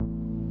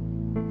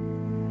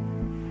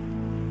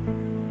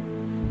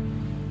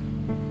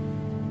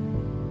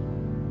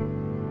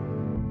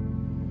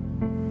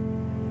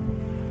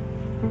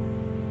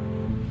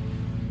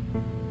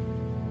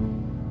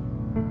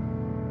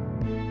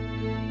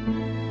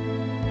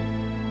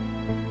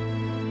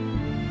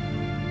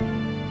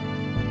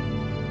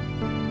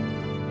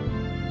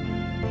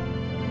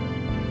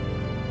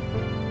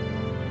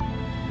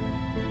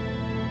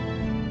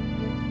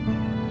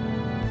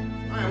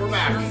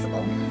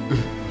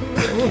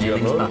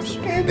Anything's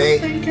possible.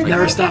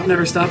 Never stop,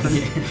 never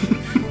stopping.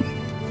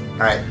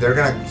 Alright, they're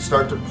gonna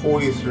start to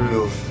pull you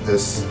through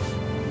this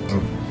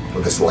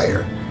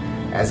layer.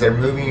 As they're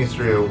moving you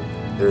through,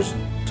 there's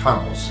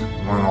tunnels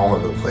going all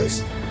over the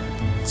place.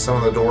 Some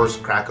of the doors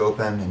crack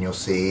open and you'll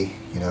see,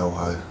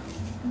 a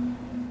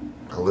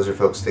lizard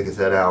folk stick his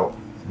head out,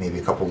 maybe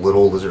a couple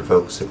little lizard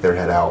folk stick their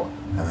head out,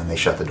 and then they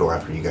shut the door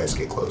after you guys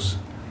get close.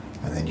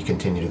 And then you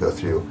continue to go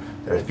through.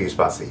 There are a few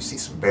spots that you see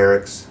some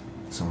barracks,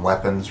 some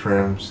weapons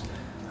rooms.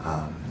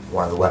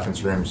 One of the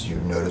weapons rooms, you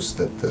notice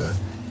that the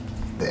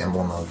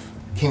emblem of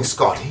King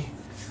Scotty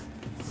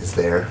is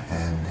there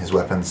and his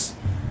weapons.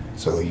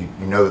 So you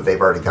know that they've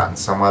already gotten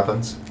some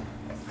weapons.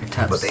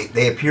 But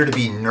they appear to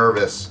be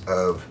nervous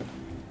of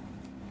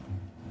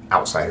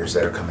outsiders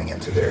that are coming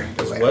into their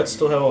Does lair. Wet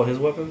still have all his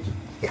weapons?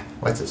 Yeah,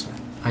 Wet's this one.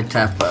 I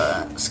tap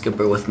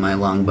Skipper with my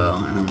longbow,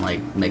 and I'm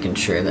like making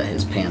sure that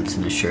his pants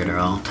and his shirt are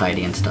all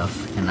tidy and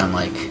stuff. And I'm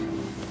like,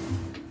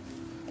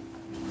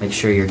 make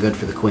sure you're good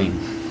for the queen.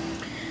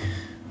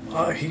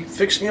 He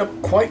fixed me up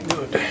quite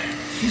good.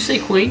 Did you say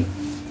queen?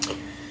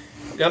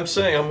 Yeah, I'm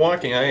saying, I'm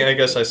walking. I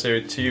guess I say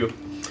it to you.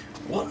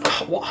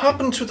 What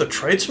happened to the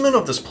tradesmen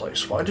of this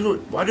place? Why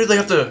do they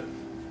have to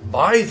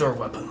buy their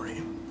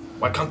weaponry?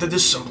 Why can't they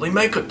just simply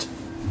make it?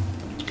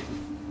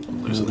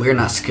 We're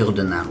not skilled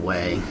in that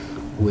way.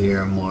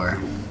 We're more...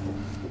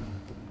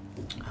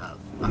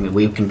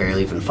 we can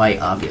barely even fight,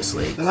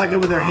 obviously. They're not good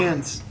with their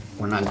hands.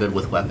 We're not good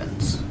with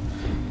weapons.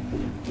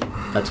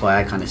 That's why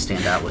I kind of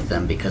stand out with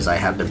them, because I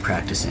have been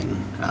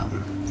practicing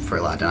for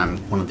a lot, and I'm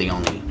one of the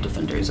only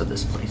defenders of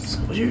this place.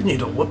 Well, you need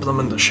to whip them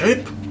into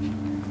shape.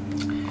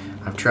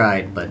 I've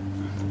tried, but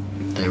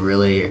they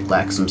really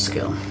lack some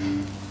skill.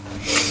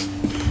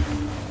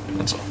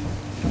 That's all.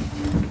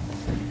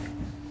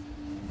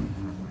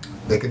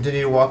 They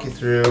continue to walk you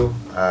through.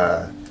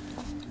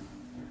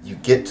 You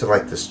get to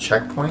this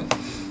checkpoint,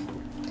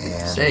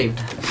 and Saved.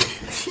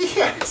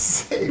 yeah,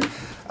 saved.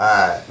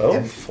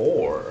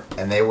 4.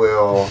 And they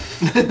will.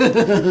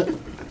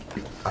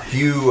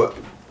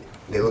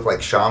 They look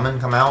like shaman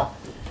come out,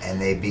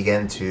 and they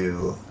begin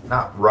to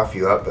not rough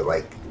you up,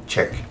 but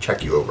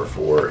check you over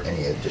for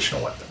any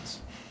additional weapons.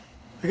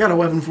 I got a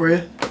weapon for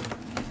you.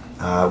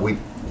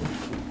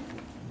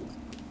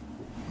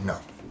 No.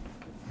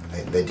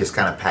 They just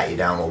kind of pat you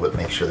down a little bit,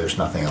 make sure there's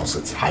nothing else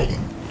that's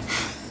hiding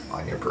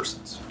on your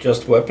persons.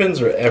 Just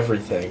weapons or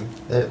everything?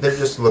 They're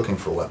just looking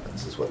for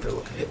weapons, is what they're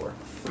looking for.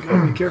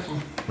 Gotta be careful.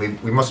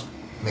 We must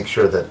make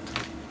sure that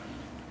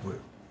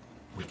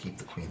we keep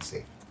the queen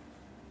safe.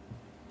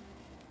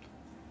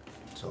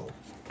 So,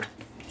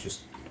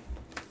 just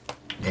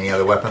any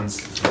other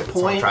weapons?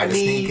 Someone tried to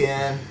sneak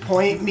in.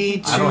 Point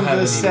me to I don't have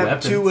the any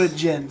weapons.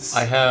 Septuagint.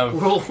 I have.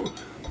 Roll for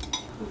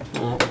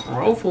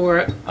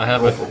it. I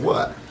have For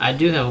what? I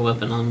do have a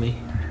weapon on me.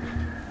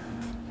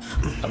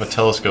 I have a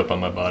telescope on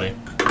my body.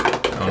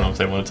 I don't know if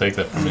they want to take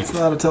that from me. It's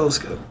not a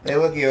telescope. They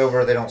look you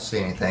over, they don't see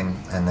anything,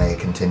 and they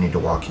continue to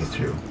walk you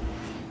through.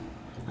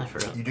 I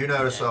forgot. You do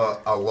notice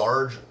a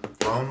large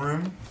throne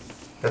room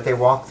that they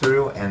walk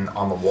through, and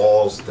on the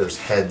walls there's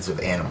heads of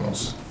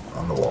animals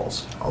on the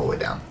walls all the way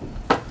down.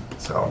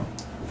 So,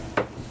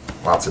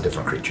 lots of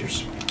different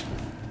creatures.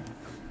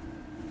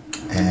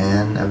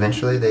 And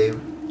eventually they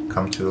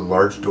come to a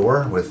large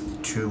door with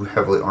 2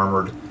 heavily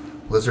armored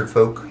lizard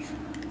folk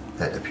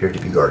that appear to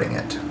be guarding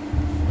it.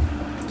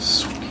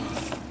 Sweet.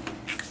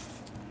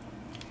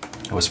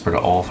 I whisper to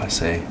Ulf, I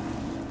say,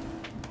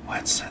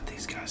 What said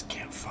these guys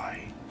can't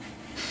fight?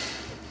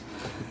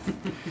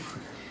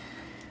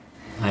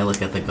 I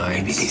look at the guards.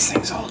 Maybe these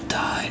things all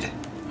died.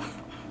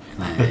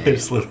 They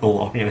just live a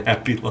long and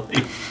happy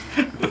life.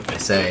 I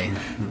say,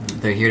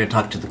 they're here to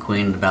talk to the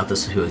queen about the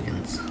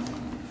Sahooligans.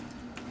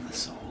 The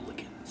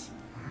Souligans.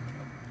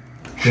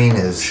 The queen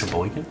is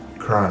Sheboygan?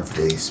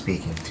 currently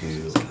speaking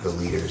to the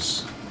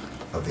leaders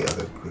of the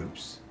other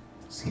groups,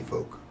 sea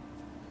folk.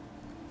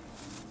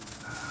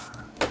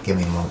 Give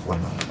me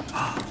one moment.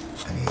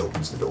 And he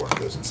opens the door and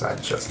goes inside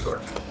and shuts the door.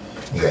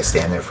 You guys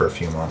stand there for a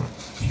few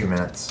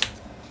minutes.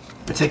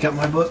 I take out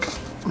my book.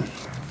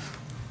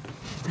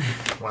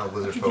 One of the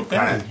lizard How'd you folk get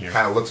that kind in here?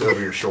 of looks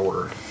over your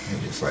shoulder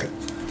and just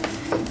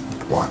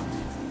what?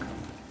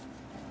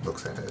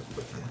 Looks at it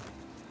with you.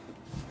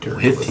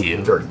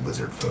 Dirty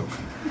lizard folk.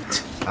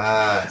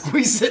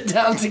 We sit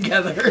down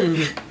together.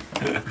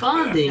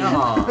 Bonding.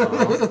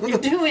 You're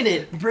doing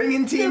it.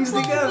 Bringing teams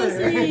together.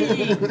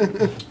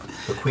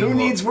 The queen Who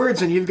needs words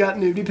when you've got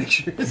nudie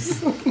pictures?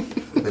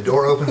 The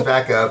door opens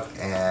back up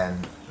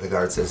and the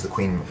guard says, "The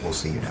queen will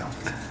see you now."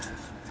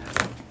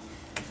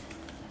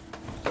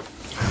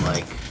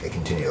 I'm They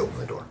continue to open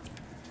the door.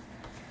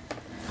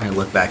 I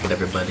look back at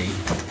everybody.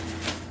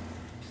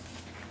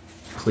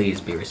 Please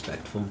be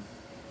respectful.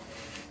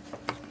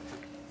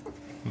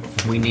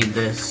 We need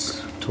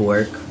this to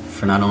work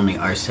for not only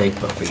our sake,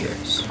 but for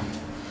yours.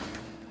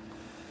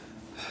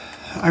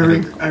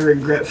 I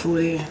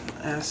regretfully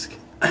ask,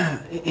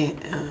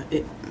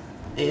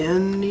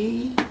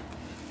 Annie,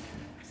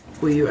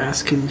 will you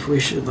ask him if we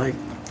should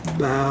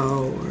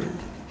bow or?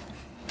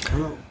 I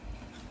don't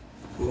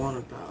want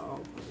to bow.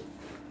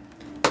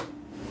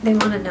 They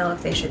want to know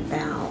if they should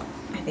bow.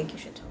 I think you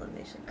should tell them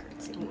they should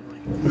curtsy.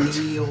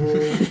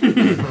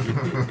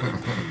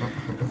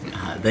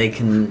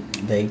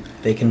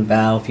 They can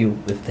bow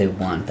if they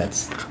want.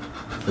 That's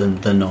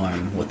the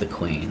norm with the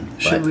queen.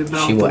 Should we But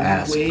bow she will the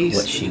ask waist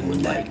what she or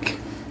would neck? like.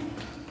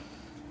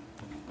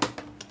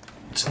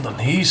 It's in the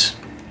knees.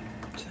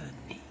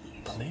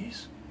 The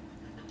knees?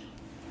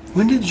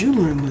 When did you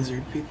learn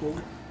lizard people?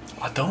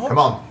 I don't. Come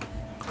on,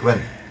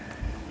 Gwen.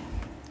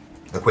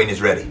 The queen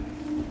is ready.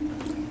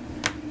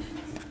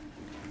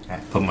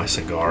 Put my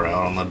cigar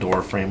out on the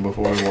door frame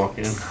before I walk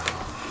in.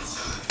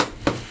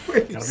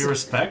 Gotta be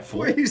respectful.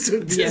 Why are you so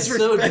Yeah,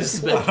 so disrespectful?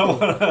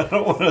 disrespectful. I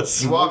don't want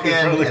to. You walk in,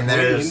 and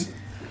there's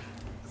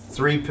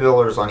 3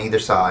 pillars on either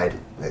side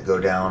that go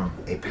down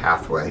a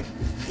pathway,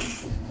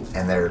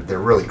 and they're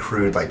really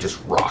crude, like just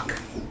rock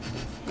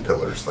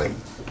pillars,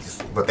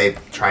 but they've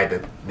tried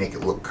to make it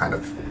look kind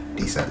of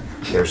decent.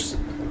 There's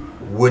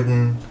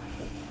wooden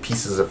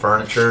pieces of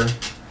furniture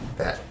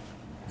that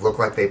look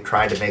like they've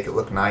tried to make it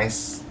look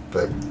nice,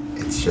 but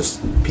it's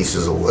just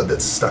pieces of wood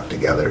that's stuck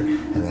together.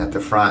 And then at the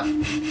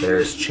front,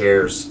 there's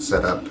chairs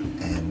set up,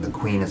 and the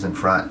queen is in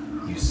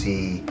front. You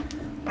see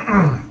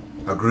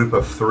a group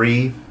of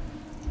 3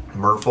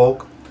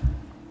 merfolk.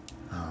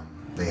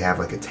 They have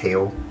like a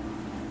tail,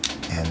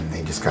 and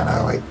they just kind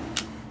of like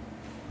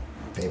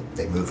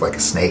they move like a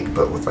snake,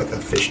 but with like a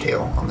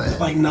fishtail on the end.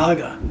 Like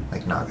Naga.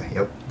 Like Naga,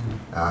 yep.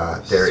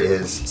 There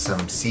is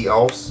some sea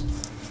elves,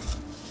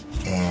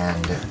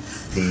 and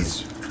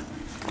these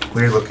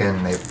weird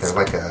looking, they're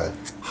like a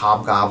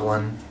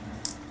hobgoblin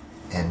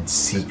and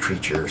sea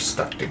creature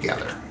stuck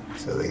together.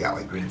 So they got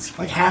like green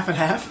skin. Like half and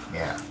half?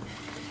 Yeah.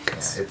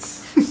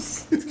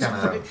 It's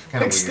kind of Like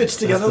weird. stitched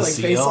together the like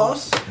sea face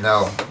elves? offs?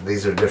 No,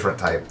 these are a different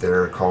type.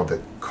 They're called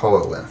the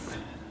Cololith.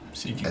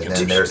 And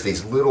then there's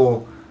these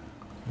little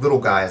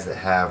guys that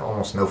have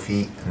almost no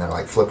feet, and they're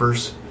like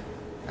flippers,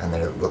 and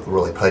they look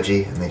really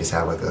pudgy, and they just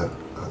have like a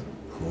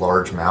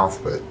large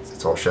mouth, but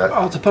it's all shut.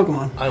 Oh, it's a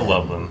Pokemon. I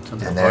love them.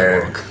 And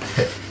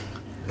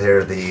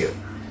they're the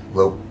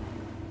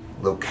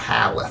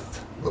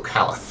Localith,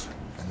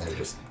 and they're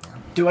just.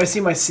 Do I see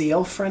my sea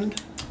elf friend?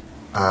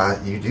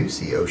 You do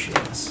see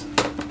Oceans.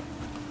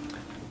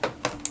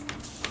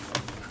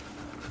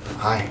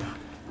 Hi.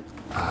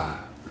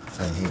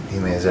 And he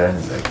lays there and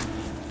is like,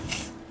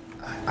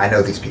 I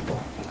know these people.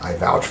 I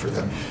vouch for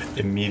them.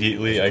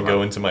 Immediately, I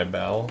go into my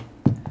bow.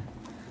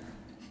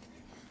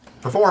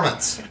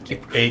 Performance.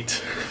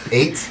 8.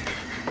 8.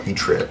 You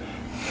trip.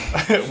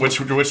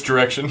 which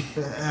direction?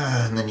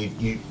 And then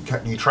you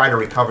try to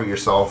recover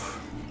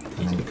yourself,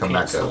 and then you come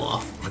back Cancel up.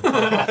 off.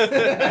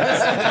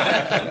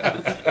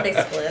 They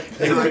split.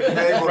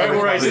 Right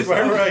where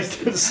I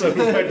sewed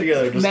right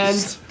together.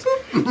 Men's.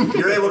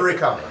 You're able to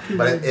recover,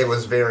 but it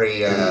was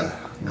very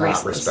not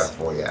Graceless.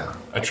 respectful. Yeah.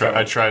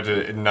 I try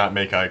to not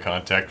make eye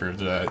contact or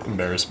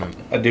embarrassment.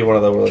 I do one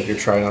of them where like, you're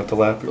trying not to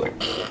laugh. You're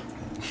like,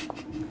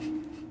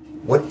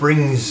 What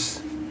brings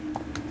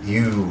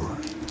you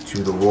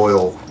to the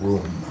royal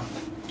room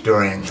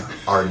during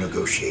our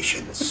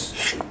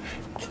negotiations?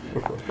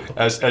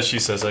 As she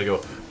says, I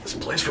go, This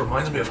place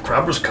reminds me of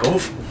Crabber's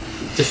Cove.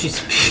 Does she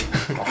speak?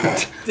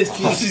 Does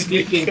she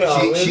speak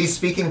in She's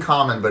speaking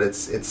common, but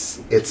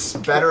it's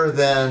better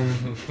than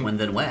When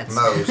then wet.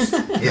 most.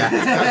 Yeah,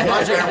 it's got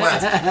much better than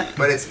West.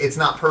 But it's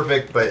not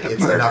perfect, but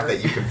it's enough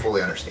that you can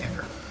fully understand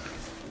her.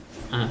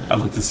 I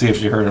looked to see if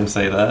she heard him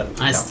say that.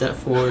 I step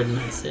forward and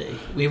I say,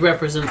 "We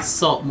represent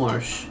Salt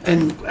Marsh.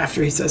 And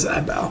after he says it,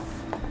 I bow.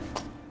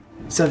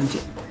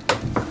 17.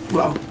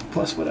 Well,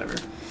 plus whatever.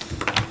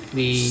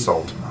 We."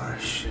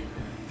 Saltmarsh,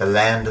 the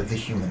land of the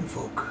human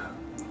folk.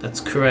 That's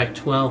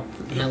correct. Well,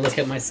 and I look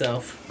at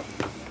myself.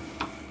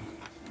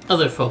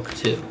 Other folk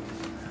too.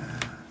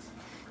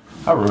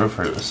 How rude of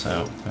her to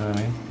assume. You know what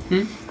I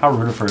mean? How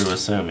rude of her to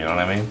assume. You know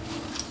what I mean?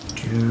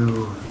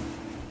 Do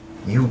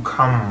you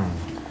come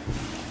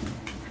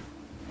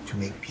to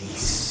make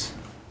peace?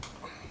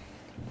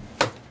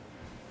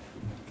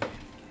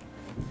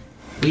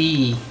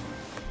 We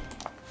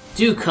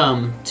do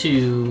come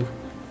to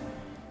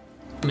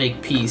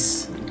make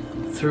peace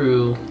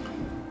through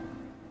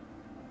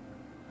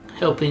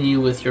helping you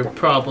with your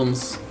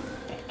problems,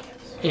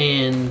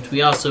 and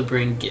we also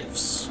bring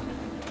gifts.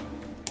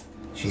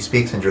 She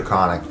speaks in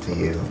Draconic to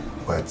you,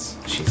 but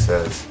she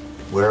says,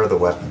 "Where are the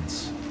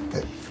weapons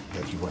that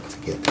you went to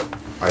get?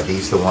 Are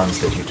these the ones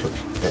that you took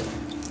that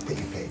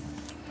you paid?"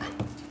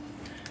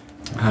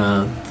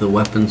 The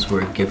weapons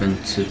were given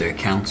to their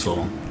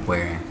council,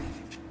 where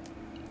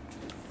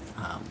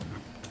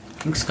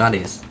I think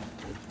Scotty's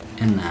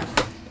in that.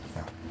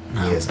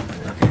 No, he isn't.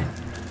 Okay.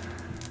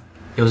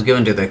 It was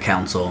given to their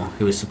council.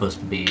 He was supposed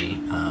to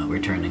be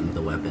returning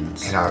the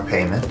weapons. And our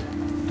payment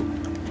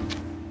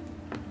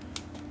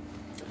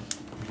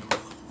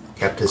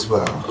kept as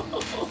well.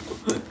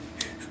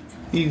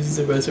 Use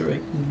the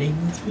resurrected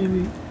names,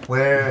 maybe.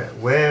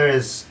 Where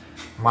is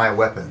my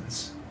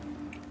weapons?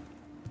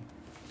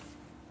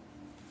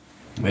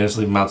 We just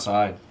leave him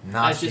outside.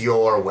 Not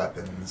your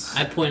weapons.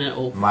 I point at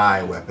Old.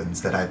 My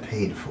weapons that I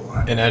paid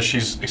for. and as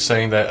she's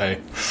saying that, I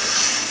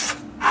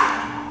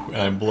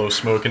I blow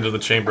smoke into the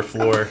chamber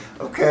floor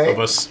Okay. of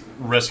us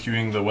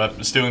rescuing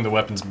stealing the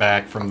weapons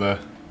back from the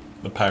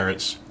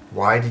pirates.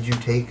 Why did you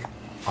take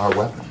our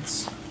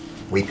weapons?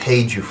 We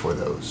paid you for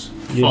those.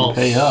 You didn't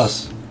pay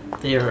us.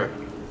 They are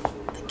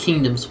the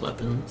kingdom's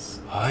weapons.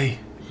 Aye,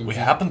 we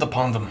happened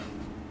upon them.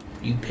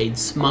 You paid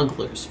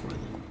smugglers for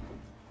them.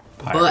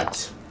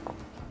 Pirates.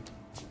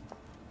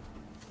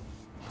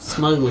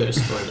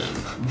 Smugglers for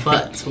them.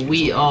 But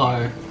we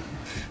are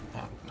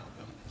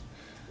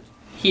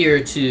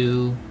here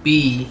to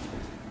be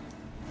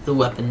the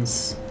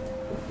weapons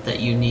that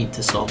you need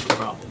to solve the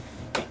problem.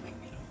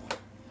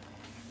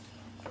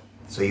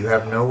 So you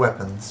have no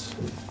weapons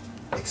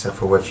except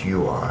for what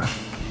you are.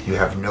 You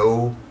have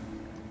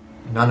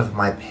none of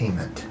my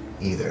payment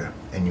either,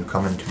 and you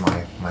come into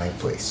my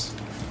place.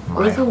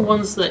 We're the home.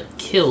 ones that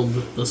killed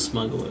the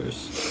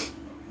smugglers.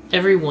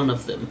 Every one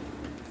of them.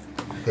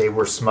 They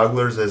were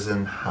smugglers as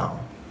in how?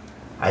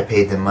 I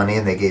paid them money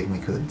and they gave me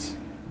goods.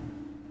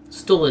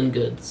 Stolen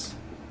goods.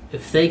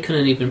 If they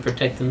couldn't even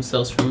protect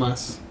themselves from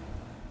us,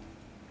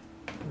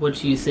 what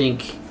do you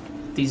think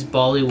these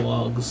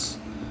bollywogs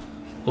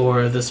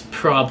or this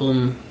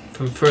problem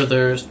from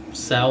further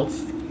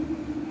south?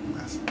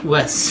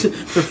 West.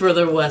 From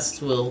further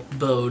west will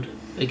bode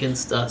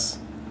against us.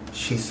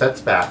 She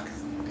sets back,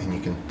 and you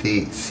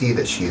can see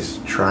that she's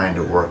trying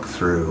to work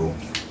through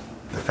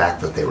the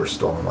fact that they were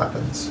stolen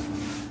weapons.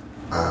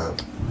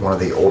 One of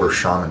the older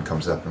shaman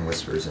comes up and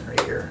whispers in her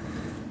ear.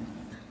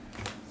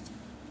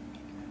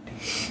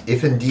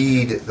 If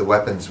indeed the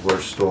weapons were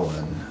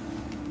stolen,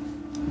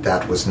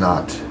 that was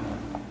not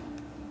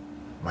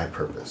my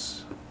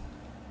purpose.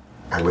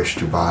 I wish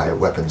to buy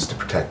weapons to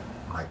protect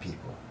my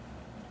people.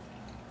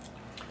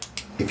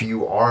 If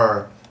you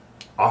are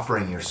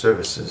offering your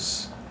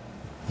services,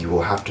 you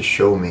will have to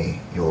show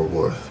me your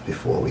worth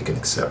before we can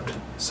accept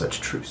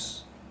such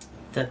truce.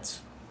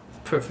 That's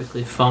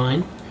perfectly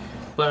fine.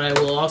 But I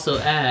will also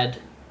add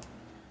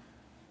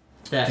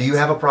that... Do you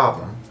have a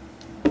problem?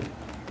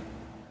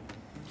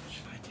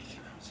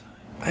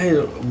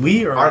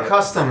 We are. Our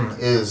custom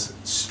is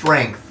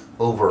strength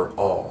over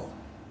all.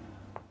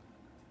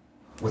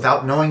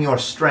 Without knowing your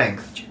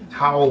strength,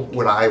 how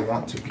would I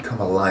want to become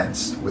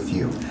alliance with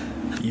you?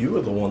 You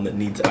are the one that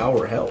needs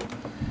our help.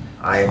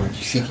 I am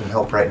seeking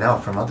help right now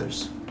from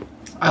others.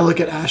 I look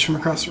at Ash from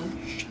across the room.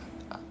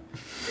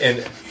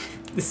 And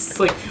This is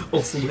like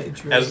ultimate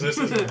dream. as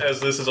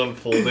this is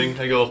unfolding,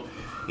 I go,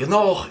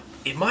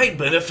 it might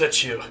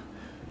benefit you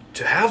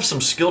to have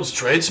some skilled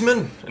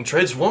tradesmen and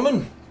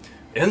tradeswomen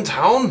in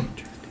town,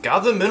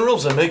 gather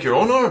minerals and make your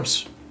own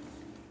arms.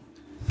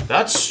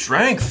 That's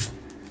strength.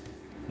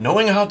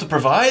 Knowing how to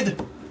provide.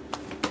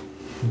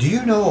 Do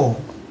you know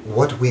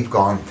what we've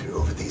gone through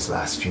over these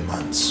last few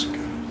months?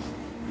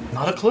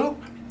 Not a clue.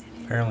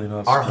 Apparently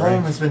not. Our strength.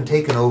 home has been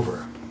taken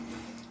over.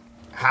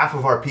 Half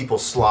of our people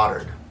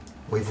slaughtered.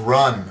 We've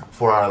run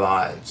for our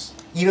lives.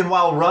 Even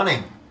while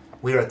running,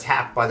 we are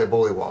attacked by the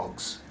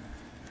bullywogs.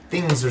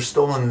 Things are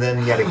stolen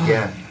then yet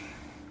again.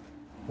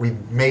 We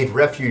made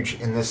refuge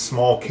in this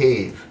small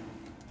cave.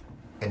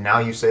 And now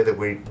you say that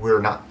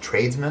we're not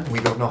tradesmen? We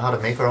don't know how to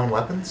make our own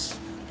weapons?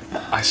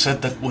 I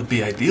said that would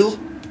be ideal.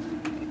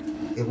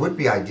 It would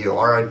be ideal.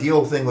 Our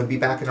ideal thing would be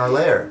back in our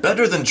lair.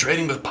 Better than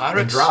trading with And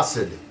pirates.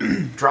 Drosid.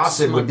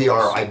 Drosid would be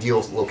our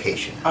ideal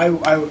location.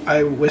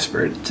 I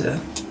whispered to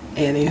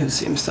Annie, who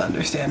seems to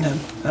understand him,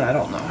 and I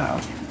don't know how.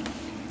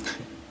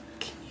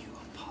 Can you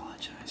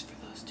apologize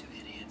for those two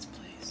idiots,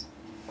 please?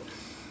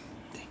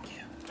 Thank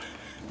you.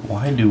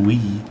 Why do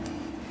we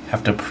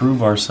have to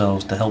prove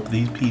ourselves to help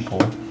these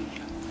people?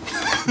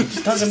 It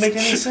just doesn't make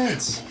any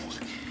sense.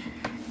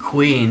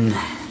 Queen,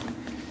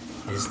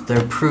 is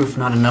there proof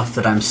not enough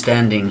that I'm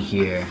standing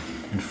here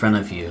in front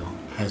of you?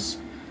 As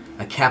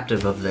a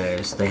captive of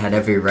theirs, they had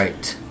every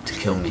right to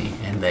kill me,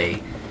 and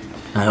they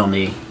not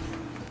only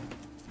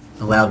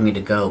allowed me to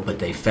go, but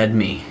they fed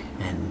me,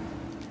 and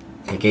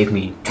they gave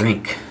me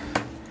drink.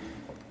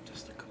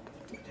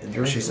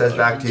 She says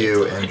back to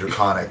you in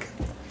Draconic,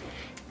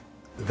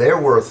 their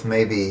worth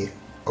may be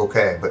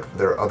okay, but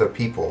there are other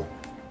people.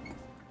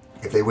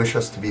 If they wish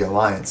us to be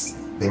alliance,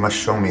 they must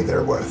show me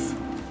their worth.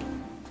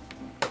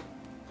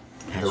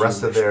 As The you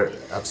rest of wish.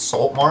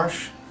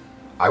 Saltmarsh,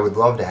 I would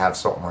love to have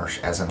Saltmarsh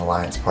as an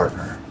alliance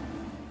partner.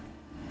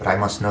 But I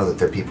must know that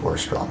their people are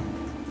strong,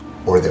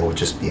 or they will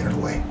just be in our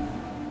way.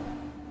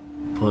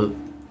 Well,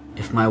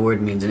 if my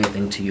word means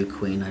anything to you,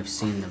 Queen, I've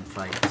seen them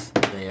fight.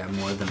 They are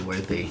more than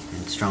worthy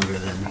and stronger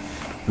than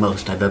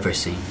most I've ever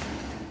seen.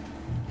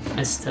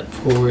 I step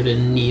forward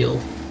and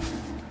kneel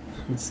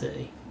and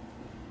say,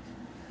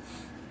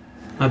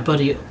 my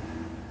buddy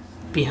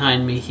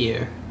behind me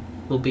here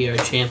will be our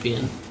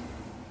champion.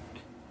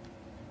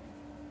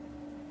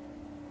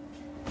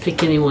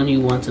 Pick anyone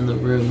you want in the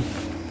room.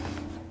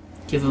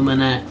 Give him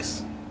an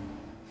axe.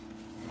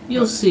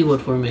 You'll see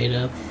what we're made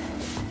of.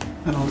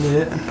 That'll do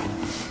it.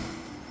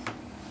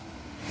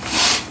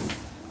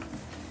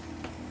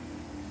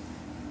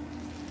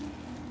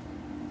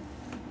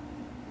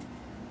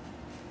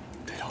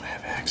 They don't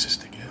have access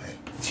to give.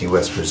 She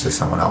whispers to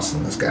someone else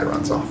and this guy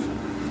runs off.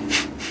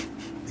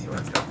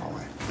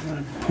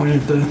 point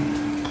at the.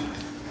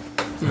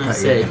 And I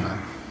say,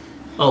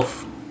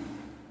 Ulf,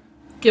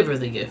 give her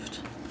the gift.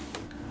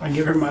 I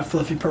give her my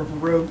fluffy purple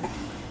robe.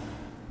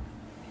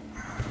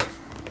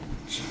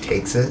 She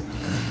takes it.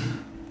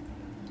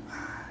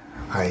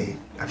 I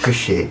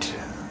appreciate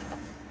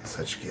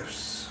such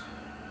gifts.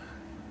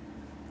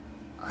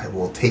 I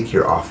will take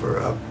your offer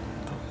up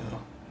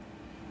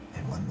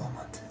in one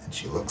moment. And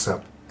she looks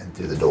up and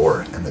through the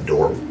door, and the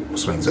door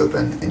swings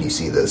open, and you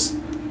see this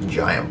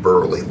giant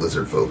burly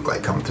lizard folk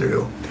like come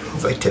through.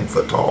 He's like 10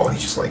 foot tall, and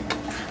he just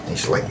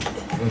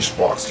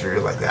walks through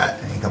like that,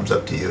 and he comes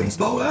up to you, and he's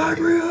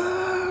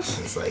Boagrius!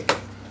 he's like,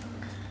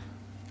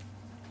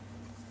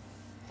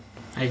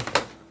 I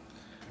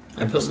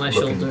put just my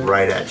looking shoulder.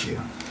 right at you.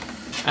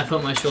 I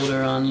put my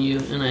shoulder on you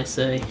and I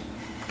say,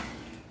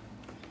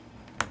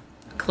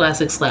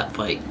 classic slap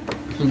fight,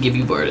 and give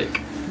you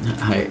Bardic.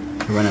 I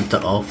run up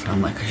to Ulf.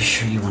 I'm like, are you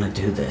sure you want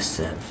to do this?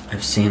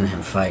 I've seen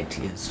him fight.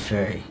 He is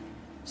very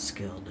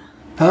skilled.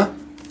 Huh?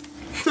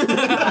 She's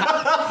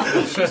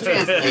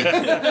translating.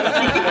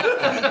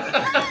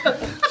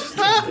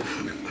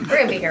 We're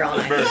gonna be here all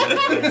night.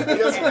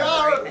 Yes, we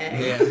are.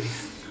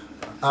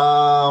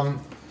 Yeah.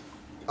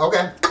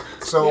 Okay,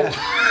 so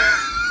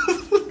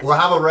we'll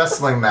have a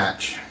wrestling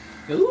match.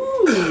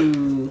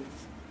 Ooh.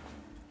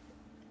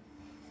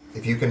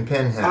 If you can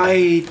pin him,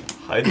 I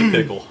Hide the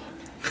pickle.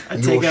 I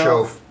you take will out.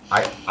 show.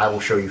 I will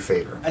show you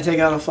favor. I take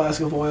out a flask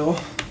of oil.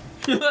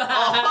 Don't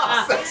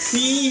catch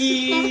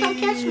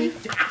me.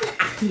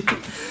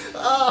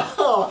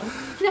 Oh,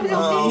 Never know.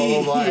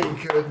 oh my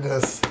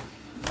goodness!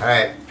 All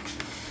right,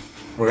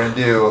 we're gonna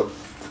do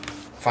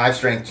 5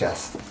 strength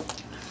tests.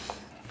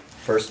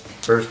 First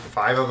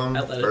 5 of them.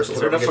 Athletics. First Is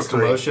there one enough gets of 3.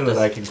 commotion that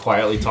I can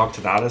quietly talk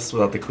to Nodus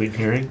without the queen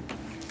hearing?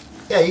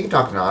 Yeah, you can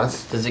talk to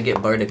Nodus. Does it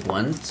get Bardic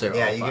once or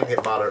Yeah, all you 5? can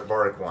get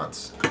Bardic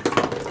once.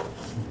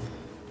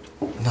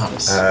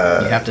 Nodus.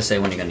 You have to say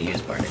when you're going to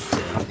use Bardic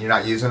too. You're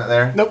not using it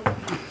there? Nope.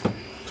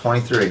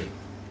 23.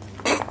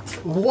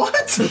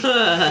 What?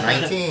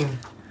 19.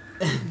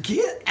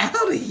 Get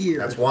out of here.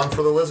 That's 1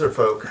 for the lizard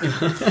folk. I'm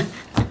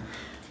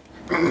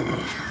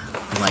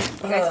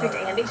like, You guys picked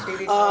Andy to do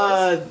these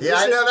Yeah,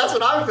 I know. That's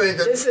what I'm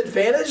thinking.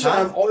 Disadvantage?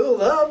 I'm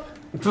oiled up.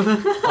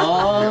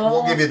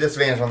 We'll give you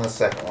disadvantage on the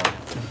second one.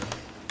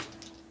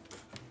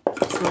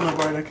 Still no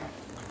Bardic.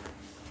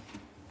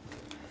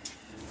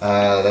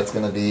 That's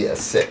going to be a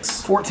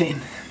 6. 14.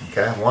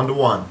 Okay, 1 to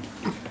 1.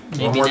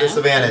 Maybe One more now?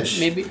 disadvantage.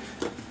 Maybe.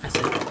 I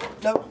said,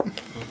 Nope.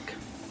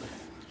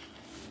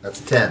 That's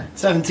a 10.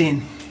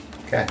 17.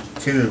 Okay,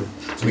 2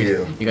 to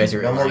you. you guys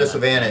are No more relying on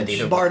disadvantage. Andy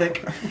to-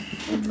 Bardic.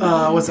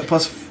 What's that?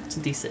 Plus it's a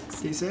D6.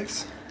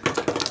 D6?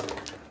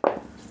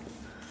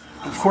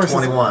 Of course. it's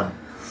 21.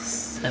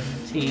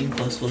 17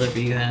 plus whatever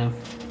you have.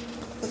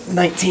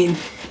 19.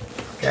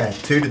 Okay,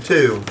 2 to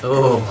 2.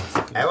 Oh,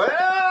 Hey, wait,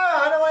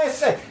 I don't want to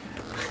say.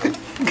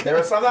 There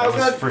was some that was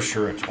good. for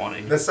sure a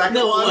 20. The second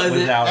No, it one. wasn't.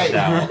 Without Hey. a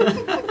doubt.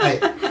 Hey.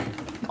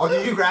 Oh,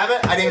 did you grab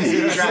it? I didn't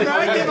see you grab it.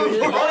 I gave him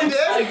You already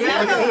did? Okay,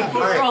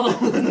 all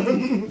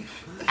right.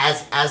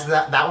 As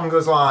that one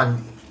goes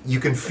on, you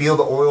can feel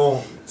the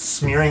oil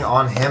smearing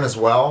on him as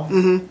well.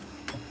 Mm-hmm.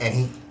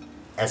 And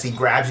as he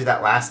grabs you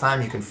that last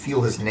time, you can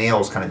feel his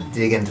nails kind of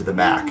dig into the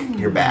back,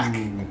 your back,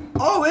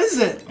 Oh, is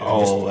it?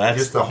 Oh, that's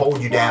just to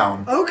hold you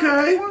down.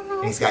 Okay.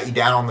 And he's got you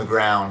down on the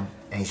ground,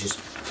 and he's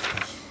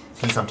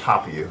on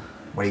top of you.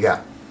 What do you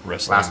got?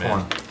 Wrestling Last man.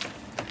 one.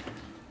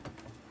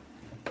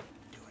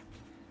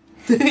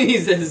 He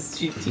says,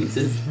 do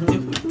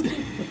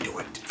it. Do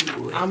it.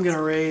 I'm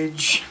gonna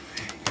rage.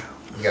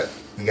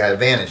 You got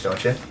advantage,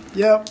 don't you?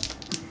 Yep.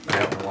 I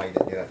don't know why you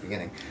didn't do that at the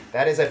beginning.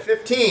 That is a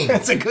 15.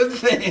 That's a good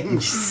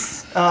thing.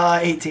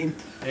 18.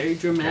 Very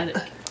dramatic.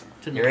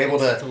 You're able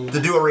to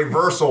do a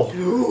reversal,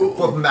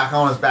 flip him back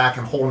on his back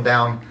and hold him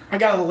down. I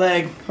got a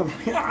leg.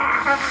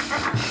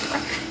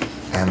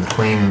 And the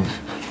queen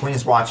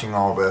is watching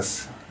all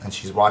this, and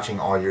she's watching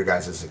all your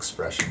guys'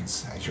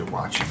 expressions as you're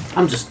watching.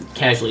 I'm just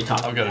casually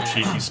talking. I've got a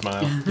cheeky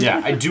smile.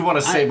 Yeah, I do want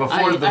to say, before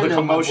I the know my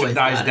commotion boy's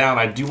dies got it. down,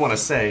 I do want to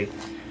say,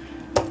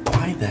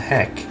 why the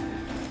heck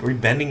are we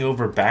bending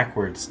over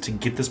backwards to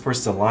get this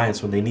person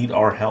alliance when they need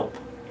our help?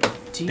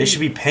 They should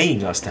be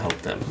paying us to help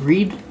them.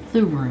 Read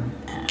the room,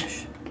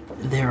 Ash.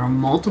 There are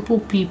multiple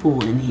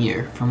people in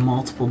here from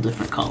multiple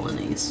different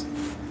colonies.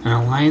 An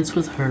alliance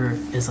with her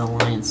is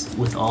alliance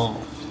with all.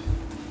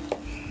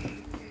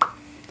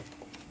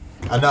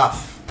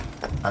 Enough.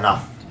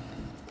 Enough.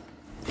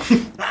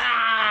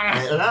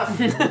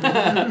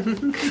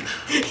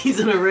 He's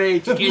in a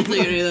rage. He can't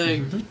say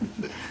anything.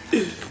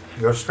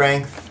 Your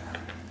strength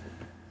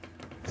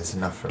is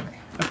enough for me.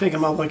 I pick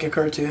him up like a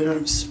cartoon and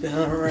I'm spinning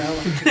him around.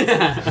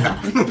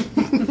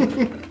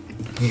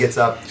 He gets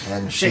up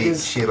and Shake she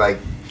his- like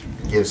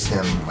gives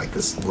him like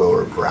this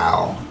lower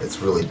growl. It's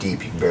really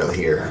deep, you can barely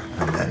hear,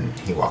 and then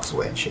he walks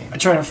away in shame. I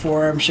try to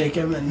forearm shake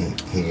him and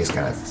He just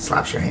kind of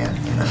slaps your hand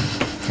and then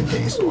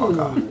continues to walk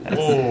off.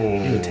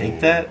 You would take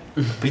that?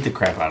 Beat the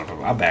crap out of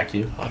him. I'll back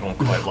you. I don't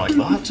quite like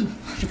that.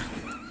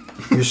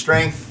 Your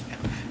strength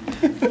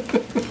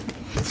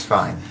is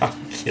fine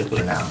Kill for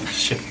him. now.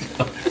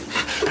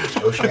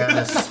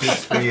 Oceanus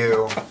speaks for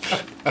you.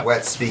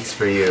 Wet speaks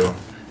for you.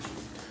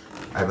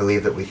 I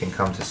believe that we can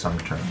come to some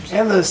terms.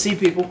 And the sea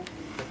people.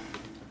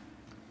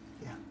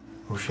 Yeah.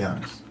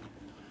 Oceanus.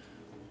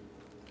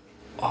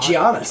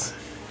 Giannis.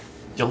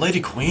 Your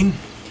Lady Queen,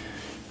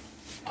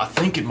 I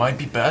think it might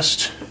be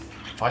best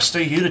if I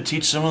stay here to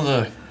teach some of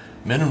the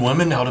men and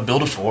women how to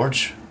build a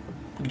forge.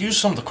 We could use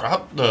some of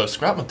the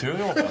scrap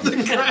material.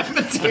 The crap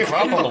material. The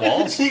crap on the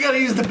walls. You gotta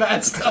use the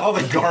bad stuff. All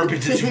the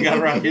garbage that you got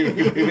around here.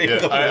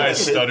 Yeah, I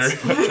stutter.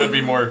 I try to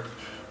be more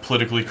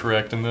politically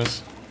correct in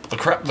this.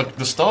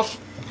 The stuff.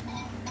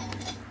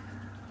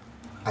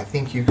 I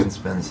think you can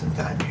spend some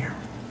time here.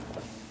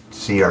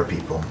 See our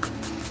people.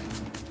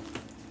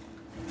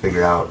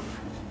 Figure out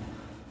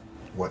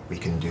what we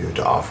can do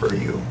to offer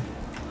you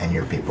and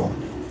your people,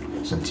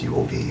 since you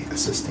will be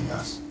assisting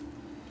us.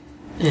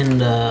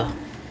 And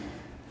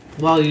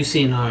while you've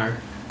seen our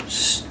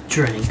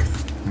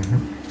strength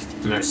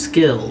and our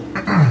skill,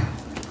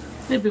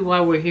 maybe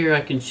while we're here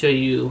I can show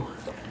you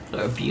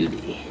our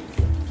beauty.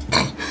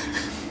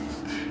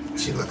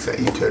 She looks at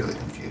you totally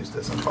confused,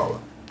 doesn't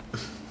follow.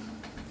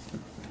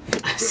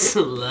 I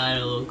slide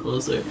a little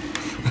closer.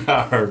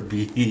 Our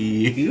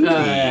beauty.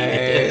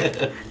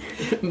 Our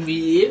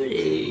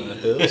beauty.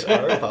 Hooves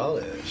are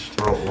polished.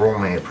 Roll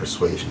me a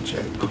persuasion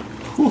check.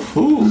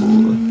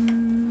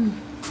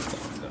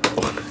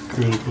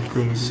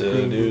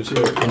 Seduce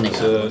her.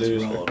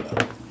 Seduce her.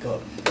 Go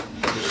up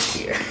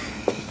here.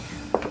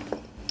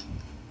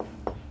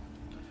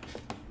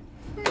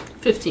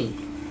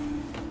 15.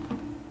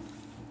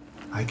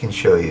 I can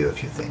show you a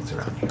few things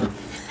around here.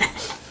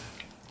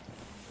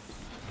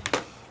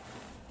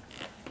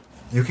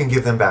 You can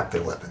give them back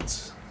their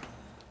weapons.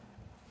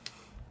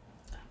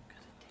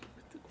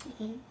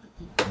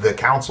 The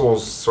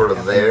council's sort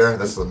of there.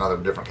 This is another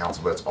different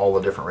council, but it's all the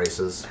different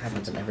races.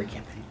 Happens in every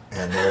campaign.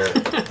 And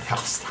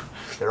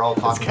they're all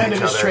It's talking kind to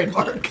of each his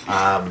other trademark.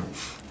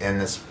 in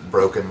this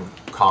broken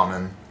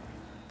common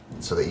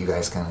so that you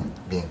guys can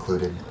be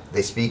included.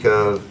 They speak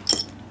of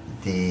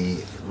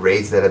the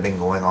raids that have been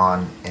going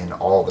on in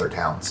all their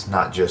towns,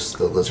 not just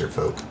the lizard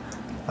folk,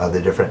 the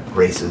different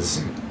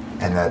races,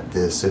 and that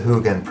the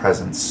Sahuagin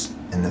presence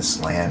in this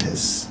land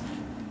it's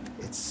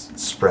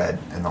spread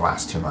in the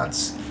last 2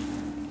 months.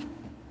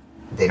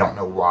 They don't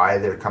know why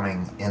they're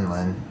coming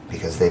inland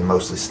because they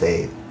mostly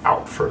stay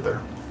out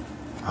further.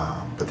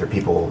 But their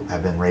people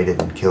have been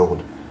raided and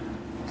killed,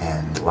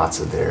 and lots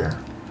of their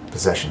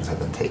possessions have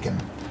been taken.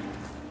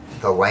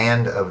 The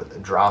land of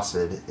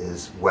Drosid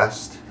is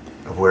west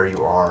of where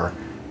you are,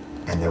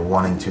 and they're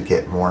wanting to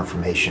get more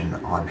information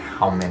on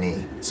how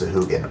many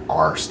Sahuagin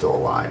are still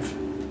alive.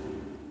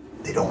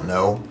 They don't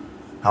know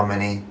how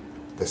many.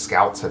 The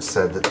scouts have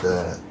said that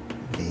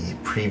the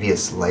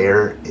previous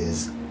layer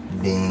is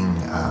being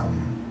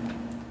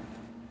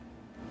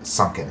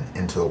sunken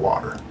into the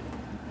water.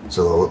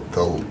 So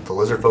the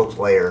lizard folk's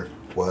lair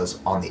was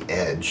on the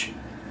edge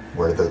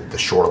where the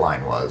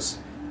shoreline was,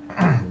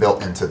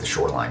 built into the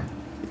shoreline.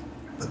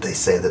 But they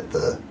say that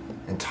the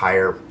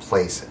entire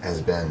place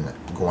has been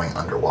going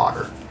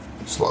underwater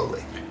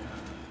slowly.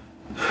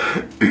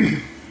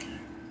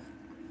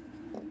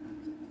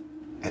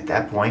 At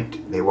that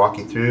point, they walk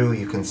you through.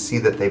 You can see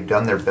that they've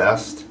done their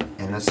best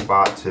in this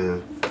spot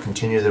to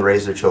continue to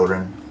raise their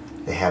children.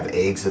 They have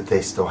eggs that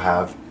they still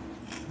have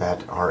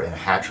that are in a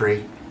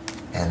hatchery,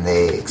 and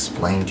they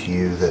explain to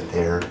you that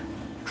they're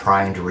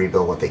trying to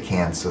rebuild what they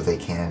can so they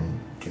can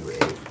do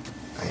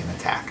an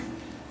attack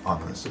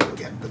on the zoo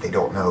again, but they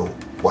don't know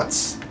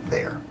what's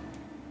there.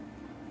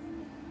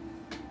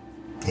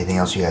 Anything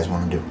else you guys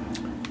want to do?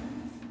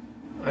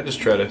 I just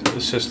try to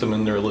assist them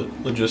in their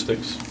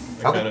logistics.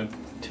 I Okay. kind of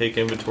take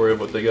inventory of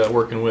what they got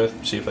working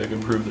with, see if I can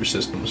improve their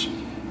systems.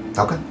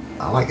 Okay,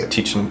 I like it.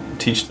 Teach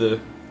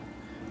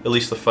at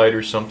least the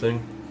fighters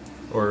something,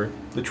 or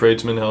the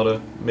tradesmen how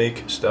to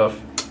make stuff.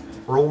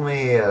 Roll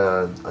me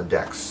a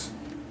dex.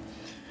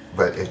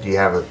 But do you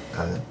have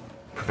a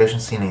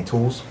proficiency in any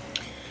tools?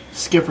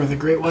 Skipper, the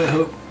Great White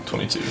Hope.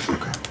 22.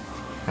 Okay.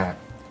 Alright.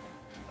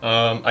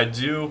 I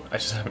do. I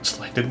just haven't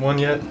selected one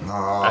yet.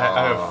 I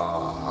have,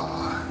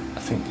 I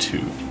think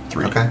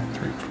 3 Okay.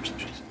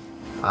 proficiencies.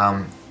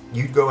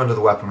 You go into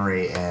the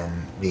weaponry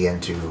and begin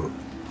to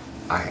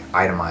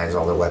itemize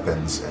all their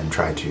weapons and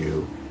try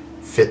to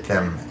fit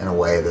them in a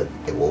way that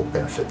it will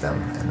benefit them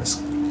in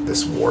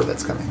this war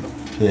that's coming.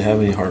 Do they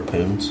have any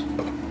harpoons?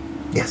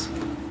 Yes.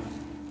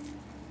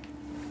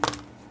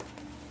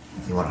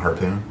 You want a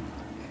harpoon?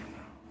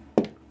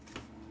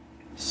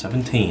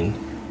 17.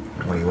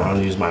 What do you I'm want?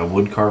 gonna use my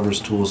woodcarver's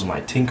tools and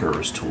my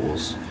tinkerer's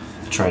tools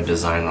to try and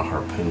design a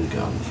harpoon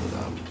gun for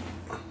them.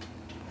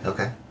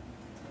 Okay.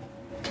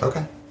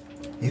 Okay.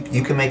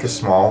 You can make a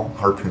small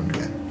harpoon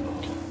gun.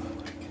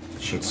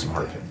 Shoot some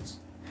harpoons.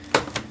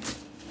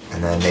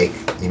 And then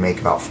you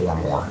make about 4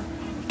 more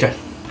Okay.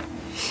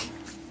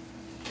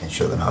 and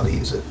show them how to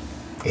use it.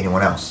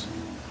 Anyone else?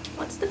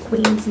 What's the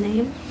queen's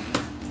name?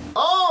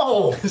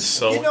 Oh!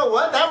 So- You know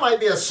what? That might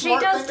be a She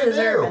smart does thing to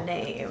deserve do. a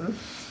name.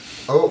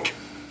 Oh.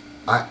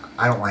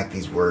 I don't like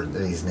these words,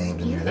 these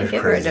names in here. They're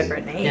Give her a crazy.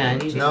 different name. Yeah, I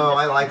need No,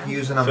 I like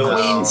using them. Phyllis.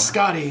 Queen now.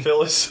 Scotty.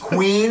 Phyllis.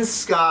 Queen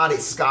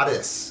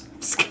Scottis.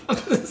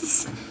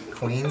 Scottis.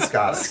 Queen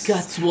Scottis.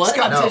 Scott's what?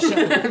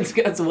 Scottish.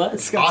 Scott's what?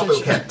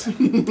 Otho Kent.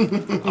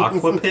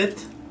 Aqua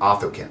Pit?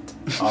 Otho Kent.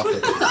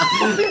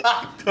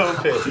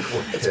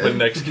 That's my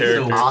next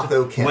character.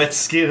 Otho Kent. Wet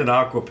skin and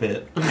Aqua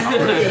Pit.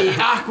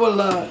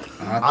 Aqualung.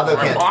 Otho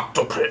Kent.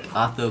 Octopit.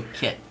 Otho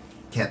Kit.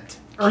 Kent.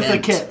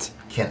 Eartha Kent.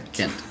 Kit.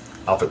 Kent.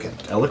 Otho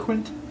Kent.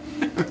 Eloquent?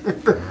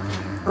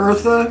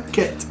 Eartha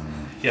Kit.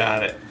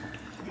 Got it.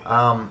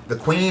 The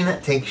queen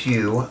takes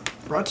you,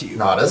 Brought to you.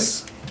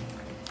 Nodus,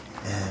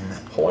 and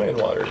Hawaiian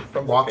water.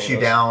 From walks you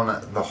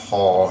volcanoes. down the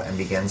hall and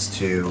begins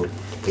to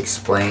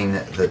explain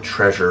the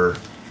treasure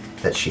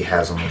that she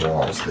has on the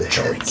walls, the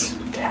heads.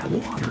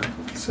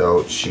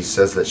 So she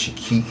says that she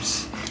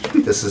keeps,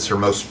 this is her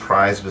most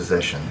prized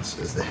possessions,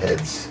 is the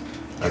heads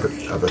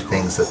of the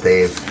things that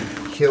they've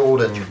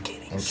killed and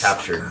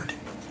captured.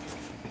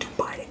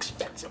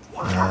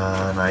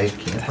 And I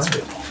can't find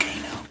it.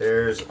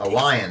 There's a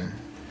lion.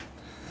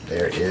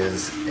 There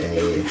is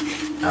a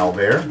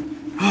owlbear.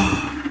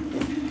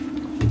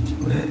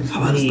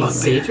 How about Any his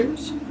bugbear?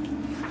 satyrs?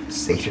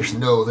 Satyrs?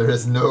 No, there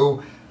is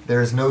no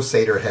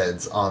satyr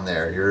heads on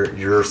there.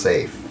 You're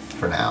safe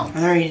for now.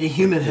 Are there any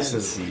human This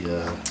heads? is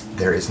the.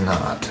 There is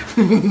not.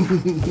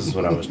 This is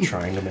what I was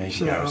trying to make.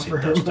 Should You I obviously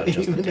offer her does my adjust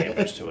the human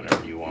damage to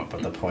whatever you want,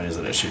 but the point is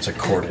that it shoots a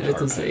cord I into was our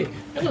gonna say,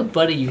 I have a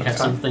buddy you have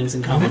some things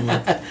in common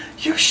with.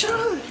 You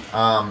should.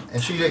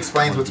 And she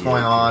explains what's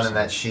going on and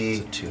that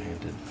she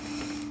two-handed.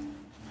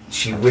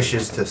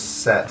 wishes to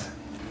set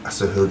a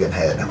Sahuagin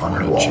head on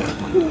her wall.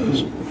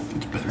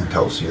 And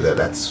tells you that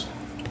that's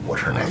what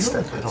her next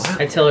step is.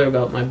 I tell her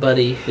about my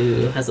buddy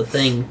who has a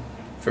thing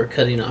for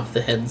cutting off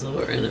the heads of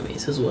our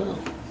enemies as well.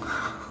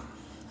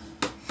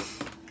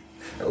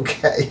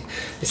 Okay.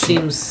 It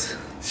seems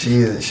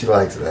She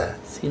likes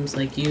that. seems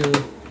like you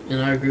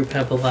and our group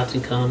have a lot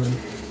in common.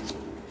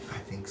 I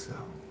think so.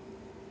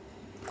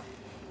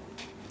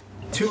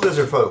 Two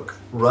lizard folk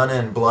run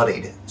in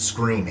bloodied,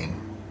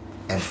 screaming,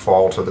 and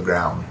fall to the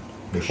ground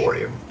before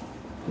you.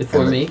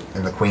 Before and me,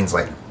 And the queen's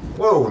like,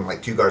 whoa, and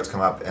like two guards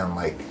come up and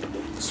like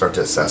start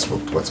to assess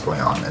what's going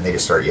on, and they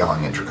just start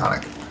yelling in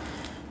Draconic.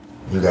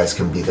 You guys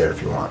can be there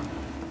if you want.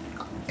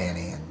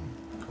 Annie and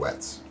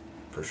Wets,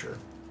 for sure.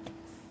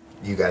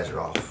 You guys are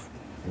off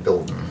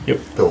building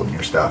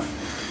your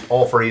stuff.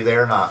 All for you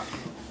there or not?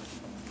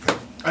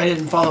 I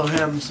didn't follow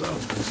him, so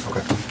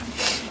Okay.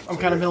 I'm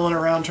kind of milling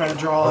around trying to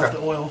draw off Okay.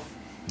 the oil.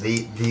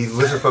 The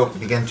lizard folk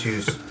begin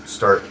to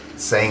start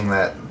saying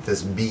that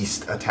this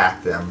beast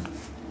attacked them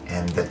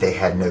and that they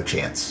had no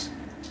chance.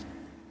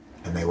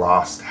 And they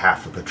lost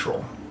half the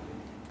patrol.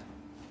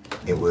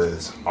 It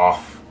was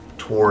off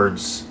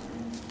towards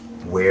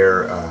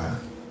where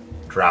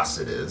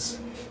Drassid is,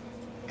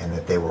 and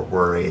that they were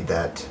worried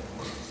that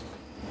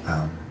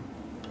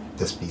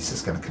this beast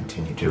is going to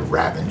continue to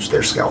ravage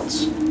their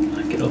scouts.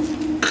 I get off.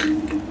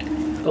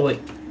 Oh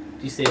wait,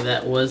 did you say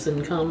that was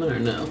in common or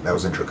no? That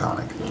was in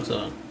Draconic. No,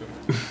 so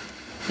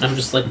I'm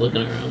just like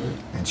looking around.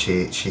 And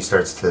she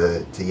starts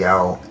to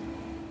yell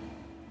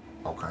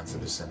all kinds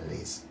of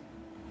obscenities.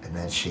 And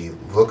then she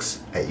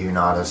looks at you,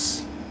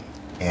 Nodus,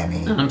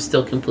 Annie, I'm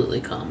still completely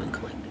calm and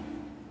collected.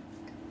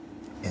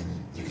 and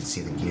you can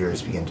see the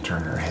gears begin to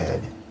turn in her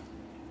head.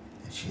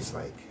 And she's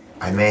like,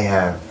 I may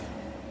have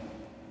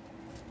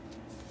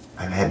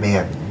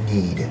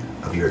need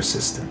of your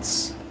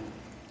assistance.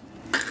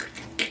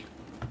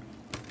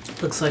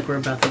 Looks like we're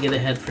about to get a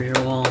head for your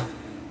wall.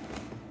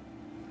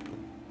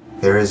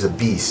 There is a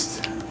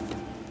beast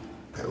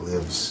that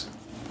lives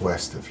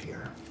west of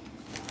here.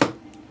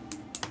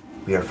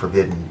 We are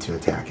forbidden to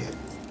attack it.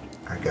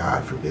 Our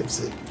god forbids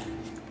it.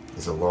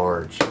 It's a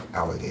large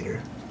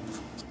alligator.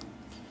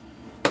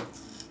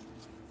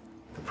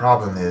 The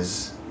problem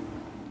is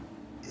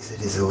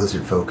it is a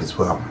lizard folk as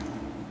well.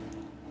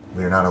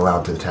 We are not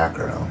allowed to attack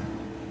our own.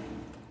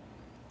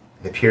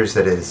 It appears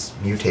that it is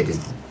mutated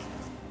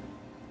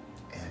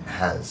and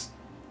has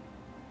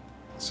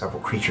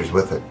several creatures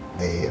with it.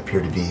 They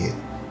appear to be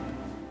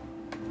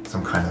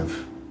some kind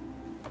of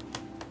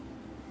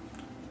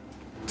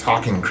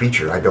talking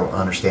creature. I don't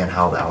understand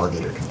how the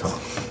alligator can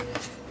talk.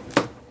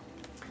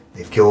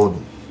 They've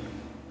killed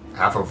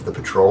half of the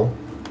patrol,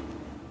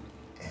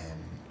 and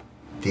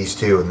these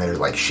two, and they're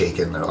like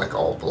shaken, they're like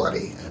all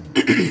bloody,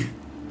 and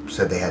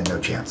said they had no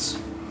chance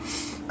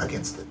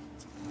against it.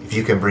 If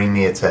you can bring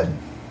me its head,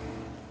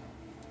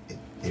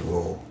 it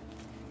will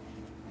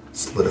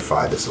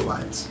solidify this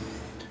alliance.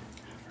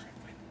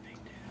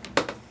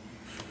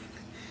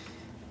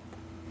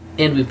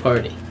 And we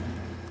party.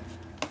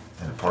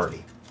 And a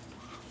party.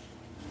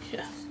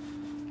 Yeah.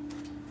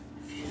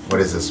 What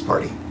is this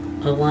party?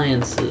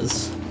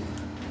 Alliances.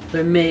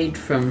 They're made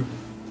from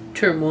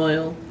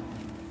turmoil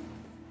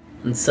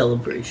and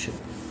celebration.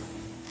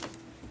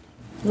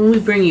 When we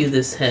bring you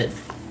this head,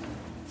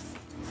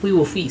 we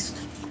will feast.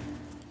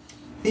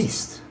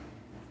 Feast.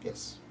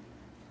 Yes.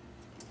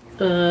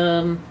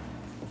 So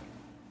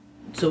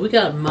we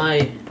got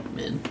my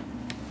men.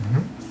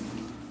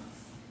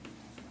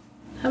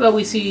 How about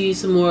we see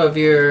some more of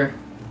your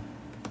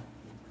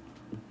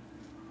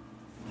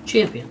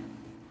champion?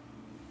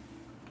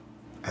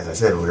 As I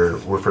said,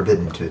 we're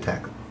forbidden to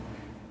attack them.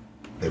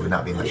 They would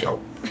not be much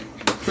help.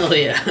 Oh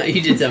yeah,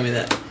 you did tell me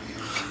that.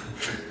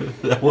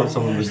 That was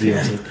someone was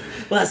DMing.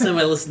 Last time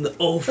I listened to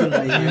Oath and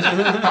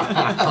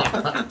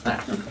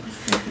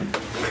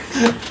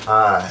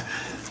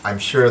I'm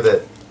sure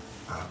that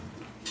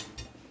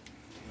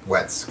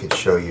Wets could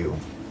show you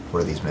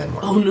where these men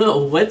were. Oh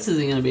no, Wets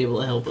isn't going to be able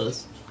to help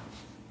us.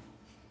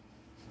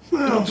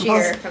 Well,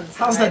 Cheer from the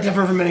how's that side.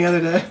 different from any other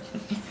day?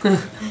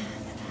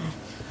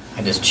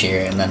 I just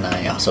cheer and then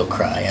I also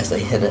cry as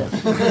they hit it.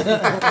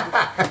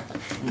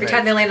 Every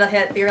time they land a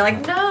hit, you're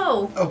like,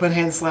 no! Open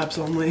hand slaps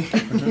only.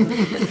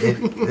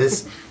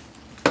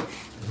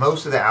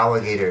 Most of the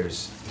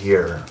alligators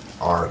here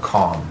are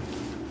calm,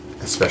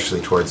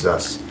 especially towards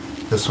us.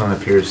 This one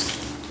appears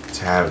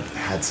to have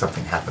had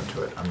something happen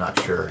to it. I'm not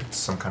sure. It's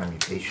some kind of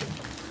mutation.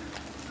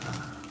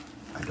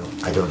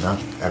 I don't know.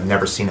 I've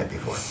never seen it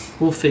before.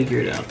 We'll figure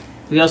it out.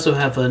 We also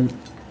have a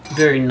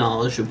very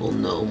knowledgeable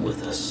gnome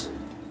with us.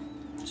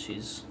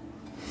 She's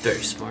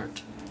very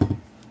smart.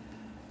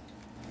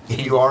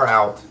 If you are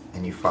out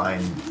and you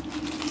find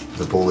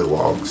the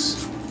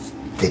bullywogs,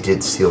 they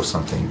did steal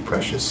something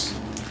precious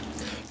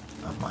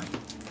of mine.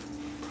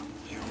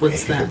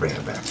 What's If you that? could bring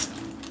it back.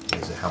 It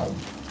is a helm.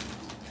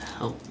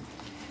 Oh,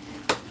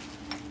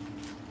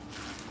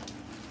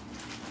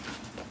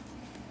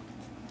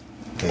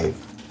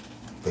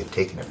 They've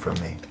taken it from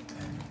me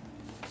and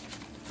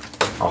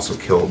also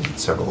killed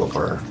several of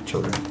our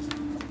children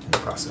in the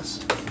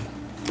process.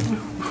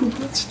 Who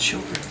lets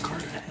children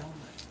guard a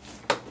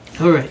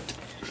helmet? all right.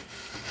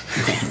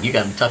 Man, you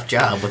got a tough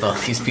job with all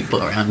these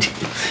people around you.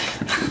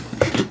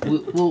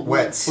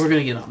 Wets. We're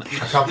gonna get on it.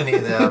 Accompany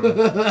them,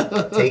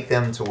 take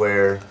them to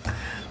where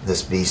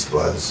this beast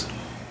was,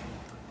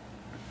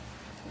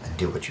 and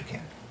do what you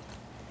can.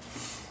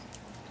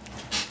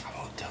 I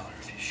won't tell her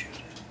if you shoot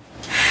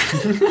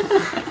it.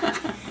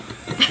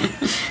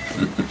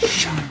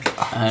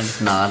 I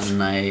just nod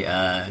and I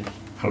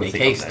How do make they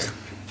think haste.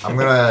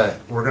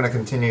 We're gonna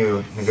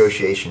continue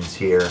negotiations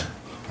here,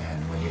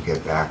 and when you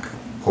get back,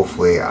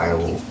 hopefully I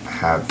will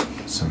have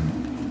some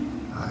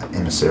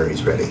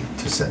emissaries ready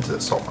to send to the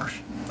Salt Marsh.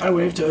 I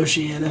wave to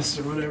Oceanus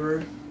or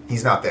whatever.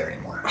 He's not there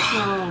anymore.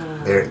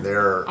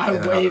 They're I in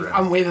another wave. room.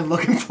 I'm waving,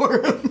 looking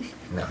for him.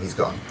 No, he's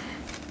gone.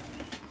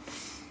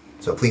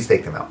 So please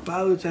take them out.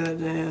 Bye,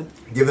 Lieutenant Dan.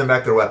 Give them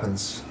back their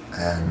weapons,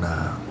 and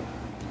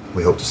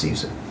we hope to see you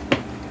soon.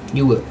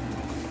 You will.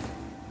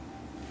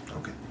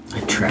 Okay.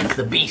 I track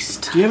the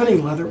beast. Do you have any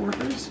leather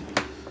workers?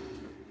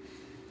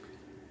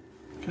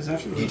 Because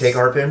after You take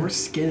our pin? we're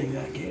skinning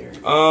that gator.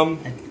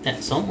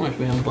 At Saltmarsh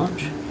we have a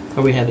bunch.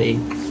 Or we have a...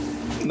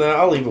 No,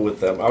 I'll leave it with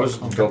them. I was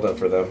built up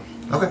for them.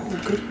 Okay.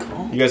 Oh, good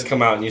call. You guys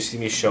come out and you see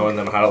me showing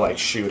them how to like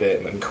shoot it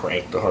and then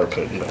crank the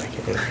harpoon back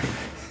in.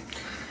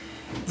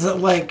 Is that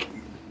like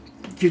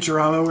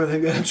Futurama where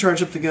they've got to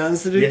charge up the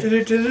guns?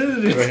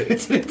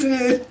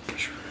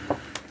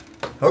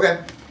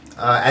 Okay.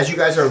 As you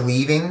guys are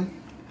leaving,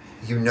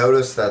 you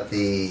notice that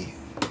the...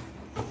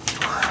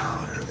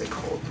 What are they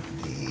called?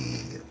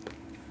 The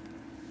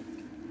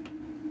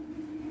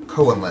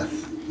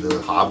Cohenlith,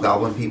 the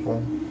hobgoblin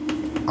people,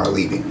 are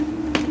leaving.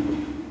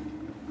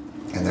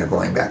 And they're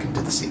going back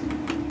into the sea.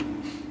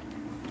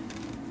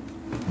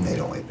 And they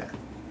don't wave back.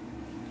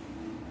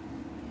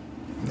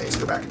 And they just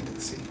go back into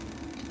the sea.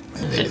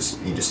 And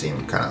you just see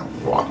them kind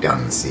of walk down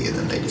in the sea, and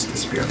then they just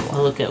disappear in the I'll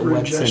water. look at Rude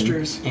Wets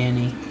gestures. and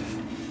Annie.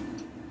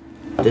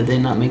 Did they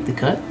not make the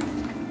cut?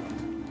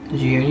 Did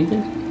you hear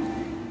anything?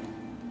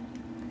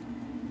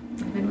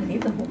 I've been with you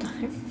the whole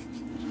time.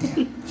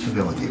 Yeah, she's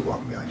been with you,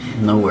 walking behind you.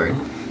 No word.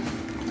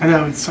 I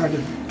know, it's hard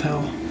to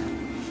tell.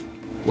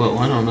 Well,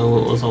 I don't know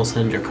what was all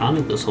said in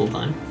Draconic this whole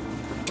time.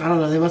 I don't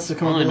know, they must have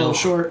come up a I little know.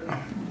 short.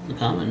 The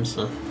common and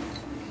stuff.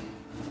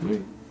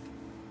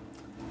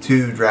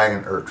 Two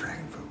dragon folk.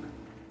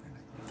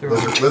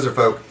 Lizard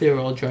folk. They were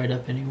all dried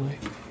up anyway.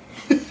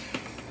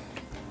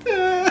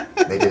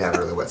 They did have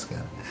really wet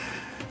skin.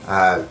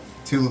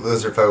 Two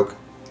lizard folk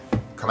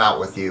come out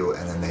with you,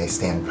 and then they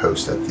stand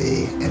post at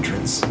the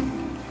entrance.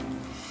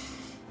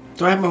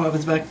 Do I have my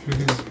weapons back?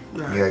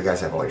 You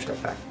guys have all your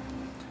stuff back.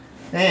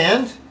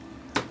 And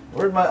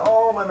where'd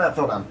my map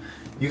fell down?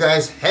 You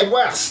guys head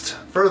west,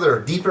 further,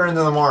 deeper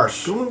into the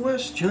marsh. Going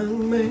west,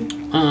 young man.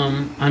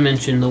 I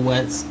mentioned the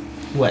Wets.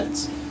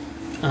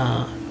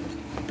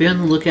 Be on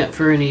the lookout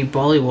for any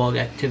Bollywog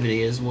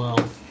activity as well.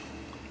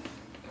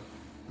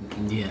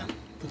 Yeah,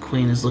 The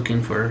Queen is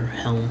looking for her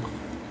helm.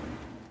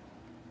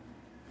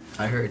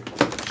 I heard.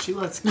 She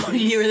lets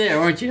You were there,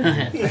 weren't you?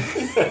 Sorry,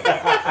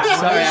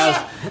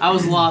 I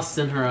was lost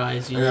in her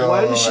eyes. You know.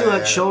 Why does she Oh, let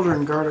yeah.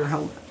 children guard her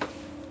helmet?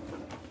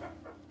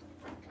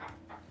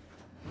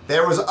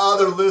 There was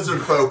other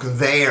lizard folk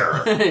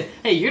there.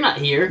 Hey, you're not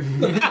here.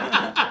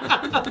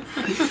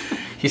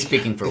 He's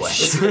speaking for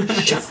Wes.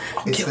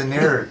 It's the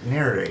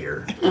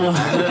narrator.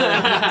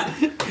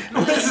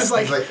 What is just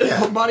like,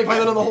 yeah. Monty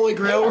Python on the Holy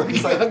Grail where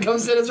God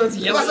comes in and starts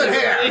yelling. Listen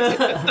here!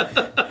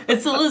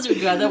 It's the lizard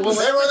guy that will.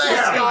 They were The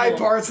there! sky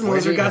parts and the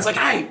lizard god's like,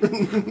 hey!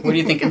 Where do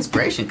you think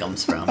inspiration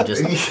comes from?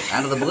 Just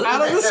out of the blue?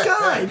 Out of the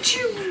sky!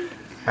 Choo.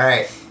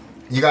 Alright,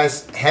 you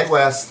guys head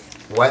west.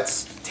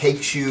 Wets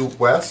takes you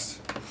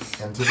west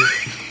into the...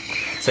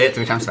 Say it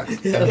 3 times fast.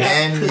 And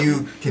then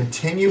you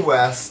continue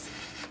west.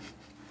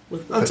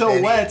 Until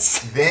then- Wets.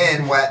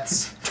 Then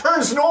Wets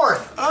turns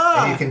north.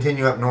 And you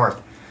continue up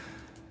north.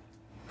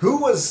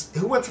 Who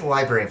went to the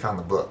library and found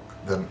the book?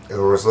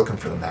 Or was looking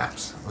for the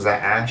maps? Was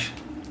that Ash?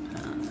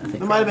 It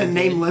might have been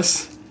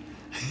nameless.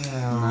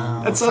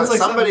 No. That sounds like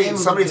somebody something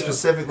somebody Nameless would do.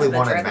 specifically The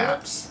wanted Dreadnought?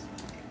 maps.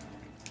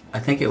 I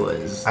think it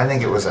was. I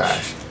think it was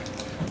Ash.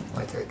 Let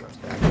me take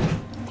it back.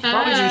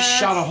 Probably just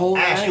shot a hole.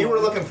 Ash, you were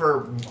looking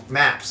for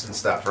maps and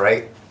stuff,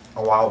 right?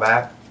 A while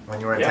back when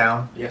you were in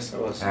town? Yes, I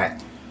was.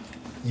 Alright.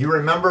 You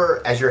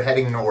remember as you're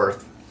heading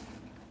north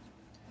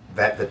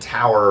that the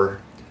tower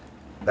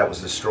that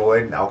was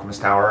destroyed, the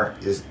Alchemist Tower,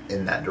 is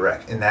in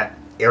that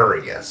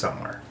area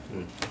somewhere.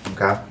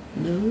 Okay?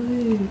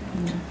 And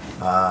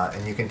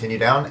you continue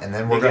down, and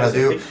then we're Hey, guys,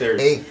 gonna do I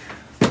think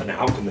there's an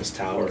alchemist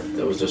tower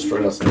that was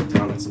destroyed outside of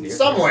town. That's near.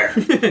 somewhere.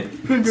 I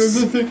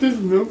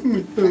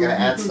gotta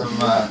add some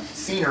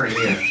scenery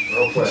here,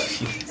 real quick.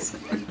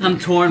 I'm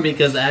torn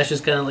because Ash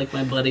is kind of like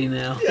my buddy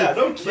now. Yeah,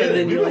 no then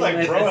kidding. We you're were like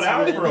like my throwing best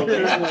out friend. for a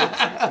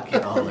bit.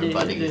 Get all their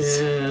buddies.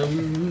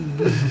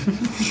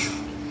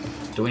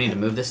 Do we need to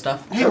move this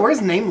stuff? Hey,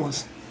 where's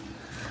Nameless?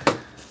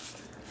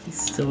 He's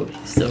still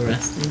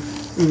resting.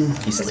 He's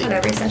Is this what sleeping.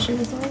 every session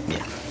is like?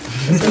 Yeah.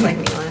 This was like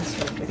me last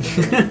week.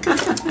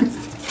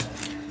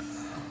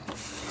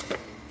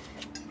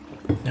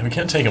 Yeah, we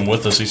can't take him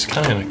with us. He's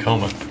kind of in a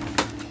coma.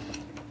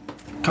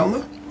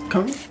 Coma?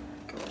 Coma?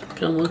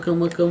 Come,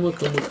 chameleon.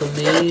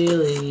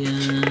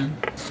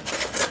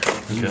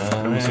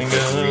 Almost like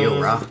a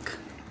real rock.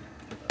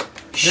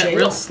 Is that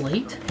real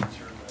slate?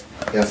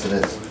 Yes, it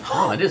is.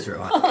 Oh, it is real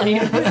rock. Oh,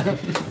 yeah.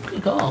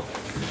 Good call.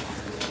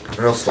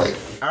 Real slate.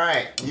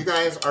 Alright, you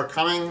guys are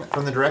coming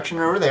from the direction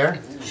over there.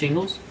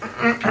 Shingles?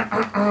 And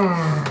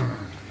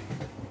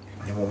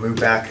we'll move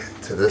back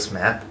to this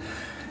map.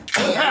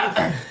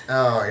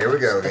 Oh, here we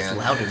go That's again.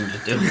 loud of him to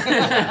do.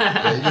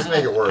 Yeah, you just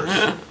make it worse.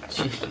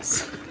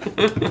 Jeez.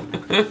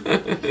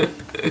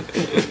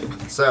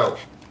 So,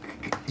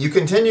 you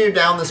continue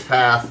down this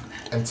path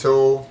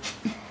until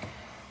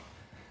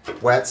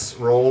Wets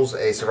rolls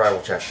a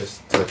survival check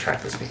to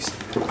track this beast.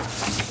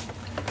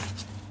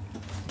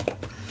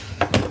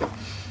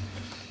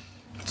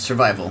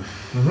 Survival.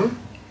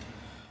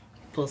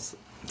 Plus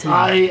 10.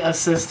 I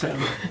assist him.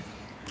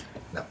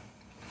 No.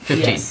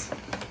 15. Yes.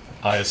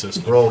 I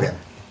assist. Roll again.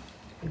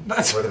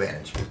 That's With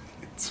advantage.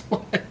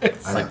 what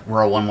it's I know. Like,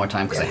 roll one more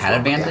time because Yeah, I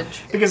had roll, yeah.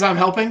 advantage. because I'm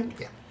helping.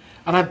 Yeah.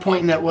 And I'm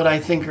pointing at what I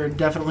think are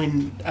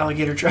definitely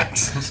alligator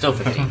tracks. Still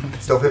 15.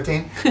 Still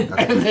 15? Okay.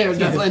 And they're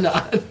definitely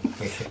not.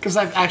 Because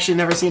I've actually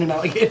never seen an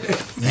alligator.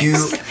 You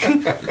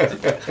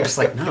Just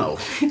like, no.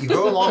 you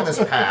go along this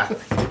path,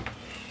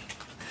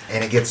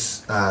 and it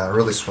gets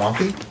really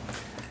swampy,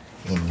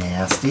 and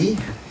nasty,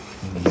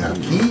 and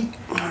yucky.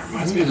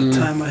 Reminds me of the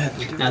time I had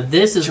to do Now,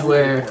 this is jungle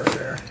where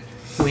warfare.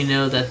 we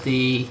know that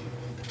the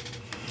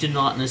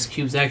gelatinous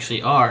cubes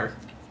actually are.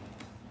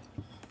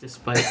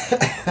 Despite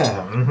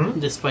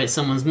despite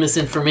someone's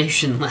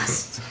misinformation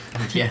last.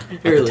 Yeah.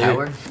 At the Earlier.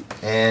 tower.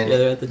 And Yeah,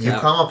 they're at the you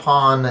top. come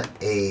upon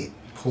a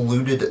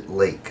polluted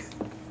lake.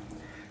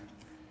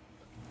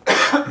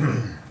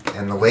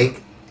 And the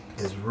lake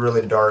is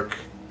really dark,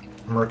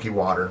 murky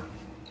water.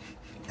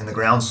 And the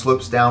ground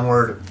slopes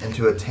downward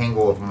into a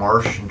tangle of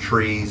marsh and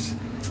trees,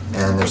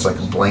 and there's like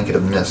a blanket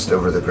of mist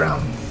over the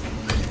ground.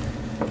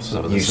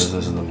 So this is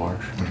This is the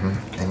marsh.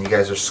 And you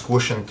guys are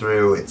squishing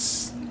through.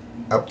 It's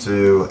up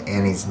to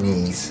Annie's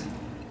knees.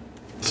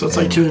 So it's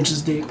like 2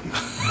 inches deep.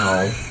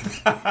 No.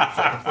 It's like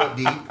a foot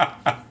deep.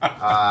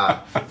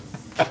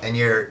 And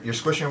you're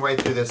squishing your way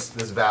through this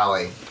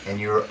valley, and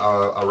you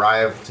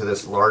arrive to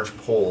this large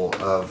pool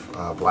of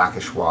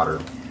blackish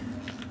water.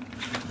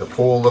 The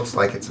pool looks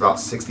like it's about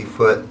 60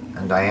 foot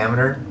in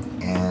diameter,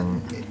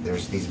 and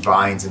there's these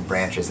vines and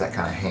branches that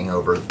kind of hang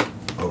over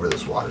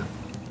this water.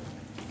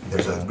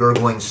 There's a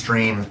gurgling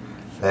stream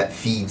that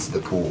feeds the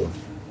pool,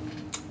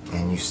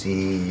 and you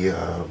see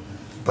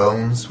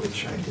bones,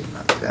 which I did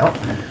not get out.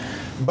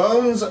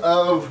 Bones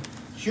of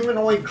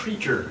humanoid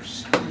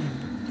creatures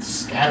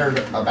scattered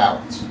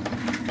about.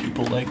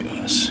 People like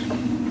us.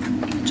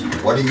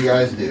 What do you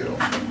guys do?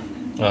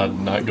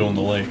 Not go in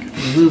the lake.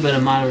 We move at a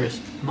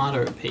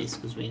moderate pace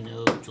because we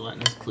know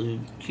gelatinous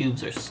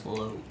cubes are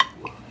slow.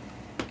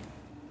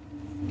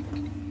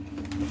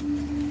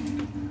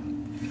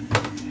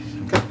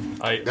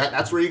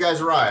 That's where you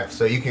guys arrive.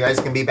 So you guys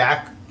can be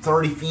back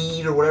 30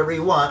 feet or whatever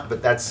you want,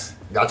 but that's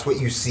what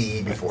you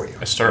see before you.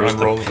 I start Where's the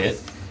unrolling.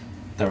 pit?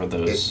 There were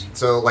those.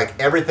 So like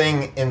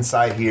everything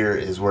inside here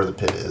is where the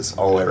pit is,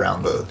 all the way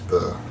around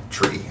the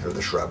tree or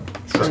the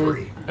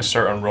shrubbery. I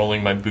start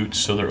unrolling my boots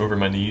so they're over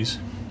my knees,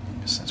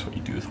 because that's what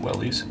you do with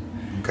wellies. And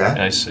Okay.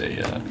 I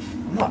say,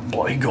 I'm not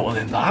bloody going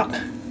in that.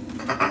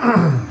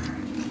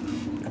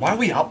 Why are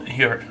we out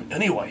here,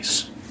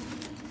 anyways?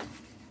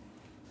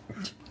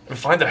 We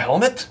find a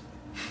helmet?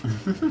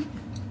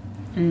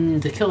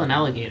 To kill an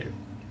alligator.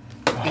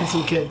 And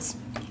some kids.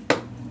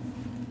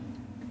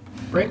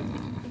 Right?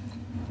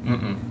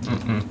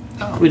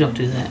 We don't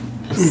do that.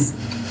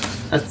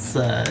 That's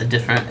a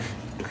different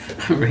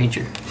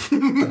ranger.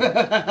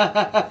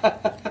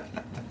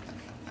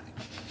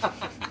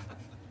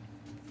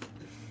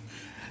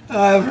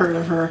 I've heard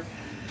of her.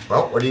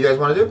 Well, what do you guys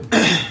want to do?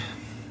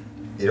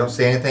 You don't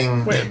see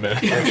anything. Wait a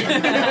minute.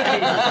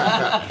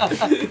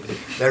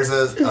 There's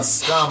a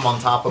scum on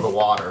top of the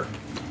water.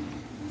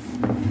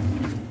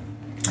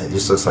 It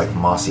just looks like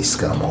mossy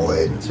scum all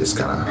in. It's just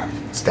kind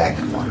of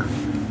stagnant water.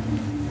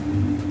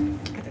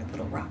 Are there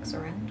little rocks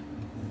around?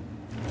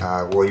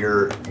 Well,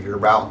 you're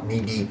about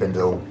knee deep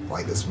into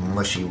like this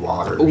mushy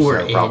water, Or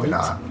so probably in it.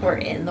 not. We're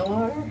in the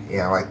water?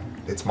 Yeah, like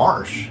it's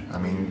marsh. I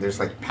mean, there's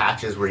like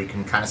patches where you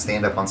can kind of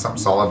stand up on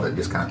something solid, but it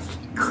just kind of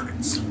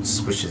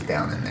swishes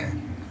down in there.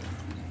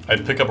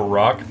 I'd pick up a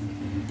rock.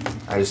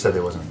 I just said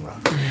there wasn't rock.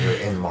 You're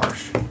in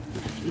marsh.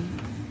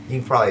 You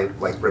can probably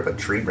like rip a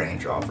tree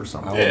branch off or I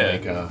something. will Yeah.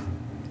 make a.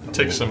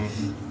 Take some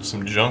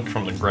junk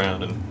from the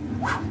ground and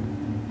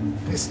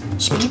It's-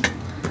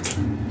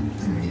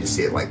 and you just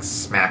see it like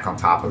smack on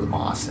top of the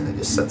moss, and it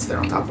just sits there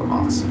on top of the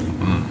moss.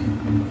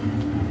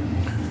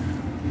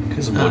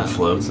 Because wood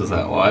floats, is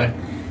that why?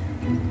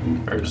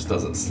 Or it just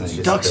doesn't It's sink?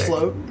 just Ducks thick.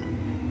 float.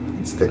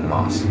 It's thick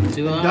moss.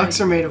 Do I, Ducks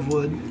are made of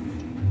wood.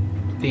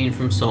 being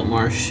from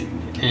Saltmarsh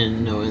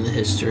and knowing the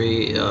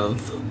history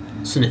of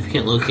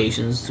significant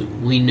locations,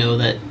 we know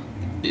that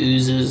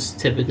oozes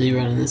typically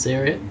run in this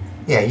area.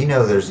 Yeah, you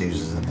know there's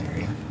oozes in there.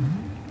 Yeah.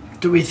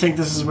 Do we think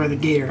this is where the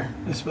gator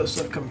is supposed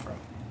to have come from?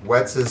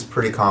 Wetz is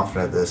pretty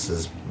confident this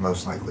is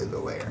most likely the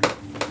lair.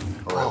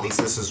 Or at least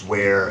this is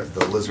where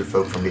the lizard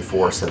folk from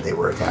before said they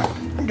were attacked.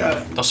 Got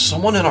it. does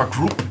someone in our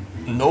group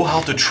know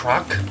how to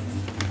track?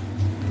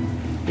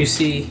 You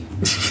see,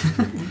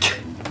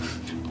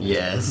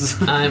 Yes.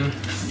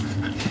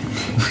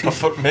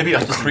 Maybe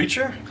a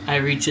creature? I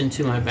reach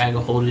into my bag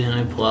of holding and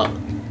I pull out a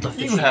You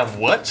fishing, have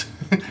what?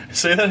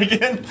 Say that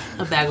again?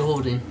 a bag of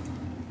holding.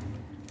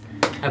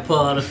 I pull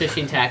out a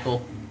fishing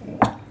tackle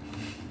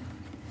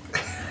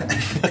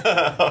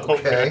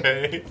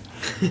Okay.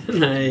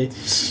 and I.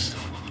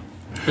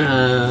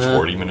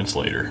 40 minutes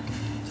later.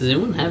 Does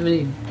anyone have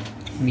any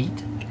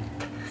meat?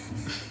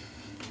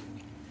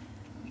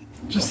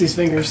 Just these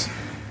fingers.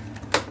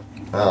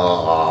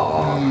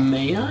 Oh,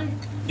 May I?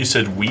 You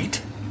said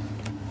wheat?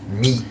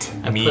 meat.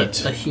 I Meat.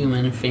 put a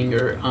human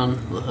finger on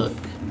the hook.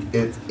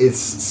 It's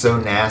so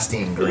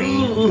nasty and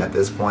green at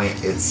this point.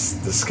 It's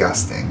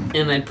disgusting.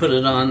 And I put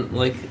it on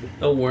like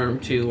a worm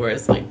too, where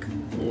it's like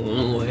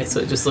away, so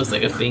it just looks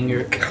like a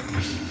finger.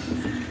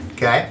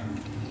 Okay.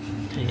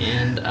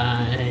 And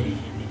I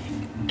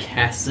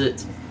cast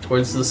it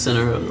towards the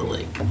center of the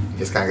lake. It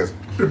just kind of goes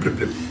bloop, bloop,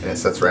 bloop, and it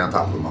sits right on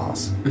top of the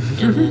moss.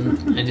 And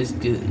then I just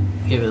give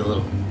it a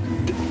little.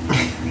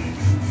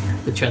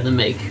 We try to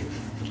make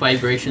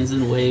vibrations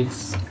and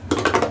waves.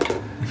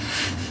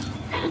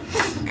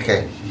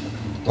 Okay.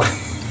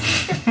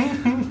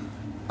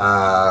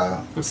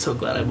 I'm so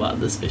glad I bought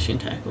this fishing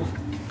tackle.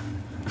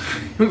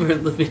 We're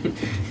living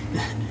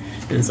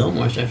in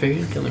Saltmarsh. I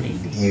figured it'd come in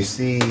handy. You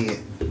see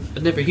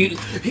I've never used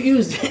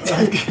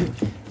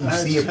it. You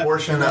see a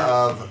portion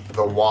of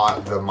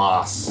the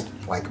moss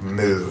like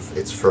move.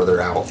 It's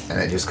further out, and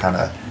it just kind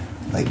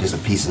of like just a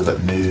piece of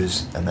it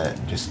moves, and then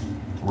it just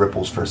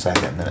ripples for a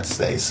second, and then it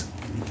stays,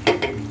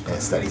 and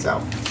it steadies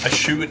out. I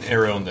shoot an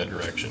arrow in that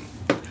direction.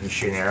 You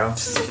shoot an arrow.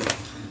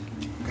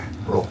 Okay,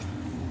 roll.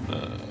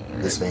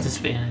 Disadvantage.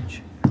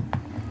 Disadvantage.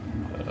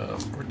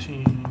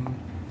 14.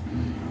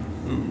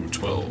 Ooh,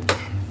 12.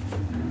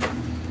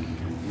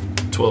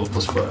 12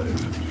 plus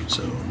 5.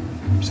 So.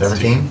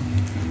 17.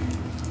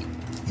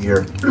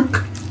 You're bloop,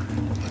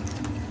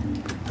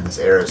 and this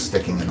arrow is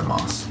sticking in the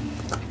moss,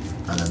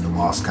 and then the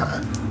moss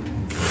kind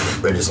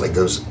of it just like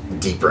goes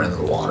deeper into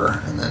the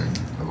water, and then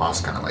the moss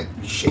kind of like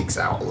shakes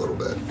out a little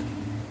bit.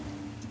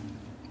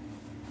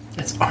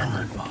 It's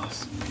armored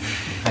moss.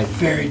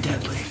 Very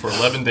deadly. For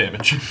 11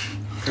 damage.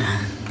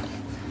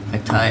 I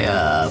tie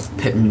a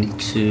pin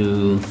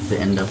to the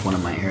end of one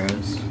of my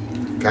arrows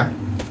Okay,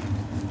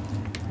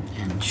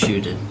 and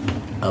shoot it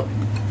up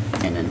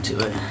and into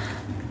it.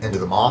 into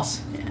the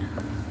moss. Yeah.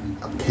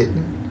 A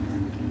pitten.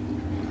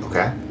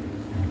 Okay.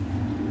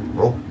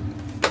 Roll.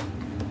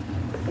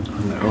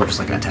 I'm gonna roll just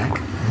like an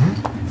attack.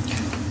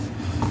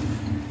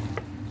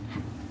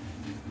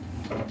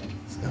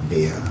 It's gonna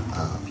be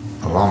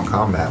a long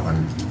combat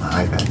when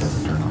my iPad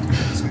doesn't turn on. Wait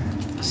a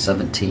second.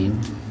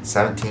 17.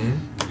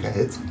 17. Okay,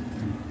 hits.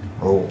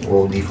 Roll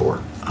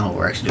D4. Oh,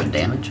 we're actually doing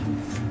damage.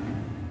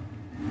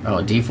 Oh,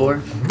 a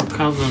D4?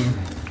 Causing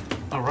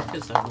a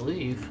ruckus, I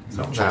believe.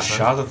 Something's Just happening.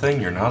 shot the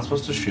thing you're not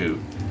supposed to shoot.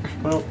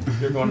 Well,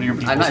 you're going to your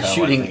people's I'm not hell, I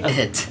shooting think.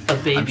 it. A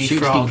I'm baby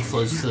shooting- frog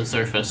floats to the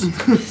surface.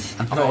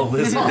 Oh, a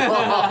lizard.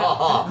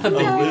 A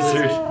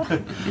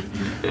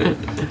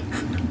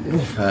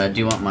lizard. Do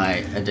you want my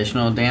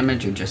additional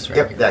damage or just Yep,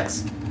 regular?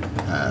 Dex.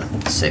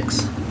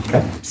 6.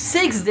 Okay.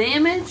 6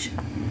 damage?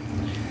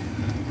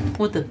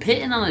 With the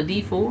pitting on a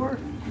D4? Oh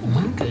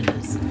my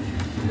goodness.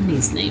 That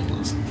means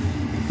nameless.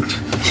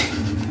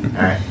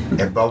 Alright.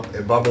 It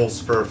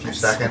bubbles for a few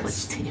So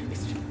seconds, much damage.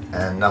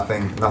 and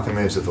nothing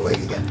moves at the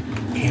lake again.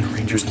 And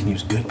rangers can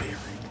use good berry.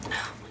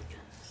 Oh my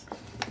goodness.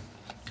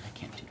 I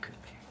can't do good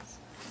parents.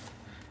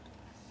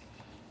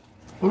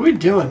 What are we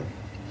doing?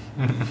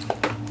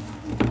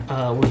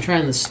 We're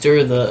trying to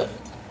stir the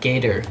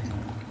gator.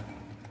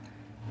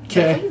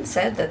 Okay. Queen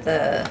said that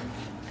the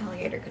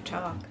alligator could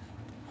talk.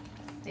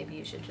 Maybe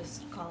you should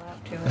just call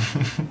out to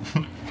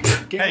him.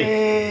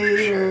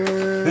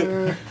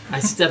 Gator. I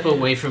step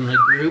away from the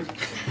group.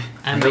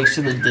 I make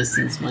sure to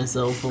distance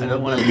myself a I little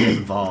don't want to bit. get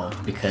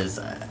involved because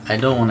I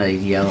don't want to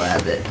yell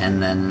at it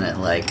and then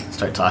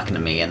start talking to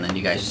me and then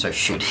you guys start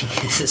shooting.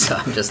 So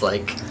I'm just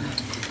like,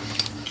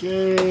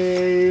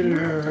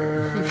 Gator.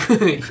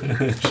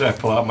 Should I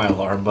pull out my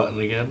alarm button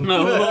again?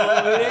 No.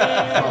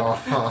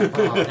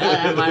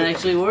 That might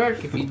actually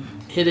work if you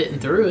hit it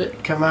and threw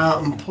it. Come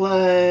out and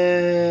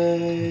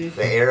play.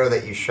 The arrow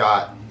that you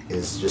shot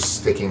is just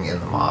sticking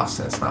in the moss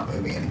and it's not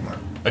moving anymore.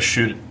 I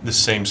shoot the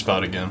same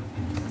spot again.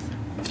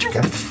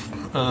 Okay.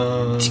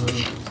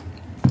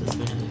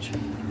 Disadvantage.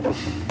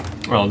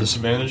 Well,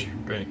 disadvantage?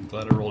 Great.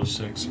 Glad I rolled a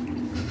 6.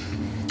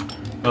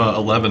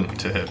 11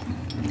 to hit.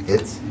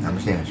 Hits. How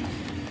much damage?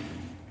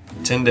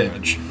 10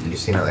 damage. You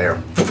see another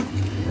arrow.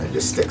 And it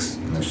just sticks.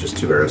 And there's just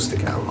 2 arrows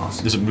sticking out of the moss.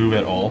 Does it move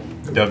at all?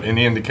 Do you have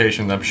any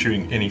indication that I'm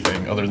shooting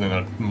anything other than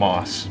a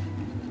moss?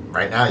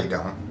 Right now you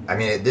don't. I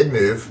mean, it did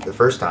move the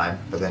first time,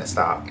 but then it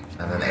stopped.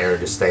 And then the arrow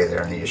just stayed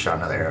there and you just shot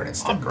another arrow and it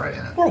stuck right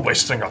in it. We're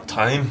wasting our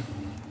time.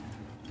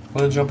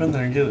 Well, then jump in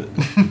there and get it.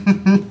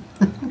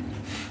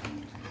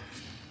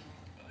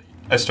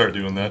 I start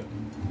doing that.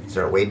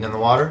 Start wading in the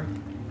water.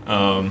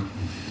 I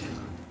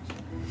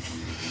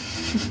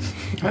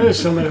I knew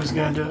somebody was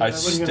going to do it. I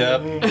That wasn't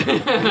gonna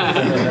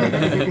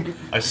be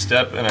me.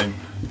 step and I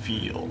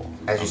feel.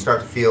 As you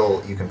start to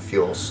feel, you can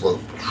feel a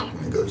slope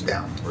and it goes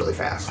down really I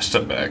fast.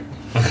 step back.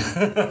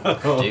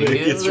 Oh, Do it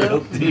you, gets though? real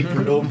deep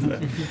real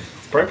fast.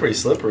 It's probably pretty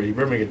slippery. You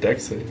better make a deck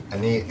save. I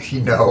need,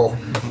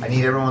 I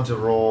need everyone to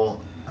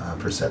roll a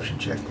perception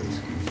check, please.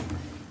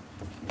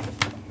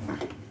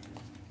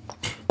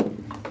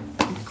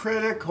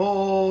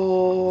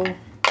 Critical.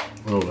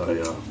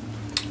 Oh,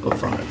 a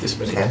 5. This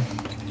many. 10.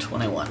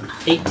 21.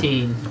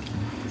 18.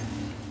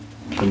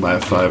 And by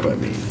a 5, I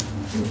mean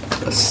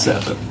a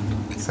 7.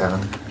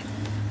 7.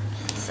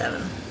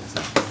 7.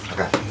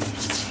 Okay.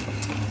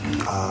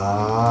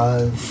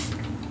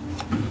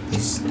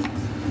 These.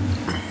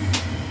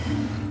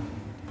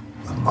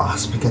 The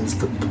moss begins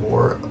to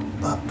pour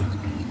up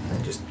and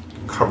it just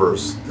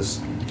covers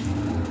this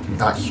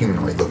not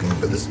humanoid looking,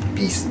 but this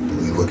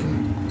beastly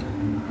looking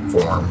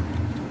form.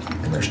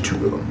 And there's 2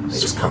 of them. They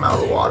just come out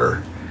of the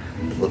water.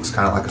 It looks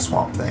kind of like a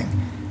swamp thing.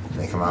 And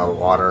they come out of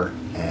the water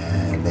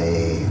and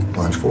they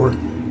lunge forward.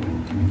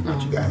 Oh,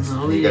 You guys,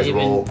 no, you guys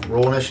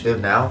roll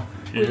initiative now.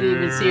 We didn't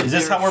even see if Is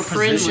this they were how we're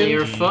friendly or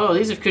positioned? foe.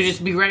 These could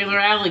just be regular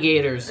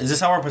alligators. Is this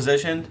how we're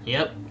positioned?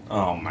 Yep.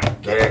 Oh my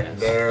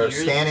They're god.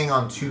 standing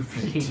on 2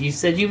 feet. You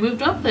said you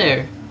moved up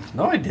there.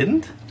 No, I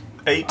didn't.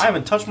 8. I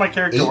haven't touched my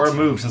character 8. or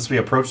moved since we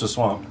approached the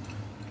swamp.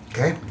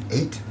 Okay,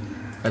 8.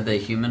 Are they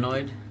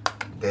humanoid?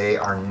 They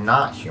are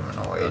not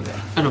humanoid.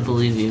 I don't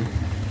believe you.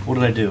 What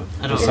did I do?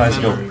 I don't Besides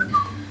remember. go.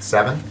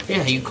 7.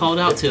 Yeah, you called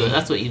out to it.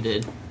 That's what you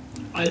did.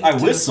 I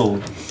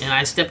whistled. And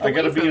I stepped I away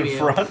gotta be from in you.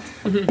 front.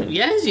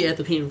 Yes, you have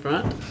to be in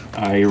front.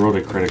 I rolled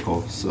a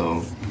critical,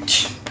 so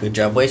Good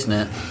job wasting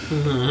it.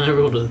 I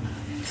rolled a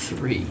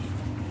 3.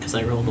 Because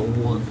I rolled a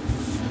 1.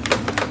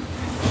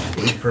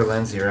 8 for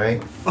Lindsay,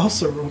 right?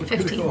 Also rolled a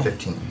critical.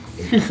 15.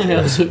 I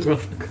also rolled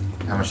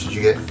a How much did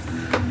you get?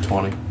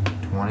 20.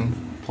 20?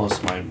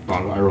 plus my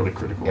I rolled a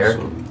critical. Eric?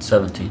 So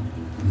 17.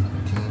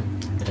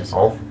 15. It is.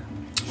 All?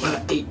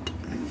 8.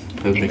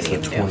 that makes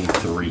it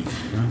 23.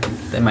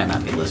 They might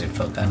not be lizard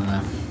folk, I don't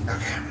know.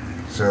 Okay.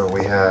 So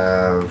we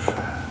have.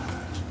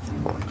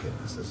 Oh my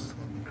goodness, this is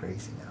gonna be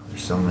crazy now.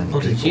 There's so many Oh,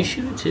 people. did you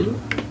shoot it too?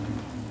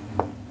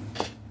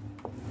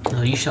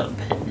 No, you shot a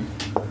pin.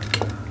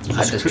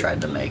 I just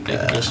tried to make Make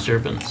a a...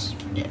 disturbance.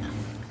 Yeah.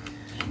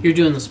 You're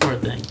doing the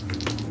smart thing.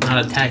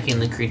 Not attacking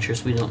the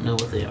creatures we don't know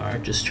what they are.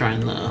 Just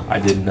trying to... I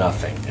did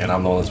nothing, and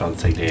I'm the one that's about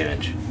to take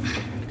damage.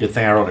 Good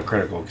thing I rolled a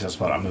critical, because that's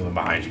what I'm moving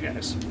behind you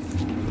guys.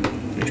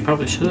 You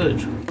probably should.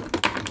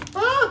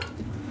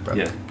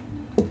 Yeah.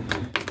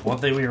 One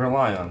thing we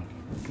rely on.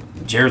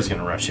 Jared's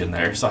gonna rush in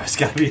there, so I just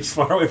gotta be as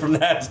far away from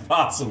that as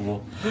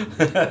possible.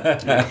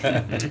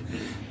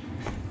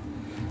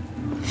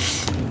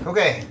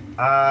 Okay.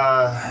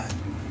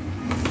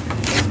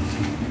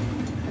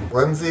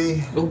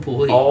 Lindsay, Oh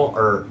boy.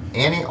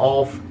 Annie,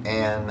 Ulf,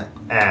 and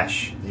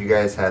Ash. You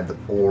guys had the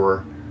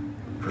poor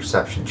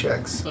perception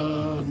checks,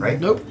 right?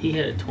 Nope. He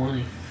had a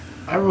 20.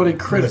 I rolled a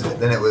critical.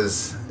 Then it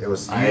was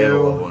I had a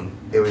low you. one.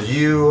 It was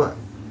you,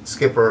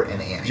 Skipper, and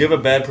Annie. Did you have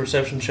a bad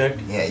perception check?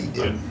 Yeah, you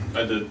did.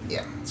 I did.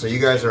 Yeah. So you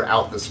guys are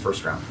out this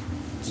first round.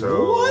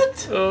 So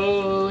What?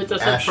 Oh, it's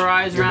a Ash,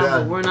 surprise you're round,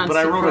 done. but we're not But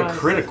I surprised. rolled a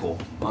critical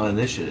on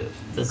initiative.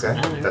 Doesn't Okay,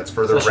 matter. that's So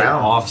for the I should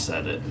round.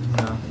 offset it.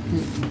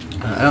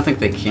 I don't think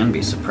they can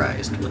be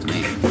surprised with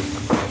me.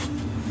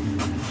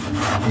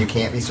 You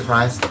can't be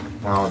surprised?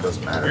 Well, it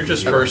doesn't matter. You're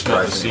just You're first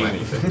not to surprised see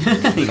anyway.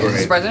 anything. You guys are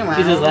surprised anyway.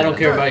 Because I don't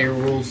care about your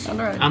rules.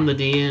 Alright. I'm the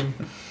DM.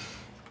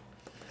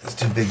 These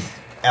two big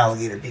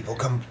alligator people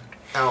come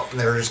out and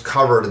they're just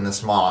covered in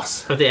this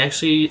moss. Are they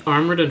actually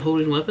armored and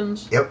holding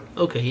weapons? Yep.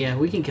 Okay, yeah,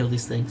 we can kill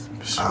these things.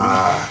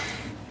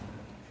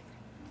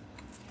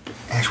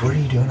 Ash, what are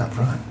you doing up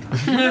front?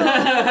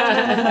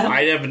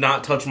 I have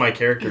not touched my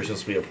character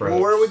since we approached.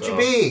 Well, where would so- you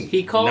be?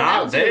 He called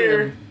out Not to there.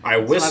 them. I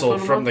whistled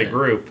put him from up the there.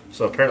 group,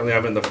 so apparently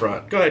I'm in the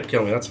front. Go ahead,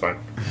 kill me. That's fine.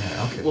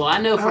 Yeah, okay. Well, I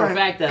know for a Alright.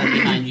 fact that I'm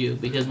behind you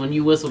because when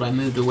you whistled, I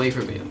moved away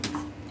from you,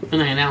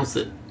 and I announced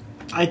it.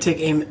 I take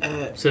aim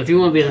at. So if you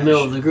want to be in the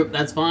middle of the group,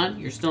 that's fine.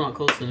 You're still not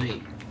close to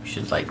me. We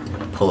should like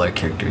pull our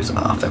characters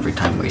off every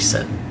time we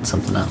set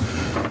something up.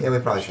 Yeah, we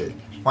probably should.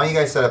 Why don't you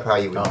guys set up how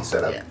you would Oh,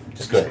 set up? yeah.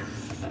 Just go ahead.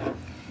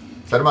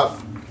 Set them up.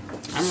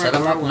 I'm Set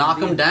them up, knock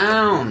them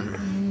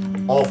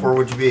down. All four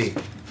would you be?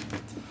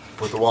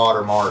 With the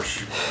water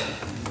marsh.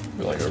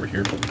 We're like over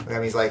here.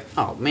 And he's like,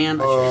 Oh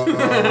man.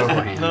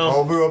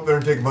 I'll move up there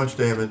and take a bunch of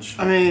damage.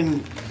 I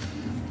mean,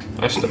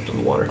 I stepped in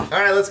the water. All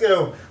right, let's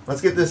go.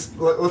 Let's get this.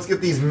 Let's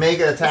get these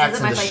mega attacks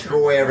isn't and my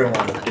destroy everyone.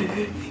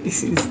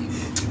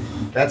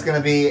 That's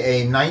gonna be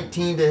a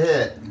 19 to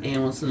hit.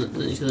 And wants to know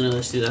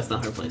this too. That's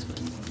not her placement.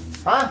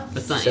 Huh?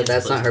 That's not. So Anne's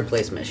that's not placement. her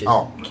placement. She's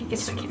Oh,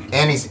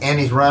 It's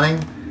Annie's running.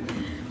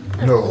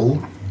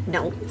 No.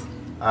 no.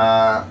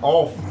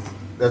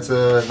 That's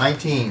a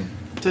 19.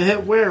 to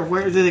hit where?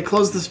 Where do they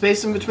close the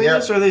space in between Yep.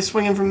 us, or are they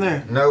swinging from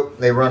there? Nope.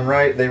 They run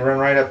right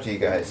up to you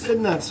guys.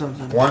 Isn't that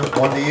something? One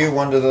to you,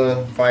 one to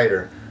the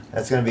fighter.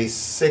 That's gonna be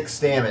 6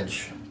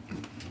 damage.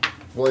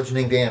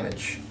 Bludgeoning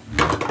damage.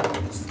 I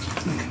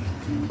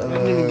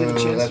didn't even get a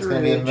chance That's to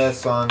gonna be a rage.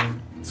 miss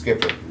on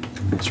Skipper.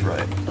 That's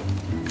right.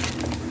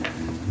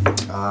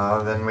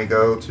 Then we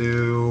go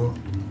to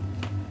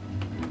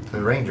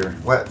the ranger,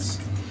 Wets.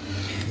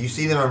 You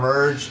see them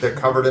emerge. They're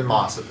covered in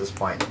moss at this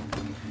point.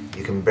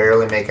 You can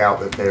barely make out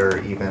that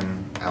they're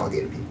even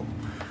alligator people.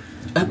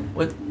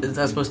 What is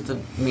that supposed to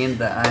mean?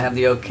 That I have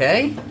the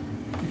okay?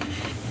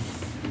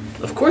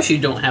 Of course, you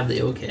don't have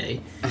the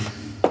okay.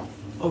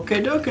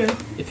 Okay, okay.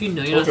 If you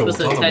know you're not Okay, supposed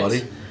to well, tell 'em,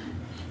 attack.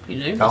 buddy. You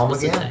know you're Tell not 'em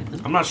supposed to again. attack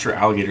them. I'm not sure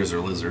alligators are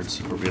lizards,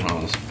 if we're being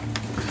honest.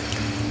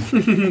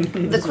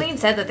 The queen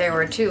said that there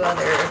were 2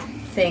 other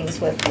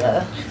things with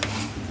the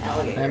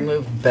alligator. I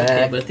move Okay,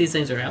 back. but if these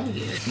things are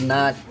alligators,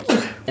 Not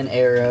an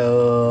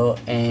arrow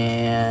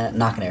and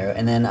knock an arrow,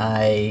 and then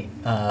I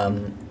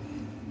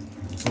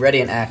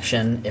ready an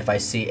action if I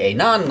see a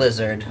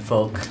non-lizard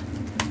folk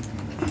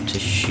to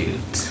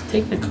shoot.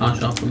 take the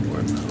conch off the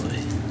board, by the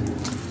way.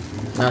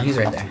 No, he's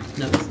right there.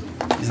 No,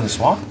 He's in the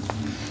swamp?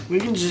 We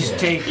can just he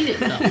take.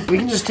 didn't know. We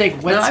can just take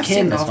No, Wet's I've seen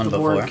kin this off one the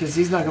board before. because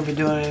he's not going to be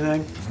doing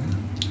anything.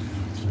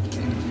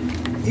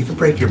 You can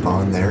break your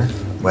bond there,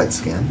 Wet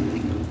Skin.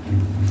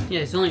 Yeah,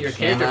 it's only your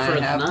character I for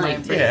the have my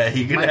night. break? Yeah,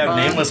 he could My have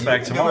bond. nameless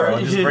back tomorrow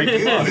and just break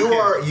you off.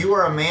 You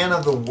are a man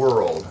of the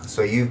world,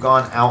 so you've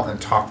gone out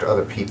and talked to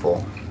other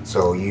people.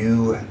 So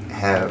you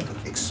have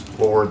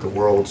explored the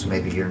world. So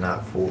maybe you're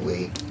not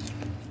fully.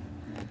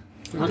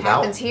 What out.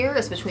 happens here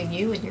is between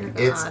you and your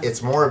god.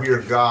 It's more of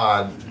your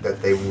god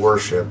that they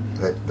worship,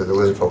 that the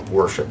lizard folk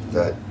worship,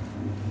 that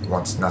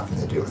wants nothing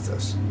to do with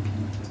this.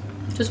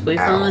 Just wait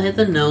for him to hit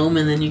the gnome,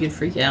 and then you can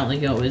freak out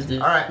like you always do.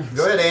 All right,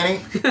 go ahead,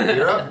 Annie.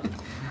 You're up.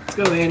 Let's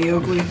go, Annie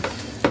Oakley.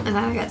 And then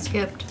I got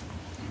skipped.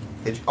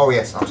 Oh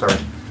yes, I'm sorry.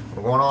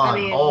 We're going on. I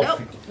mean, Ulf.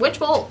 nope. Witch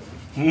bolt.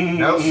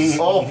 Nope.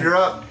 Ulf, you're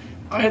up.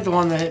 I hit the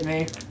one that hit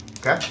me.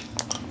 Okay.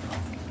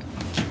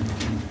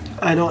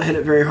 I don't hit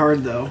it very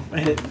hard though. I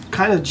hit it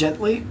kind of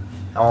gently.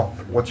 Oh,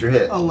 what's your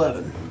hit?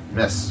 11,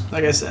 Miss.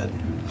 like I said.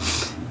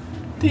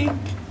 Dink.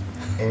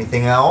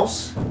 Anything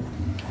else?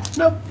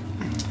 Nope.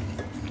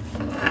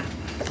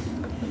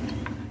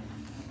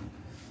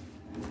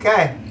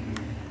 Okay.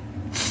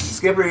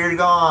 Skipper, you're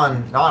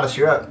gone. Nodus,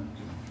 you're up.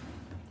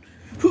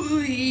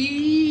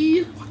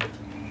 Hooey. What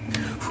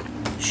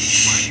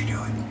are you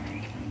doing?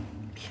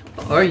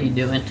 What are you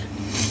doing?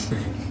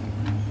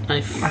 I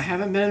I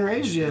haven't been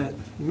enraged yet.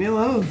 Leave me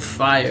alone.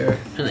 fire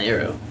an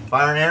arrow.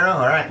 Fire an arrow?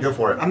 Alright, go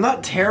for it. I'm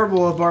not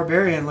terrible a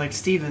barbarian like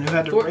Steven, who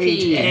had to 14.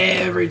 rage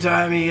every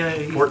time he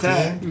 14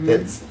 attacked.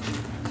 hits.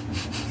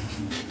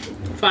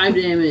 5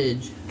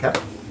 damage. Okay.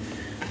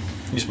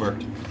 You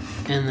smirked.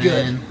 And Good.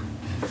 then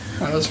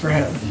That was for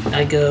him.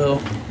 I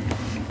go.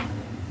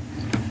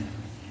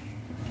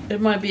 It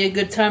might be a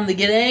good time to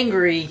get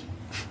angry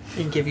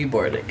and give you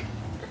Bardic.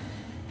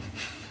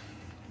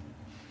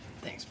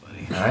 Thanks,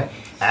 buddy. Alright.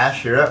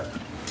 Ash, you're up.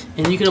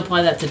 And you can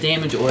apply that to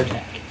damage or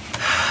attack.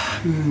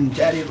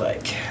 Daddy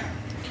like.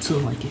 So,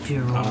 like, if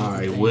you're rolling I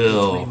for damage,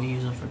 will. maybe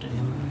use it for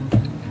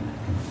damage.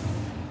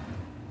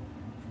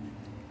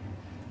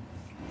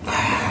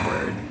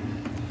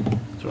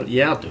 So,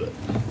 yeah, I'll do it.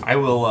 I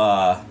will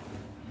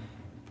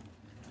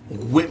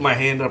whip my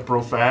hand up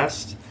real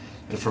fast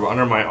And from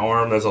under my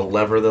arm, there's a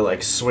lever that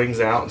like swings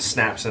out and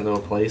snaps into a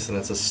place, and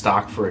it's a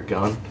stock for a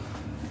gun.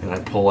 And I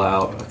pull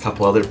out a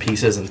couple other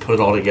pieces and put it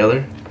all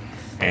together,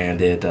 and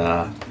it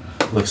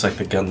looks like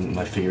the gun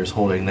my figure is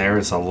holding there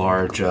is a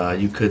large,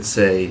 you could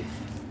say,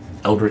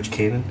 Eldritch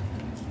cannon.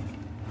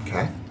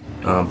 Okay.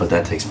 But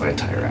that takes my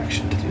entire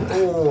action to do that.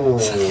 Oh.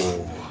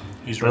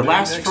 He's But it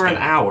lasts for an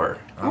hour.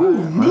 Oh,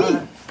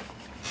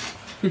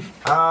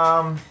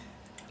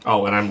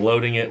 and I'm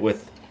loading it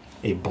with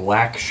a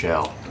black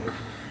shell.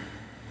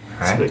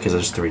 Alright. Because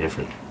there's 3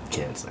 different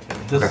cannons.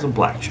 This is a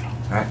black shell.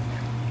 Alright.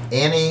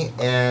 Annie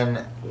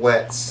and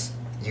Wets,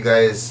 you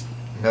guys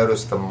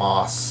notice the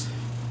moss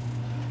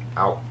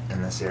out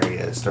in this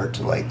area start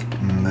to like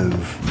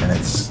move, and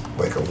it's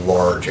like a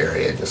large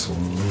area, just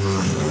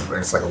and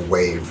it's like a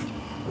wave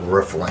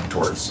riffling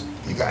towards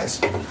you guys.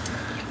 The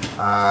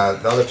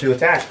other 2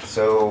 attack.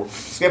 So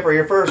Skipper,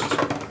 you're first.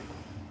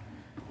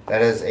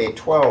 That is a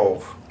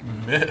 12.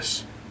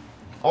 Miss.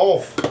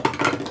 Ulf.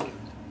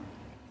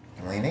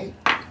 Only an 8.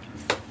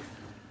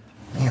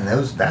 Man,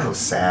 that was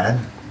sad.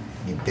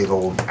 You big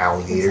old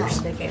alligators.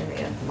 Big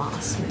area of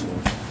moss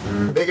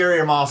move. The big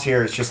area of moss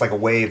here is just like a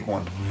wave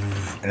going,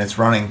 and it's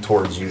running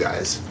towards you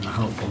guys.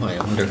 Oh boy, I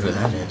wonder who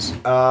that is.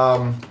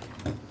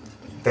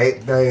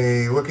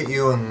 They look at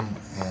you and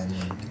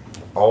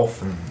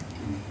Ulf, and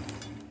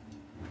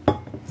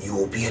you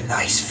will be a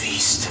nice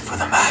feast for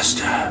the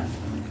master.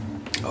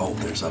 Oh,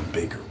 there's a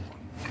bigger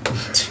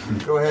one.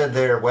 Go ahead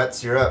there,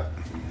 Wets, you're up.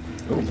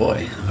 Oh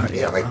boy. Alright.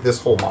 Yeah, like this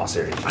whole moss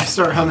area. I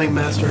start humming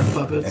Master of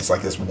Puppets. It's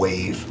like this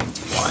wave that's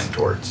flying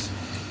towards.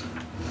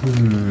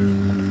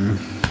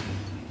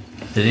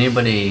 Did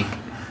anybody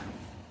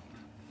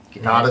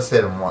get Nodus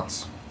hit him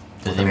once.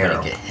 Did with an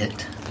arrow. anybody get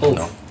hit? Oh,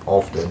 no.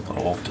 Ulf did.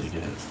 Ulf did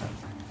get it.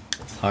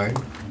 Hard?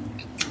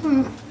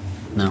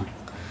 No.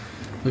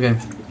 Okay.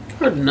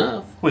 Hard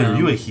enough. Wait, are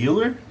you a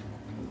healer?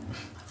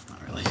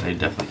 Not really. They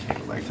definitely can't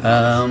go back to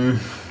that.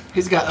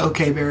 He's got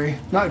okay berry,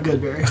 not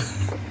good berry.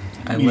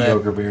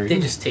 Mediocre berry. They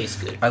just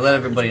taste good. I let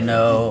everybody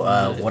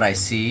know what I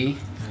see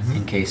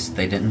in case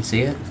they didn't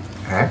see it.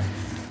 Okay.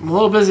 I'm a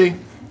little busy.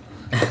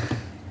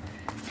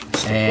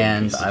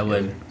 And I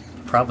would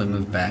probably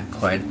move back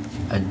quite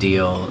a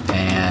deal,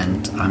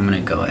 and I'm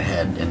gonna go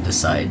ahead and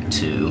decide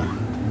to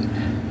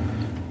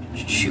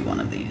shoot one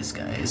of these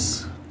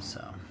guys.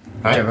 So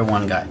whichever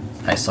one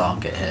I saw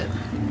get hit.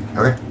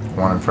 Okay.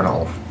 One in front of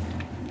Ulf.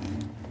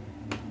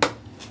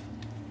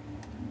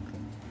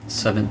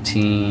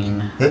 17,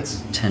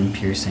 Hits. 10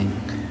 piercing,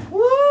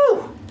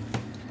 Woo!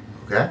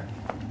 Okay.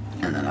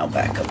 and then I'll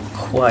back up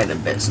quite a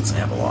bit since I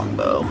have a long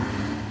bow.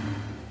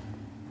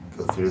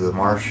 Go through the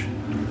marsh.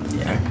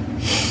 Yeah.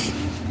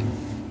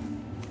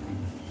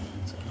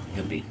 So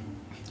it'll be.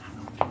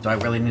 Do I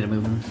really need to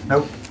move him?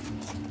 Nope.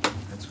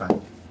 That's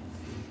fine.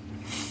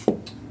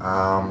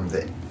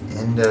 The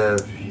end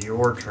of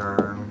your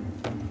turn,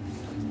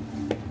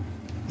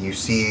 you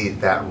see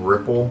that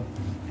ripple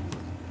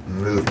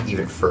move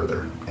even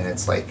further, and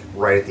it's like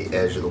right at the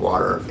edge of the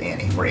water of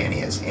Annie, where Annie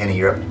is. Annie,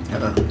 you're up.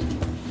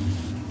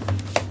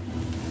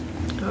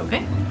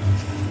 Okay.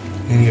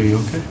 Annie, are you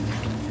okay?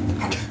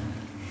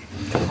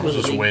 I was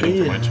just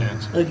waiting for my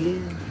chance.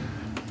 Again.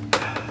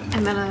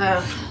 I'm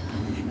gonna.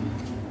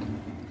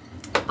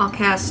 I'll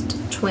cast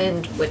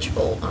Twinned Witch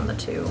Bolt on the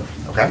 2.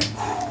 Okay.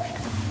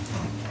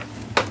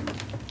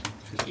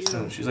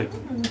 She's like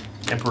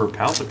Emperor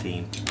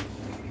Palpatine.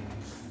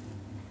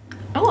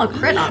 Oh, a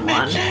crit on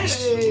one.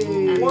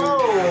 And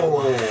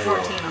Whoa!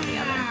 14 on the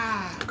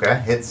other.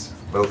 Okay, hits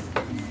both.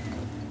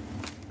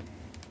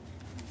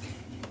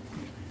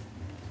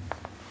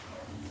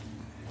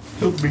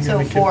 So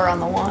 4 on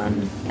the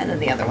one, and then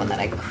the other one that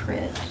I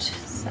crit.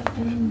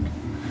 7.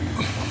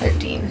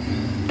 13.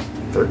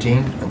 13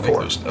 and Make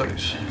 4. those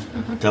dice.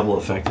 Double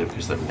effective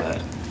because they're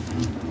wet.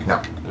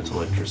 No. It's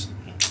electricity.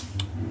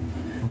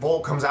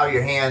 Bolt comes out of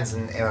your hands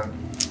and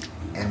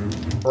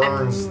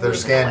burns I'm their moving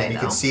skin, away, and you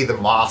can though. see the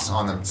moss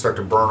on them start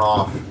to burn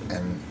off,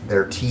 and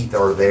their teeth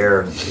are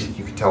there, and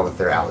you can tell that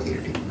they're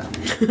alligator teeth now.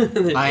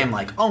 I am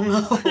like, oh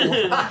no!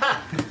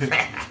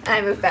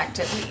 I move back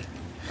to me.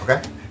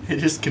 Okay. It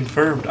just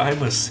confirmed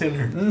I'm a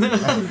sinner.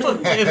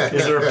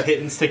 Is there a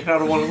pittance sticking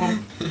out of one of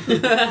them?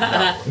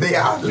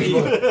 Yeah.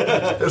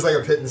 There's like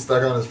a pitten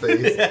stuck on his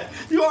face. Yeah.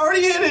 You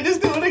already in it.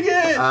 Just do it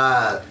again.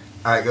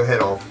 All right, go ahead,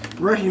 Ulf.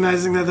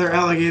 Recognizing that they're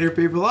alligator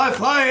people, I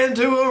fly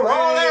into a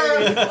Oh,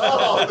 rain. there!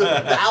 Oh,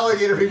 the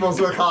alligator people's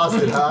so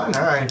accosted, huh?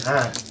 All right.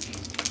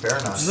 Fair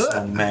enough.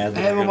 So mad. I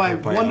have my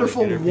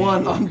wonderful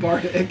 1 on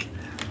Bardic.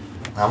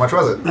 How much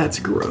was it? That's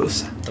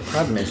gross. The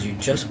problem is you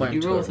just went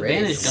You to roll a with race.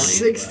 advantage, don't you?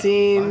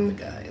 16. Fuck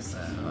the guys.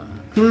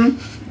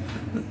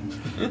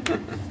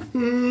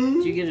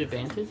 Did you get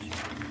advantage?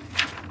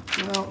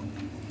 Well,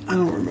 I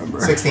don't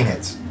remember. 16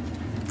 hits.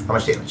 How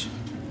much damage?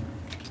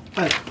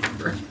 I don't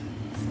remember.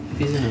 If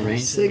he's in a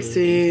range.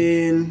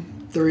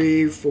 16,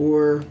 3,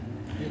 4,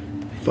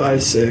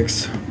 5,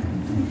 6.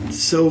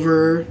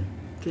 Silver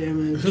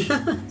damage.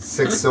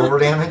 6 silver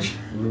damage.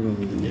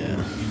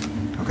 Yeah.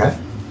 Okay.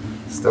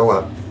 Still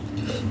up.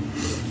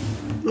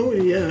 Oh,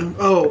 yeah.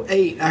 Oh,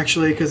 8,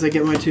 actually, because I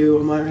get my 2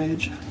 on my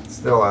rage.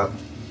 Still up.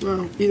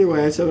 Well, either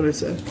way, I said what I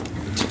said.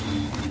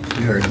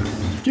 You heard him.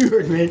 You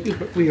heard me.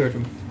 We heard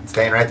him.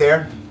 Staying right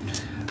there?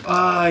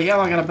 Yeah,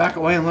 I gotta back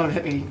away and let him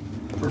hit me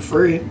for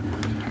free.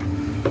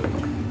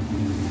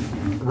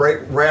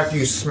 Right after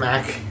you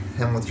smack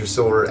him with your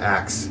silver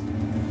axe,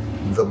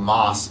 the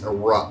moss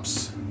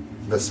erupts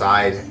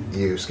beside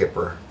you,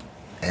 Skipper,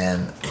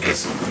 and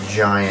this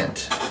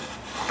giant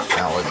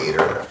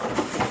alligator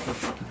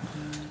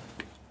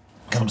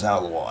comes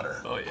out of the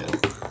water. Oh yeah.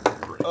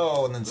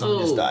 Oh, and then someone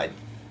just died.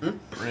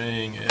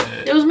 Bring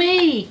it. It was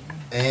me.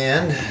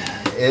 And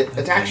it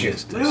attacks you.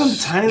 Look at them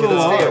tiny little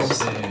logs.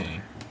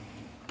 Dang.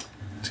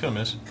 It's gonna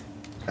miss.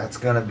 That's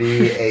gonna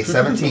be a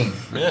 17.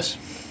 Miss.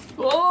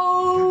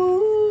 Oh.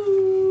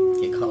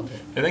 You called it.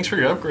 Hey, thanks for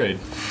your upgrade.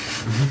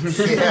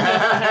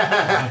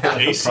 Yeah.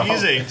 AC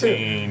is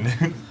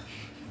 18.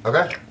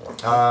 Okay.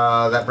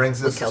 That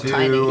brings us Look how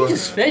tiny he to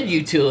Just fed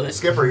you to it.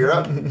 Skipper. You're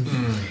up.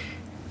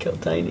 Kill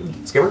Tiny.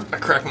 Skipper. I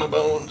cracked my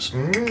bones.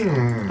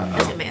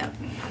 Is it mad?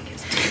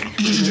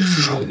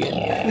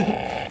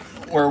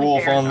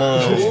 Werewolf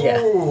online.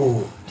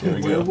 Ooh. There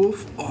we go.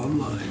 Werewolf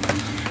Online.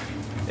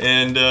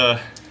 And I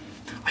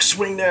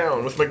swing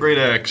down with my great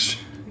axe.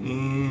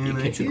 You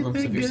catch a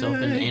glimpse of yourself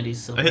in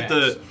Andy's silver I hit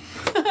the.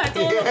 I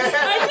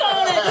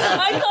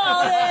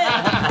called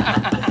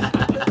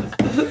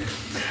it.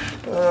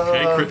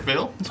 Okay, crit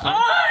fail.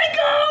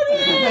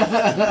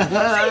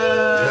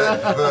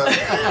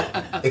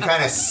 It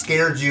kind of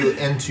scared you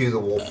into the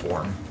wolf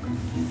form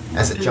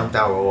as it jumped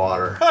out of the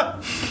water.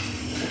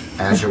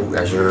 As you're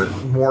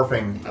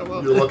morphing,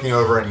 you're looking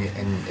over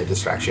and it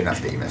distracts you enough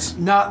that you miss.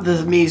 Not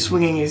me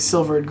swinging a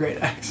silvered great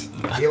axe.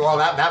 Yeah, well,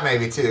 that may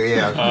be too.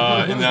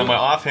 Yeah. And then my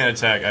offhand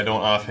attack, I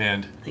don't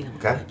offhand.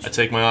 Okay. I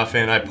take my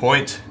offhand, I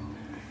point.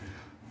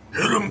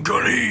 Hit him,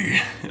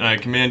 Gunny! And I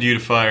command you to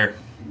fire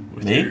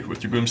with Me? your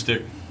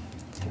boomstick.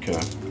 Okay.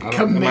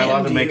 Am I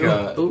allowed to make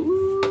a?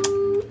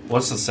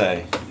 What's it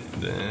say?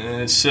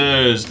 It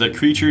says that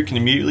creature can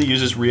immediately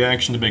use its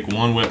reaction to make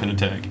one weapon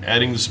attack,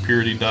 adding the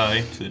superiority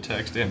die to the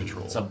attack's damage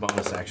roll. It's a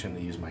bonus action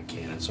to use my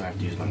cannon, so I have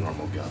to use my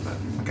normal gun then.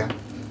 Okay.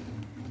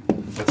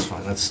 That's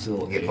fine. That's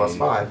still You get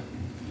 +5.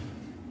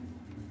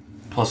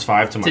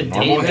 +5 to my To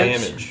normal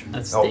damage? damage.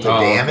 That's Oh, the to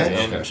damage? okay.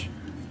 Damage.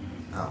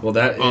 Well,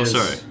 that is. Oh,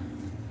 sorry.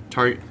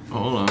 Target. Oh,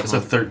 hold on. It's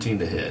a 13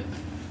 to hit.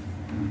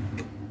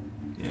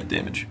 Yeah,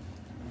 damage.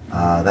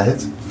 That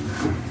hits.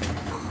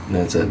 And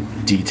that's a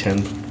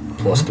D10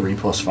 plus 3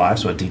 plus 5,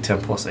 so a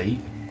D10 plus 8.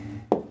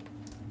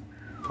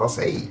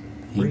 +8.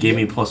 He gave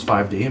me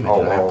 +5 damage, Oh,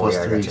 and I have plus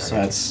yeah, I 3, gotcha, so I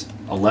that's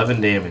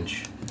 11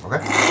 damage. Okay.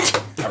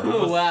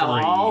 Oh,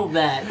 wow, all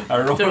that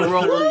I rolled to a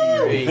roll a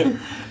 3.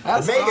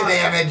 That's Mega hot.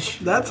 damage.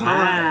 That's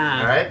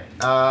hot. All right.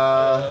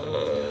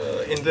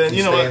 And then,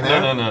 you know stay what?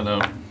 in there? No.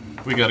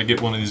 We gotta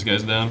get one of these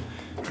guys down.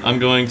 I'm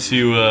going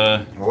to,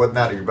 Well, wouldn't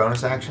that be your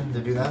bonus action to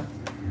do that?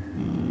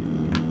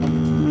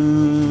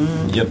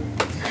 Yep.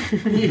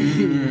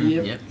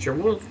 Yep, sure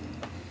will.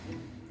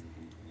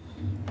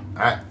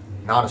 All right.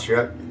 Nodus, you're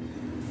up.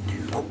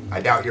 I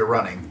doubt you're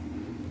running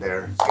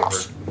there,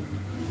 Skipper.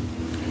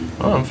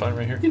 Oh, I'm fine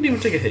right here. You didn't even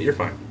take a hit, you're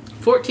fine.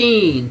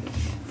 14.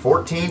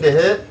 14 to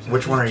hit.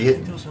 Which one are you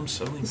hitting? I'm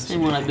selling this.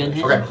 Same one I've been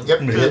hitting. Okay.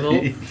 Yep. You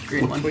hit.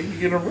 Green one. What are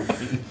you gonna run?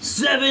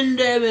 7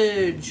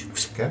 damage.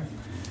 Okay.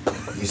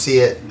 You see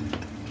it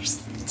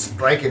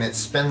strike and it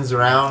spins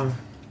around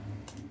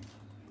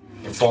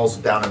and falls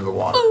down into the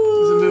water.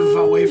 Does it move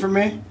away from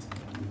me?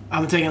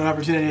 I'm taking an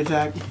opportunity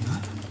attack.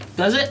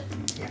 Does it?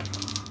 Yeah.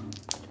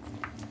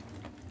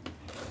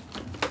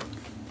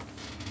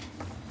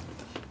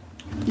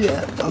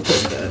 Yeah, I'll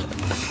take that.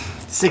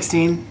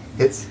 16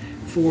 Hits.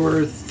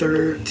 for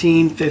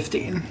 13,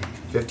 15.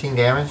 15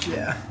 damage.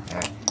 Yeah.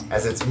 Alright.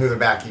 As it's moving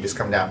back, you just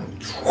come down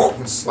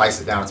and slice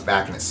it down its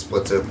back, and it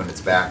splits open its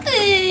back, and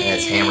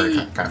its hammer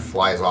kind of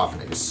flies off,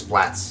 and it just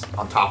splats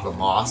on top of the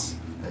moss.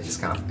 And it's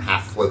just kind of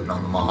half floating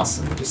on the moss,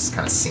 and it just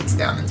kind of sinks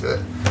down into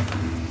it.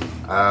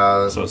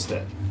 So it's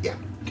dead. Yeah.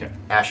 Okay.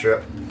 Ash, you're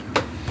up.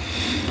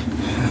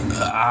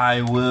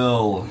 I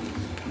will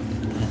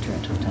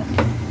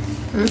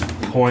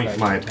point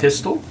my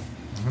pistol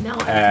No,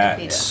 I at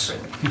have to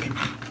beat it.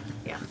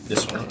 Yeah.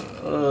 this one.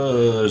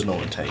 There's no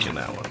one taking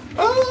that one.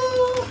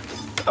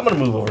 I'm gonna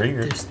move over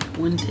here. There's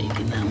one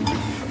taking that one.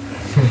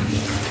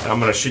 I'm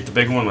gonna shoot the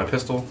big one with my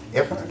pistol.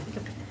 Yep.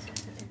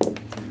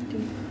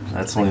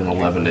 That's only an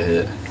 11 to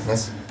hit.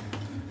 Miss.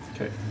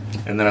 Okay.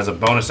 And then as a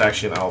bonus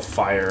action, I'll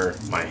fire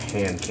my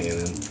hand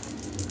cannon.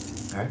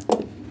 Alright.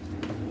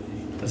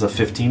 That's a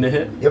 15 to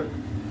hit Yep.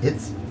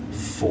 Hits.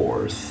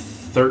 for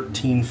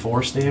 13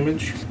 force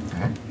damage.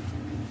 Alright.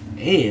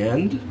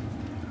 And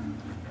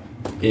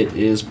it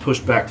is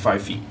pushed back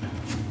 5 feet.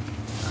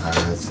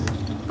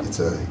 It's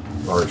a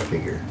large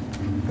figure,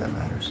 if that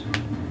matters.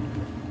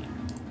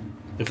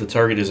 If the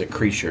target is a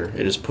creature,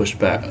 it is pushed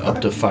back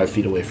up to 5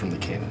 feet away from the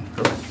cannon.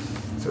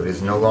 So it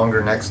is no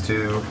longer next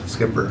to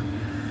Skipper.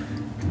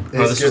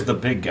 Oh, this is the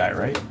big guy,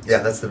 right? Yeah,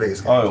 that's the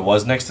biggest guy. Oh, it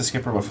was next to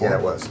Skipper before? Yeah,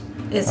 it was.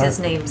 Is his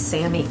name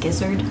Sammy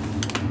Gizzard?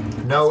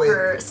 No,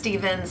 For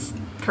Steven's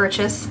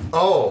purchase?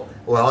 Oh,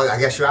 well, I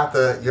guess you have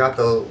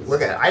to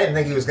look at it. I didn't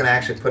think he was going to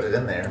actually put it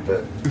in there,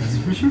 but that's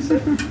what she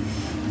said.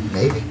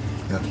 Maybe.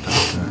 You have to talk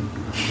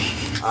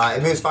to it.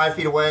 It moves 5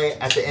 feet away.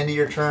 At the end of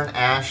your turn,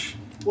 Ash,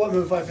 What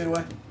moved 5 feet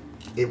away?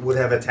 it would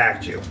have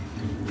attacked you.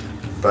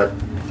 But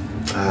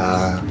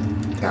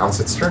now it's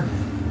its turn.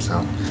 So,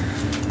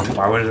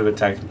 Why would it have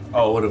attacked?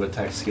 Oh, it would have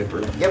attacked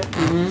Skipper. yep.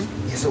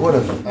 Yes, it would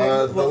have.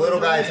 The little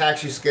guy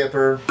attacks you,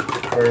 Skipper,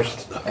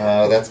 first.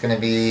 That's going to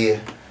be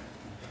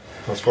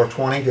plus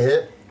 420 to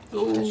hit.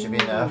 That should be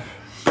enough.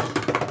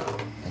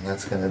 And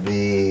that's going to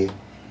be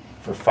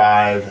for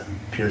 5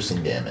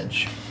 piercing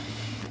damage.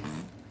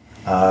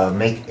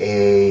 Make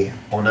a...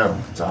 Oh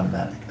no, it's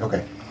automatic.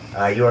 Okay.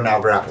 You are now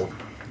grappled.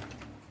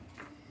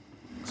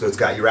 So it's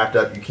got you wrapped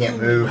up. You can't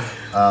move,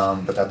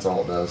 but that's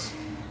all it does.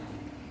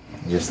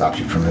 It just stops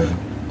you from moving.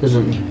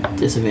 Doesn't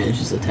disadvantage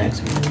his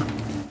attacks.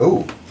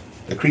 Oh,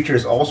 the creature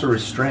is also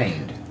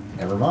restrained.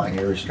 Never mind,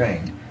 you're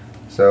restrained.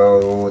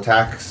 So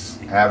attacks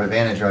have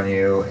advantage on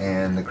you,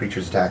 and the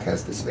creature's attack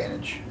has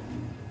disadvantage.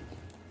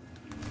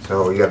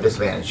 So you have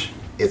disadvantage.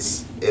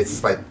 It's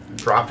like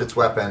dropped its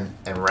weapon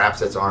and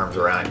wraps its arms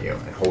around you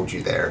and holds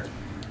you there.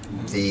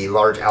 The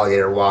large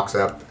alligator walks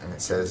up and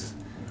it says,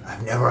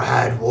 "I've never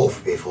had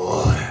wolf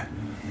before,"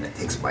 and it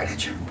takes a bite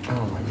at you.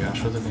 Oh my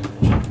gosh, with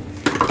advantage.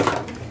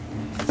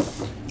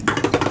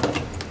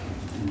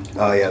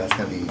 Oh yeah, that's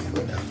gonna be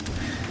easily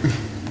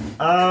enough.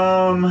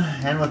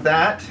 And with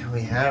that,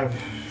 we have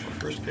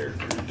First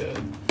character dead.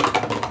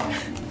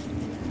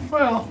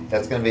 Well,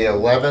 that's gonna be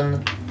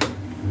 11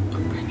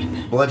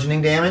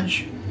 bludgeoning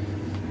damage.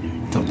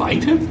 To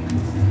bite him?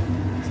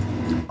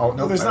 Oh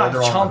nope, there's I read not the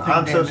wrong one. chomping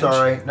I'm so damage.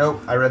 sorry.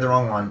 Nope, I read the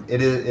wrong one.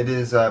 It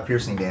is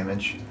piercing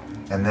damage,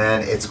 and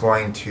then it's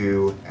going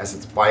to, as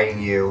it's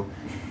biting you,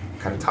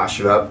 kind of toss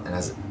you up, and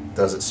as it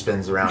does, it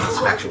spins around and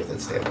smacks you with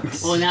its tail.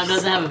 Well, now it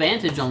doesn't have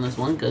advantage on this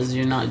one because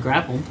you're not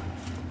grappled.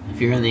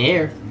 If you're in the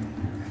air.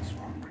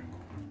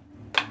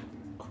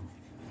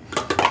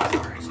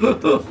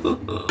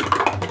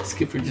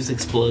 Skipper just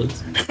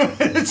explodes.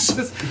 it's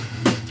just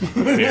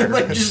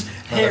like just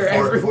hair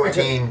everywhere.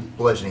 14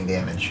 bludgeoning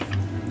damage.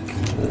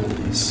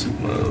 Holy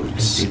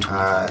smokes.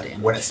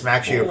 When it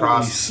smacks you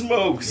across,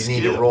 smokes. you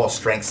need to roll a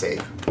strength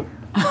save.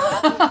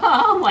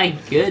 Oh my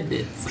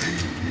goodness.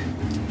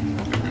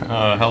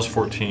 How's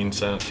 14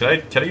 sound?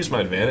 Can I use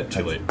my advantage?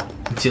 Too late.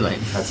 Too late.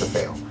 That's a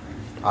fail.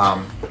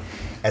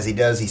 As he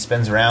does, he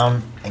spins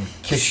around and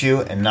kicks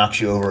you and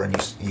knocks you over, and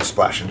you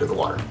splash into the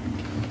water.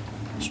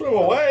 Swim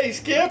away,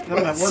 Skip!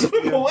 I'm not working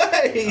Swim for you.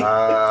 away!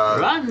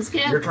 Run,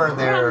 Skip. Your turn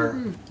there,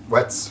 Run.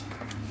 Wets.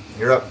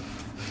 You're up.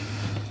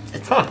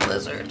 It's a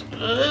blizzard.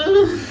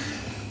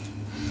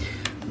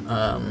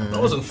 That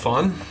wasn't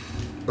fun.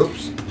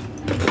 Oops.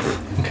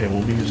 Okay,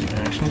 we'll be using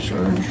action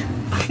surge.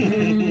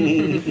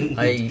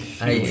 I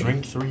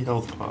Drink 3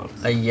 health pods.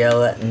 I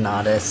yell at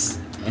Nodus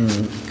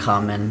in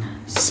common.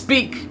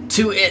 Speak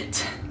to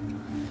it.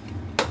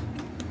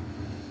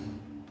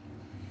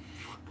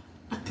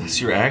 That's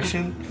your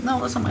action? No,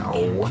 that's not my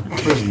Oh.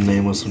 Where's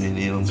nameless when you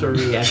need It's a them?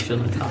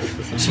 reaction to talk to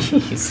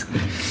someone. Jeez.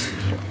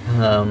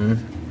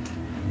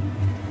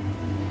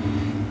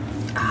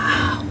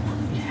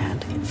 You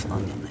had to get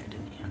flung in there,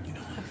 didn't you?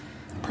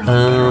 In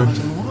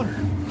the water.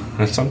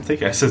 That's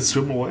something. I said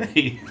swim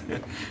away.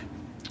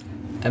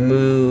 I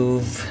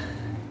move.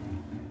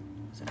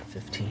 Is that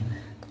 15?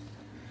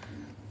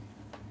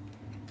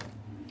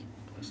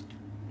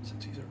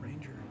 Since he's a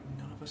ranger,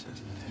 none of us has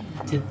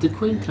it. Did the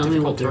queen tell me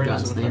what their Difficult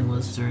god's terrain is name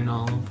was during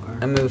all of our...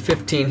 I move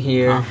 15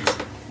 here.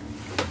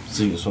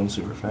 So you swim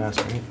super fast,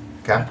 right?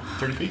 Okay.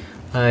 30 feet?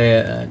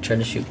 I try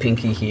to shoot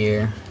Pinky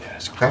here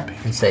Yes. Okay.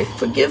 and say,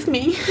 "Forgive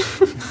me."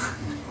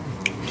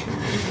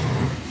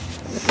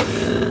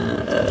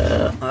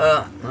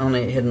 I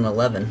only hit an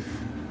 11.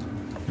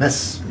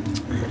 Miss.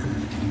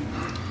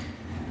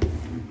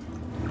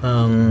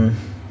 And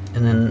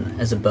then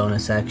as a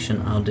bonus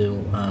action, I'll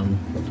do,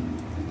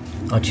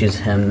 I'll choose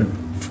him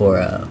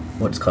for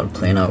what's called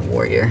Planar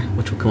Warrior,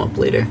 which will come up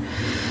later.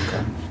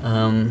 Okay.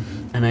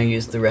 And I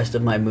use the rest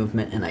of my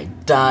movement and I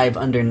dive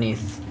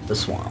underneath the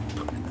swamp.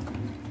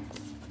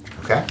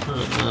 Okay.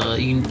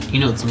 you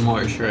know it's a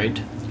marsh,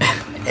 right?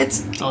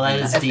 It's Oh, that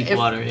is deep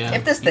water, yeah.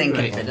 If this thing You're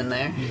can right. fit in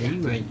there. Yeah,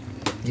 you're right.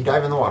 You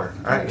dive in the water.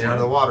 All right, you're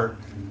under the water.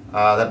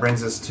 That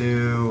brings us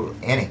to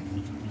Annie,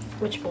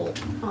 Which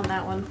bolt on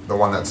that one? the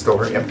one that's still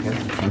hurt. Yep.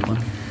 Pink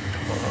one.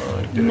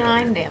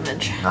 9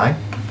 damage. 9.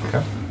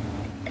 Okay.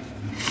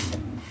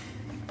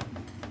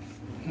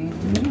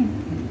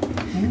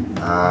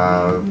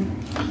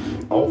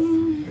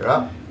 You're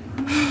up.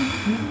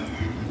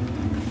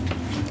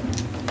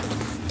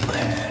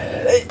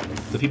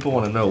 The people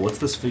want to know, what's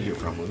this figure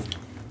from, Luke?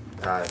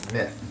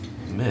 Myth.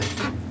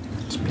 Myth.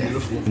 It's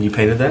beautiful. And you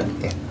painted that?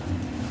 Yeah.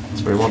 It's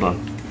very well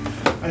done.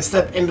 I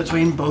step in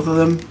between both of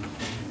them,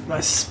 and I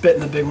spit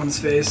in the big one's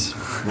face,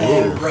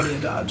 and ready to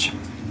dodge.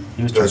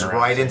 He was Goes turning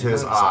around. right into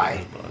his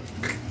eye.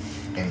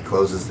 And he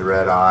closes the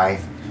red eye.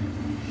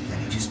 Then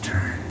he just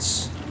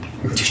turns.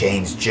 The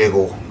chains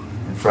jiggle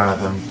in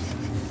front of him.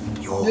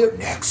 You're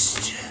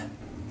next.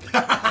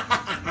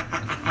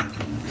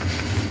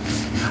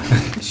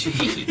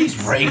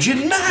 He's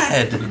raging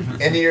mad.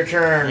 End of your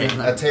turn.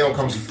 A tail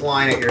comes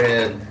flying at your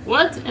head.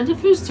 What? End of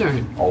whose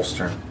turn? Ulf's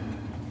turn.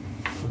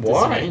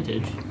 Why?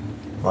 Disadvantage.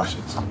 What?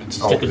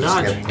 Stick a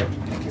dodge.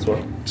 That's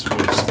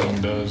what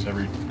stone does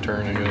every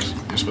turn, I guess.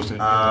 You're supposed to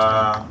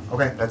hit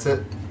Okay, that's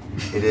it.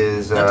 It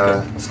is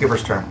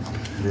Skipper's turn.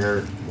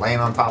 You're laying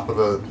on top of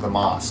the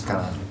moss, kind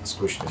of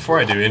squishing it. Before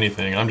I do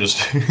anything, I'm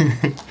just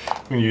going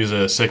to use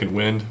a second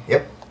wind.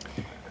 Yep.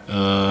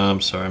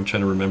 I'm sorry, I'm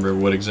trying to remember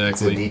what It's a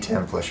exactly.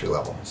 D10 plus your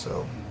level,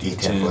 so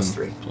D10 plus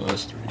 3.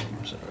 Plus 3.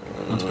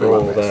 I'm sorry.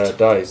 Roll that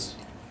dice.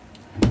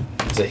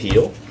 It's a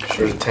heal?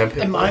 Sure, a temp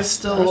hit Am I points.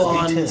 still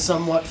on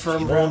somewhat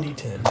firm ground?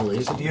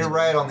 D10. You're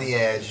right on the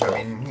edge.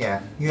 I mean,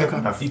 yeah, you have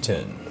enough.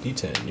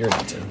 D10. You're a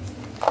D10.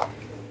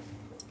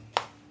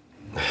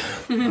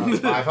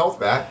 5 health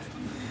back.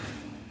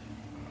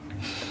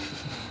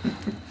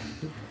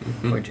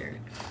 Poor Jared.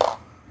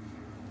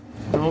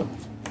 Oh,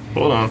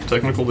 hold on,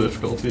 technical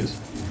difficulties.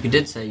 You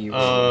did say you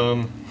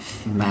were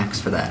max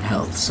for that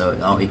health, so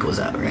it all equals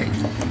out, right?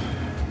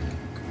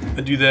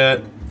 I do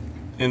that,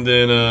 and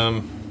then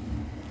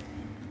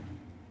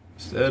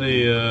is that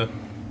a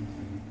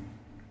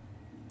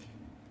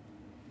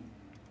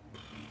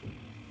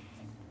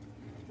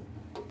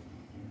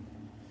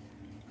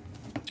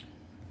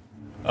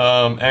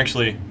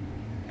actually,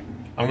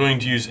 I'm going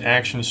to use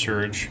action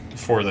surge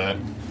for that.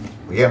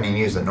 Well, you haven't even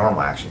used the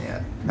normal action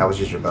yet. That was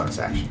just your bonus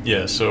action.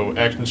 Yeah, so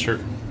action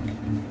surge.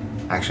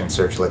 Action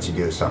search lets you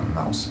do something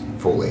else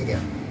fully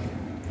again.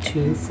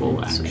 2 full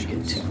So actions. you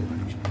get 2 full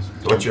actions.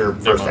 So what's your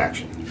first mind.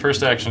 action?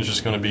 First action is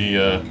just going to be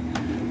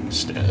dying.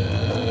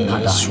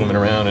 swimming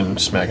around and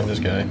smacking this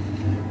guy.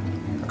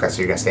 Okay, so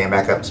you're gonna stand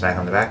back up and smack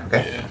on the back.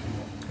 Okay, Yeah,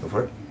 go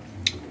for it.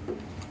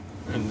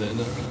 and then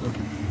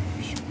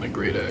my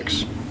great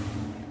axe.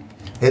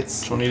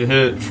 Hits. 20 to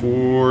hit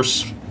for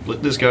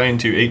split this guy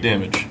into 8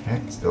 damage, Okay,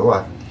 still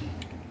alive.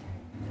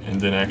 and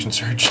then action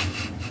surge.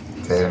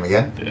 Okay, hit him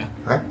again. Yeah,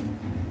 Okay.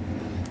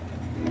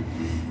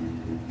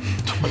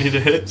 20 to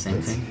hit, Same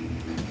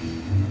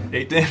thing.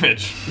 8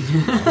 damage.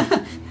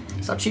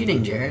 Stop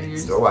cheating, Jared. You're-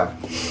 Still alive.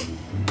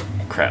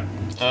 Crap.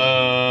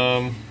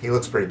 He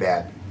looks pretty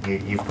bad.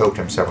 You've poked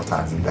him several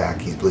times in the back.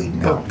 He's bleeding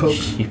now. Poke.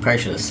 You probably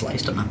should have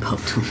sliced him and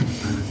poked him.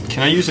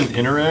 Can I use an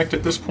interact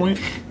at this point?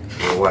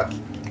 For what?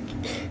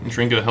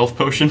 Drink a health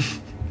potion.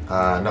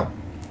 No.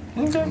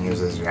 You can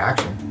use it as your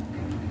action.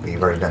 But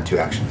you've already done 2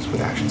 actions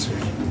with action surge.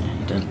 Yeah,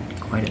 you done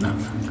quite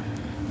enough.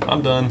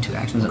 I'm done. 2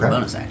 actions and Okay. a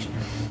bonus action.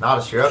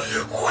 Nodus, you're up.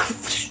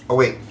 Oh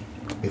wait,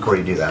 before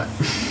you do that.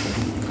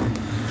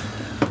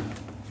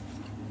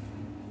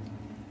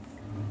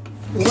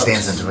 He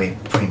stands in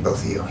between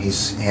both of you.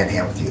 He's hand to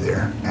hand with you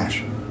there,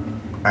 Ash.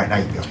 Alright, now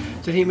you can go.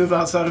 Did he move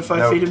outside of 5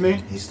 Nope, feet of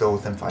me? He's still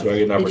within 5 Do I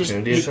feet. get an He just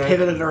opportunity he attack?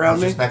 pivoted around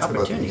me. He's just next to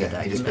both of you. Opportunity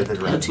Yeah, he just attack.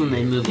 pivoted around That's you. when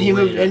they move He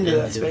away moved into that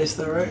into it. space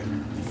though, right?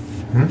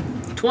 Yeah, he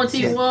moved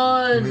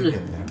 21! in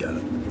there. Got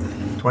it.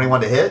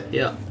 21 to hit?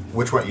 Yeah.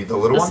 Which one? You the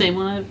little The one? same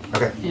one I...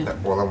 Okay. Yeah.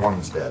 Well, the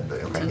one's dead,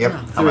 but okay. So Yep. no.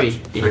 How much?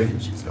 3 3?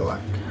 damage. Still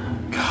alive.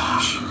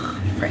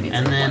 Probably needs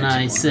And like then 1, 2 I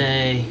more.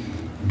 say...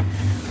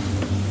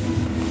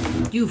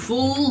 You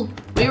fool!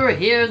 We were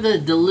here to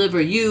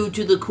deliver you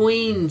to the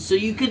queen so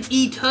you could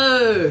eat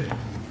her!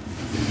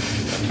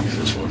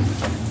 This one.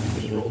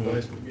 Just roll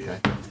dice. Okay.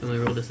 Can we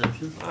roll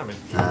deception? I mean,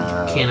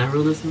 Can I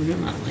roll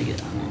deception? I don't like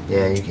it. I won't.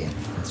 Yeah, you can.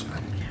 That's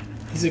fine.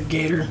 He's a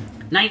gator.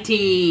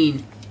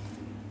 19!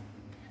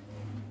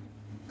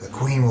 The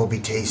queen will be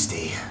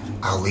tasty.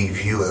 I'll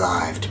leave you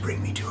alive to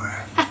bring me to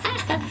her.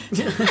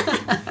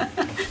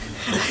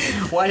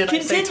 Why did I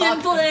say talk?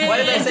 plan! Why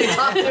did I say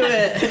talk to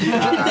it?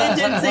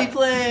 Contingency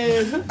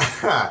plan!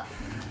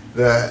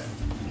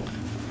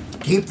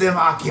 Keep them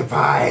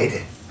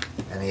occupied.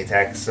 And he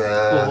attacks.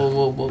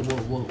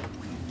 Whoa.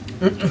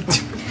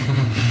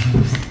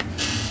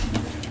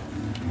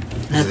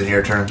 Is it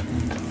your turn?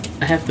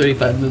 I have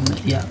 35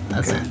 movement. Yeah,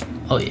 that's Okay. it.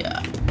 Oh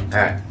yeah. All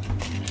right.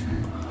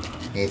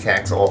 He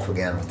attacks off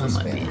again with I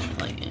might be disadvantage.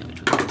 like in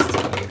between these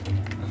two.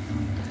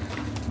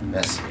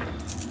 Miss.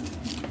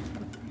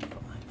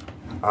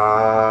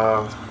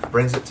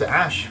 Brings it to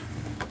Ash.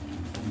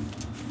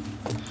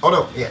 Oh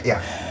no,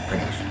 yeah. Bring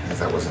Ash, because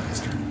that wasn't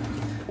his turn.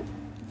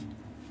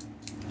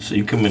 So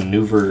you can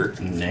maneuver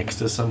next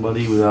to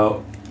somebody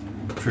without He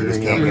just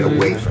triggering can't get out?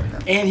 away from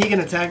them. And he can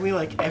attack me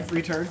like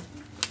every turn.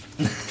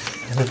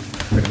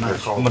 Pretty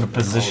much. I'm gonna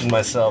position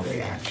myself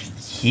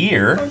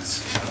here.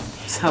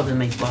 That's how they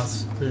make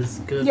bosses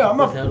good Yeah, I'm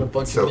up. without a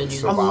bunch So, of minions.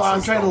 so I'm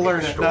bosses trying to don't get learn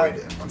it, destroyed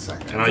not- in 1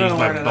 second. And I'll trying use to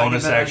my learn it, I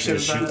bonus get better action to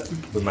shit about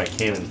shoot with my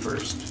cannon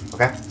first.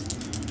 Okay.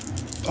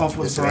 Off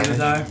with throwing to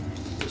die.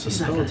 It's a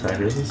spell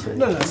attack, isn't it?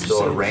 No, I'm just Still a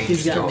saying. ranged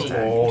He's got spell me.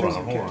 attack. Hold on.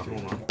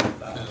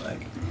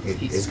 Like,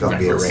 It's going to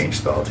be a ranged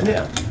spell attack.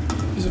 yeah.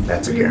 He's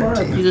That's a freaking bard.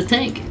 guarantee. He's a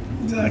tank.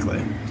 Exactly.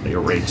 Like a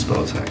ranged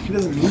spell attack. He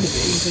doesn't need to be.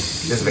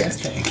 He's like a piece of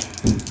ass tank.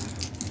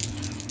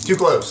 Too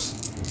close.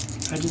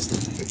 I just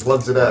He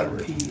plugs it up.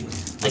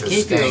 peas. I With a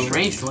gave you a stank.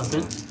 ranged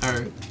weapon.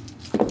 Or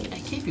I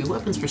gave you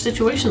weapons for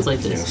situations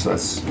like Yeah, this. so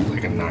that's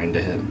like a 9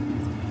 to hit.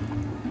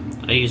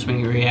 I use my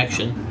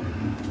reaction.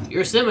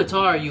 You're a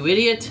scimitar, you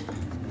idiot.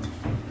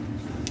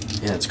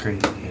 Yeah, it's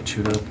great. Yeah,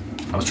 chewed up.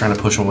 I was trying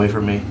to push him away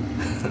from me.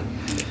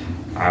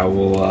 I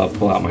will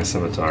pull out my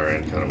scimitar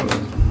and cut him with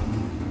it.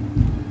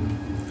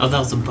 Oh, that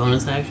was a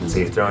bonus action? So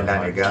you're throwing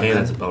down your gun. Okay, then?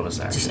 that's a bonus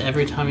action. Just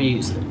every time you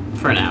use it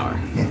for an hour.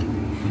 Yeah.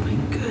 Oh my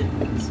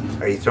goodness.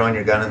 Are you throwing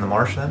your gun in the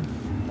marsh then?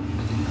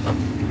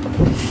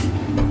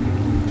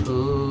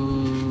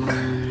 Ooh.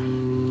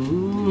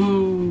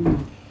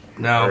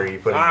 No, Or are you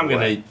putting I'm it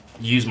away? gonna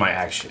use my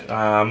action.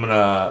 I'm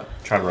gonna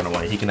try to run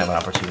away. He can have an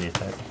opportunity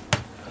attack.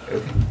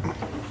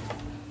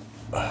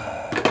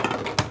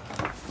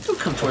 Don't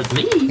come towards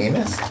me. He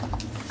missed.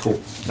 Cool.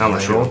 Now I'm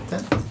gonna shoot him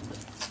Then.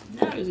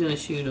 Now he's gonna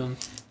shoot him.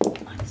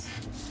 Nice.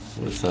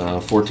 with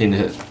 14 to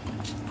hit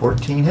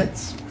 14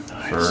 hits.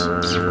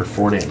 for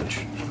 4 damage.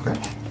 Okay.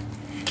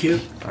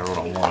 Cute. I rolled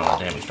a 1 on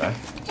the damage die.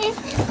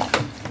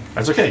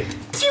 That's okay.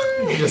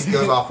 He just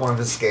goes off one of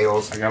his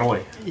scales. I got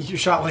away. You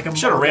shot like a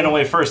Should have ran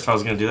away first if I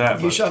was gonna do that.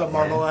 You but shot a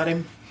marble at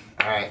him.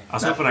 All right. I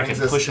was That hoping I could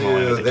brings us push him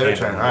away to with the their cannon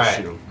turn. and All right.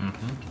 shoot him.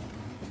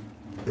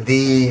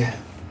 The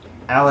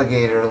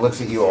alligator looks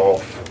at you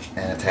all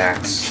and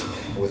attacks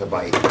with a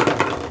bite.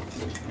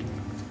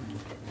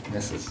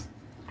 Misses.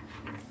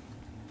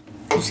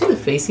 Did you see the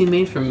face he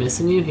made for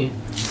missing you? He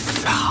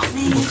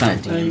What kind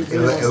of demon? It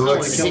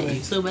looks. hit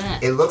you so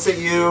bad. It looks at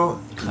you.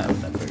 Kyle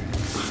Pepper.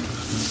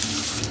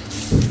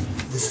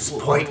 This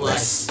is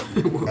pointless,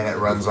 and it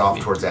runs off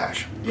towards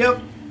Ash. Yep.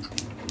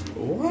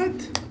 What?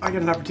 I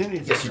got an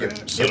opportunity. Yes, you do.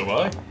 So do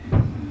I.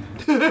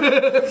 No,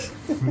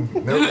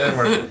 doesn't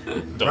work.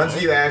 Runs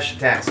to you, Ash.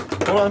 Attacks.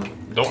 Hold on.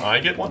 Don't I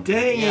get one?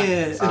 Dang Yeah.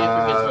 it.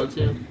 Skipper gets one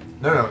too.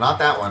 No, not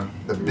that one.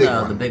 The big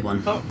No, one. the big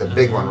one. The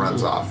big one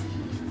runs off.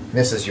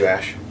 Misses you,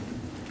 Ash.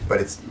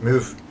 But it's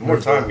move. One more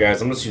time,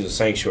 guys. I'm just using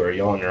Sanctuary.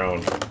 Y'all on your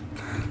own.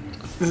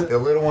 The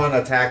little one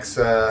attacks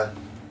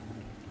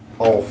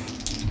Ulf.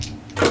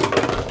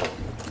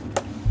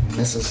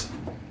 Misses.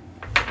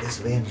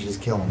 Disadvantage is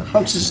killing him.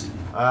 I'm just.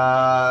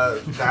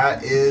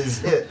 That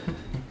is it.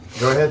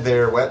 Go ahead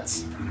there,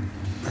 Wets.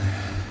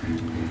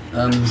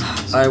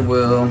 I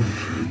will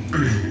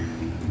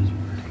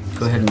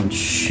go ahead and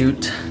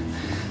shoot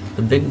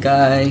the big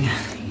guy.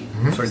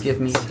 Forgive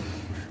me.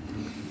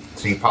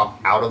 So you pop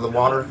out of the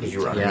water because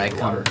you run Yeah, into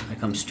the water. I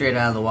come straight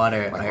out of the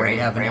water. Like I already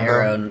have an Rambo?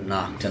 arrow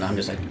knocked, and I'm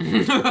just like,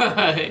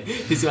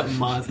 He's got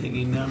moth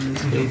hanging down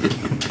his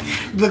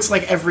face. Looks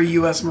like every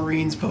U.S.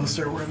 Marines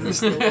poster where they're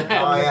still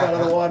out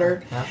of the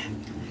water.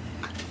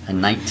 a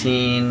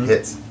 19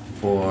 Hits.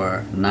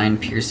 for 9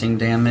 piercing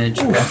damage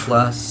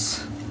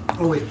plus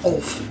Oh wait,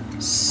 Ulf.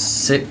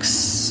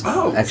 6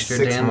 Oh, extra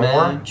 6 more?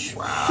 damage.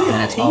 Wow.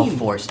 And it's all 15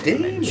 force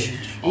damage.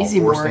 All Easy,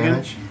 force Morgan.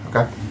 damage.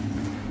 Okay.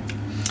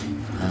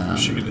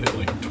 Shoot it at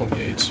like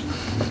 28s.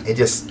 It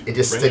just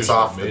Rangers sticks are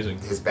off amazing.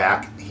 his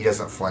back. He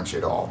doesn't flinch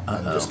at all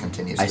and just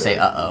continues. I to say,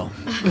 uh-oh.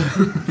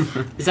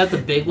 Is that the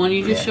big one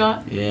you just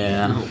Yeah. shot?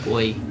 Yeah. Oh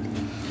boy.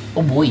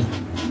 Oh boy.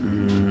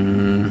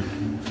 And,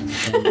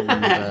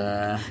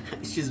 It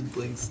just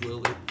blinks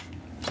slowly.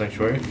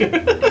 Sanctuary.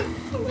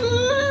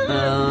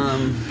 I'll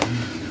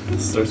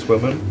Start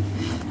swimming.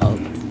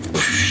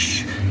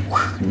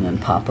 and then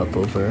pop up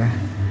over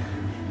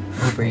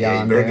Yeah, you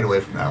yonder. better get away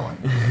from that one.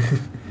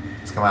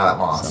 Let's come out of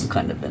that moss. Some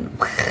kind of in.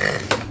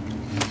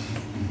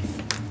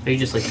 Are you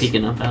just like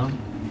peeking up at him?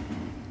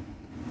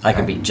 I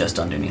could be just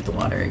underneath the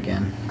water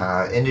again.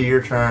 Into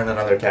your turn,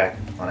 another attack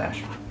on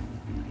Ash.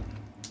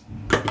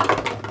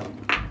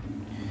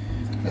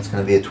 That's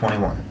going to be a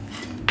 21.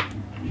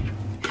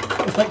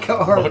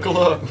 Buckle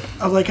up.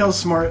 I like how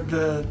smart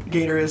the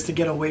gator is to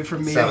get away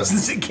from me 7.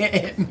 since it can't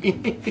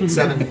hit me.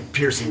 7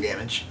 piercing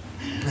damage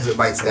as it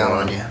bites down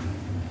on you.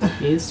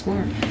 He is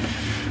smart.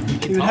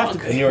 You would have to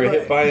When you are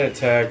hit by an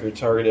attack or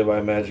targeted by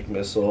a magic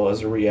missile,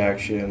 as a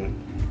reaction,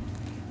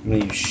 I'm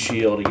going to use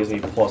shield. It gives me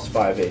plus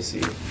 5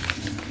 AC.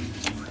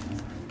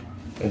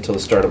 Until the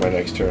start of my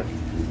next turn.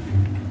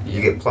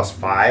 You get plus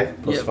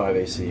 5. Plus Yep. 5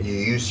 AC. You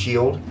use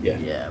shield. Yeah.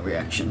 Yeah,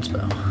 reaction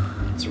spell.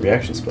 It's a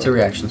reaction spell. It's a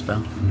reaction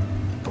spell.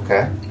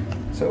 Okay.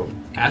 So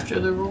After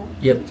the roll?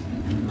 Yep.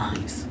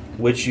 Nice.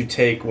 Which you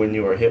take when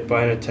you are hit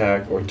by an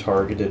attack or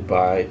targeted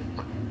by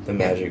the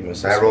magic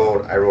missile. I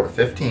rolled a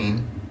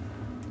 15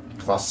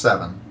 plus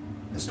 7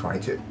 is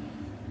 22.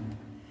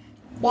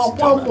 Womp,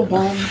 womp, womp,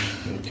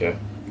 womp. Okay.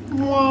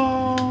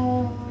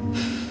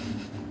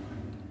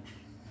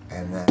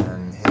 And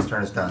then his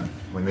turn is done.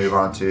 We move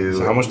on to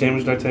So how much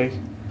damage did I take?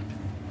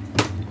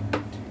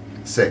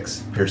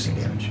 6 piercing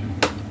damage.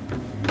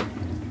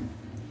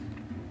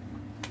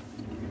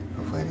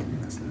 Hopefully I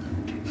didn't miss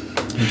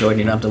that. Jordan,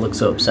 you don't have to look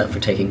so upset for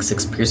taking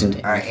 6 piercing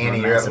damage. Alright, Annie,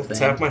 from a you're up. massive It's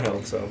thing. half my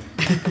health, so.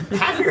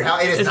 Half your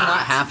health. It is It's not. not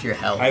half your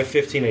health. I have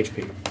 15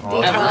 HP.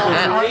 Oh, At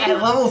level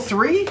At level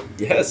 3?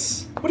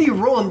 Yes. What are you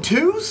rolling,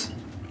 2s?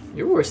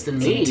 You're worse than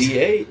me.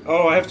 D8?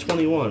 Oh, I have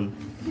 21.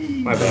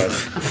 My bad.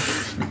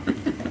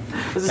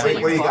 This is Wait,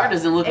 like what do your you bar got?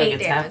 doesn't look like 8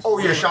 it's half. damage. Oh,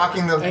 you're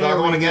shocking the There other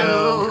one we again?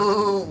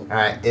 go.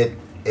 Alright,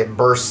 it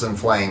bursts in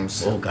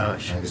flames. Oh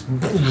gosh. And it just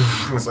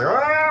it's like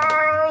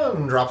 "Ah!"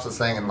 and drops this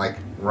thing and like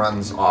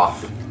runs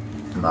off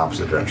in the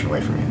opposite direction away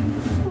from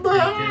you.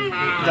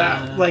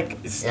 That, like,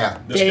 Yeah.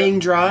 This staying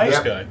guy? dry? This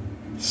Yep. guy.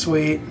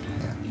 Sweet.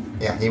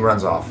 Yeah, he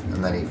runs off,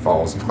 and then he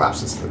falls and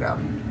collapses to the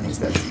ground, and he's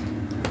dead.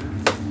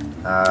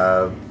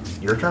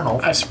 Your turn,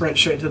 Ulf. I sprint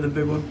straight to the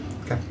big one.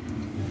 Okay.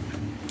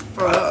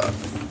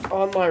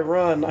 On my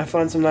run, I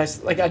find some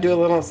nice, like I do a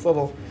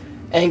little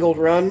angled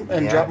run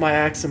and Yeah. drop my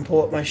axe and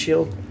pull up my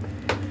shield.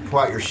 Pull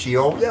out your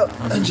shield. Yep.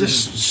 And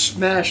just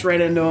smash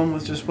right into him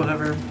with just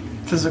whatever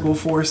physical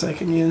force I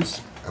can use.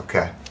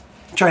 Okay.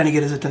 Trying to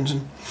get his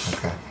attention.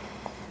 Okay.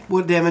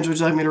 What damage would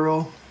you like me to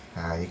roll?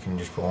 You can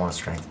just roll on a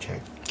strength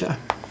check. Okay.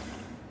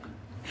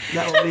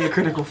 That would be a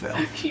critical fail.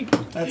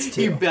 That's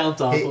You 2.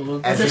 bounce off He- of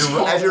him.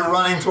 as you're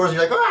running towards him,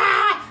 you're like, ah!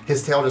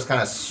 His tail just kind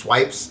of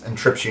swipes and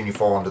trips you, and you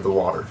fall into the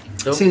water.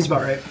 Nope. Seems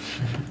about right.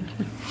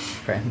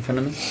 Right in front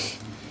of me.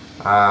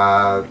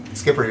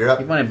 Skipper, you're up.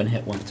 You've only been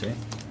hit once, right?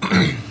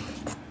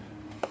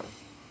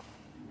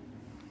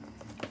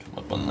 Come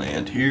up on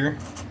land here.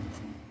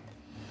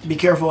 Be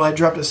careful, I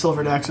dropped a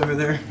silver axe over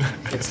there.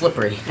 It's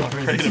slippery.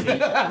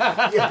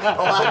 Yeah.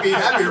 Oh, that'd be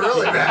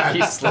really bad.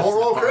 He slips Don't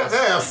roll and crit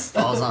miss.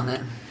 Falls on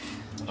it.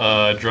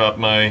 Drop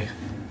my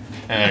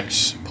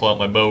axe, pull out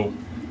my bow,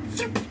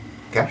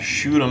 Okay.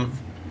 shoot him.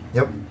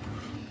 Yep.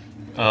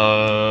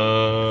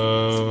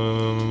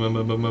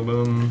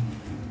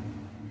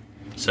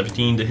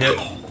 17 to hit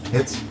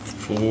Hits.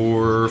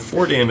 for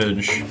 4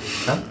 damage.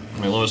 Okay.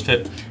 My lowest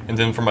hit. And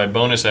then for my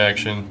bonus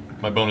action,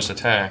 my bonus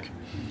attack,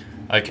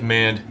 I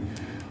command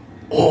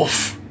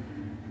Ulf,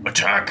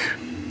 attack!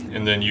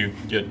 And then you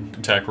get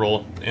attack roll.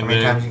 How And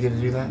many then times you get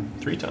to do that?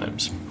 3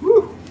 times.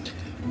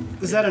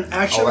 Is that an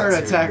action or an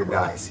that's attack your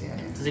roll? dice, yeah.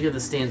 Does he get to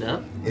stand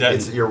up?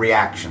 It's your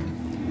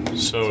reaction.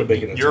 So To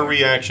make an your attack.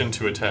 reaction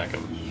to attack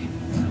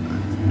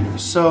him.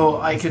 So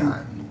I It's can.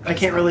 not- I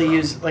can't really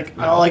use like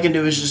all I can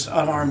do is just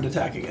unarmed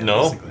attack again.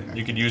 No, basically.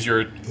 you could use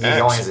your He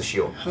only has axe. a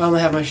shield. I only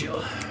have my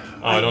shield.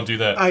 Oh, don't do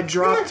that. I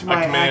dropped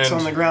my command- axe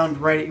on the ground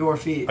right at your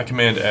feet. I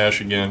command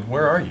Ash again.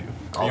 Where are you?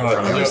 Oh, You want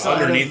Other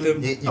side underneath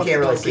of the- him? You of can't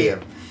really the see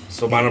him.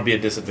 So mine will be a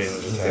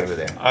disadvantage He's attack. over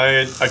there.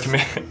 I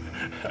command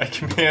I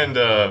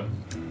command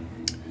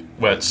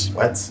Wets.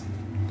 Wets.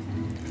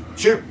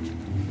 Shoot.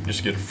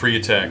 Just get a free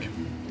attack.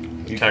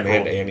 You Attack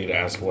command roll. Andy to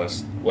ask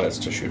Wes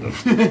to shoot him.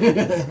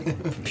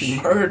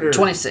 Murder.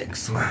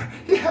 26.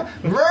 Yeah.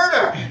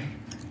 Murder.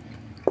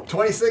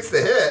 26 to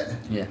hit.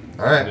 Yeah.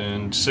 All right.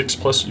 And 6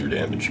 plus your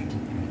damage.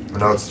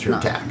 No, it's your No.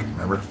 attack.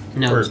 Remember?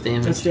 No, it's Or-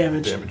 damage. That's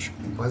damage. Damage.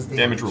 What's the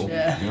Damage roll.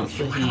 Yeah.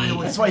 So he,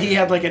 That's why he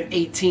had like an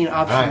 18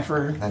 option All right.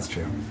 for. That's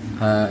true.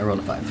 I rolled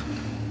a 5.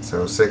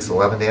 So 6,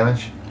 11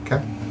 damage.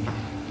 Okay.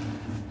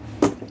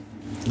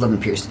 11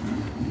 piercing.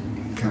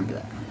 Remember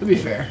that. To be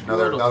fair.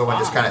 Another one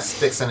just 5. kind of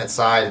sticks in its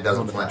side. It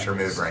doesn't Rolled a flinch or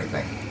 5. move or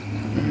anything.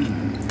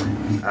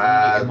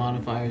 Your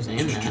modifiers and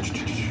that.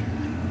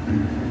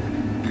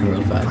 I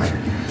rolled 5.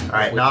 All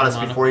right, Which Nodus,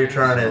 one before your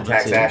turn, it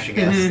attacks Two. Ash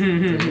again.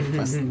 3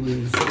 plus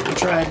I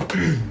tried.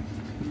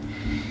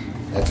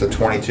 That's a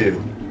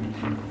 22.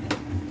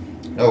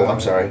 Oh, I'm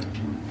sorry.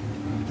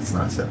 It's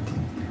not a 17.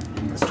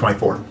 It's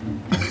 24.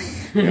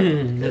 That's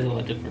a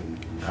lot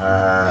different.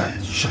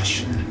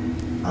 Shush.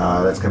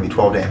 That's going to be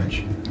 12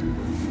 damage.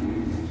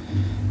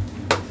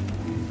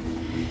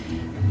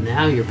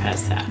 Now you're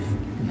past half.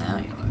 Now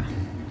you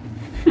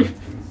are.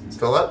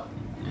 Still up?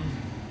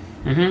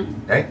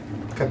 Mm-hmm. Okay.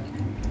 Okay.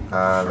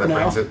 That now.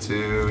 brings it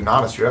to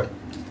Nodus. You're up.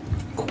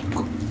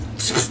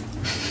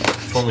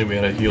 If only we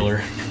had a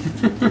healer.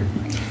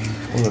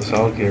 Well, this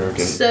alligator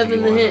can 7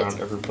 to run hit. around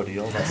everybody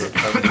else.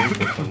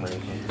 For some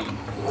reason.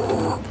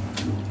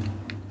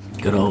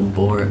 Good old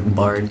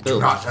bard. Do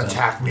not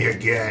attack me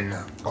again,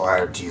 or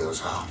I'll deal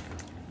off.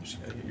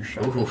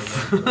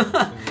 Oof.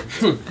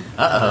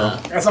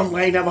 Uh-oh. As I'm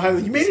laying down behind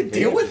him, you made him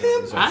deal with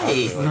him?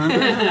 Hi.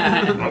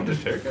 I'll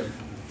just take it.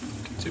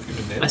 See if we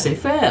can nail I say it.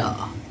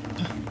 fail.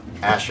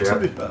 Ash, you're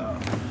up.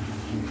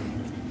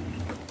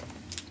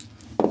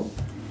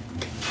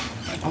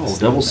 Oh,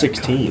 double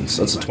 16.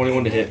 So that's a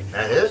 21 to hit.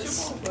 That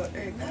is.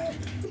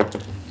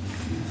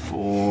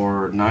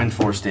 For 9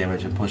 force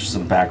damage, it pushes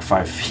him back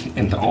 5 feet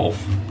into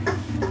Ulf.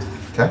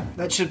 Okay.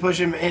 That should push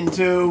him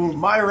into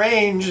my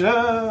range.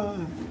 Yeah.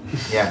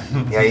 Yeah,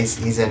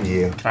 he's into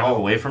you. Can I move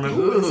away from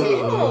him?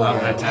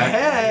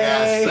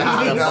 Hey! Yes.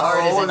 I know.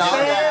 Not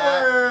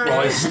bad.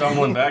 While he's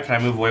stumbling back, can I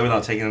move away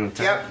without taking an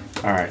attack?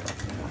 Yep. Alright.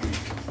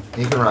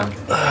 You can run.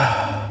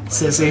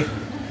 Sissy.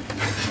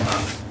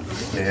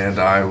 And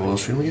I will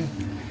shoot him again.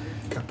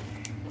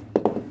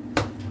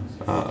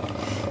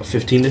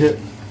 15 to hit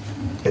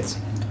Hits.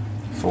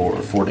 for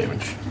 4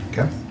 damage.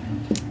 Okay.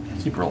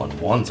 Keep rolling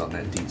 1s on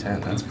that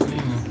d10. That's pretty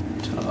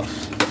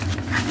tough.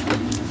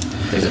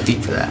 There's a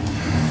feat for that.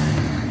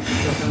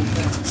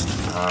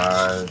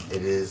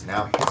 It is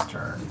now his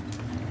turn.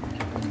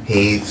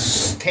 He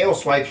tail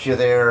swipes you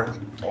there,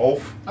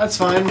 Ulf. That's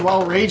fine.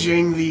 While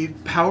raging, the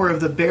power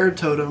of the bear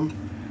totem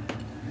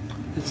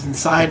is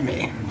inside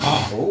me.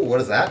 Oh, what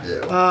does that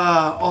do?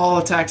 All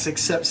attacks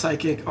except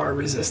psychic are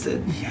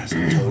resisted.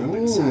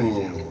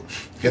 Ooh.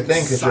 Good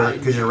thing,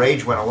 because your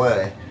rage went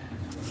away.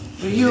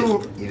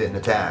 You didn't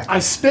attack. I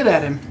spit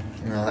at him.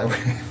 No,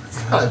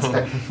 that's not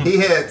attack. He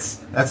hits.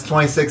 That's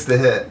 26 to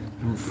hit.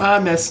 I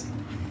miss.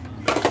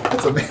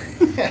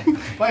 That's amazing.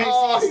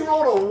 Oh, he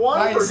rolled a 1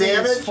 My for AC is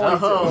damage.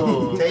 42.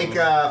 Oh. Take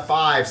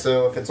 5,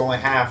 so if it's only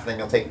half, then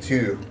you'll take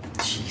 2.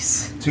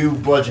 Jeez. 2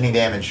 bludgeoning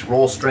damage.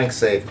 Roll strength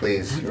save,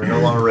 please. You're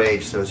no longer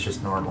raged, so it's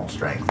just normal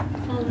strength.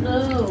 Oh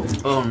no.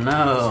 Oh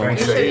no. Strength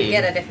You should save.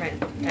 get a different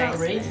dice.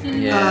 Outrageous.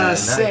 Yeah.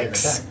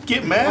 6.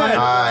 Get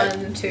mad.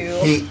 1,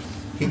 2.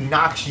 He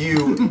knocks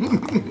you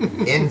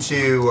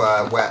into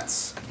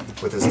Wets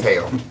with his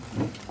tail.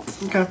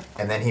 Okay.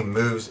 And then he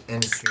moves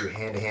into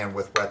hand-to-hand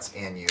with Wets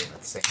and you at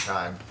the same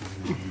time.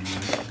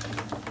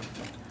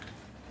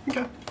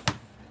 Okay.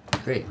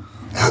 Great.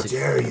 How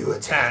dare you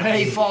attack Hey,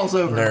 he me? falls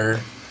over.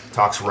 Nerd.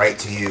 Talks right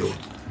to you.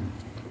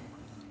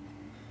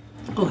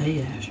 Oh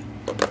hey Ash.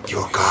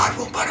 Your god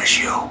will punish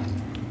you. Oh,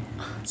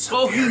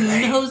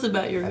 severely." he knows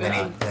about your And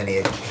god. then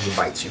he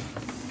bites you.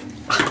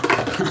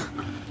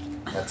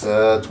 That's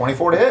a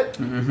 24 to hit.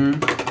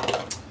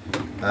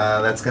 Mm-hmm.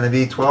 That's going to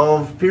be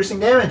 12 piercing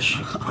damage.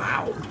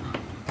 Wow.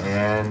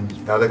 And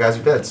the other guys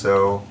are dead,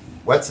 so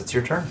Wets, it's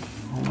your turn.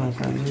 Oh my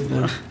god, dude.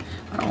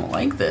 I don't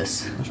like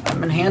this.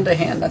 I'm in hand to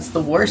hand. That's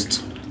the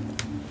worst.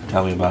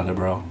 Tell me about it,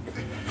 bro.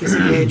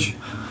 Disengage.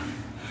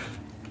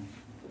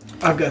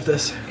 I've got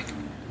this.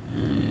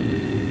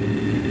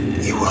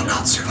 You will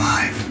not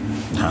survive.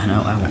 I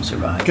know I won't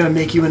survive. Gonna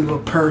make you into a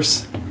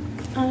purse.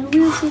 I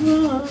will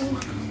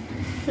survive.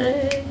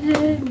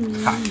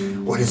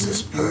 What is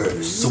this purse?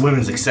 It's a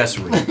women's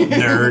accessory,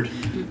 nerd.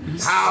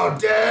 How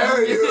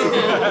dare you!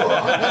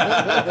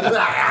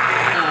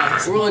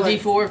 Roll a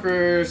d4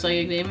 for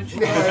psychic damage.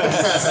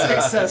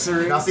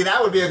 Accessory. Now, see,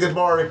 that would be a good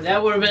bar.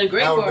 That would have been a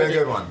great That would be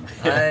a part. good one.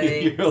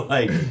 You're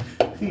like,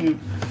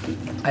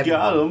 I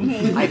got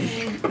him.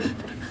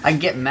 I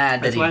get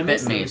mad that That's why I he bit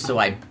missed me, him. so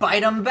I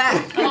bite him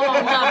back. Oh,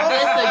 not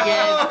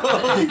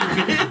this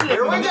again.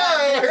 Here we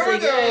go! Here we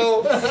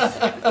go!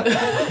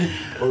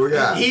 What we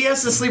got? He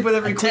has to sleep with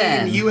every A queen.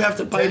 10. You have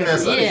to bite 10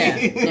 misses.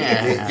 everybody.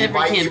 Yeah. Yeah. You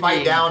bite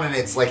campaign. down and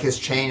it's like his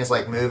chain is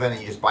like moving and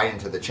you just bite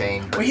into the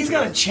chain. Wait, he's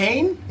got a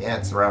chain? Yeah,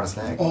 it's around his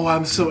neck. Oh,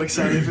 I'm so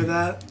excited for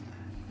that.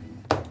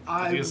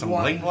 I Get some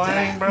want bling bling,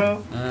 that.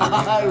 bro.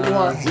 I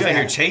want You got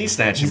your chain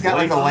snatching. He's got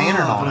like a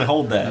lantern Let on me it.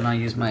 hold Then that. I'll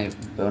use my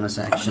bonus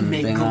action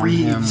Make thing on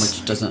him, greaves.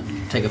 which doesn't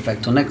take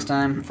effect till next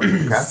time.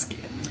 Okay.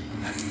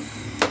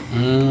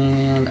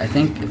 And I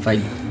think if I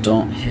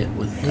don't hit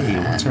with Hey,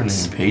 that, what's her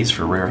name? Pays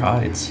for rare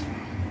hides.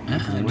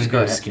 Just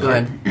go ahead. Go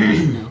ahead.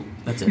 No.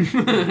 That's it.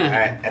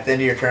 Alright, at the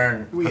end of your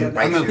turn, We it had-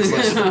 bites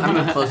you. I'm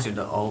move closer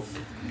to Ulf.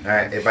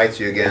 Alright, it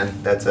bites you again.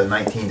 That's a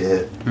 19 to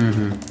hit.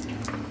 Mm-hmm.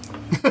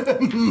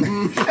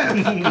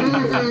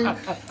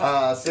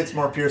 6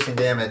 more piercing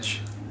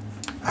damage.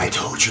 I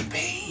told you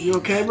pain. You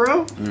okay,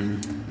 bro?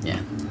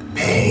 Yeah.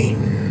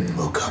 Pain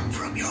will come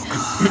from your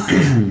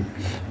god.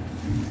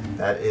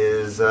 That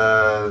is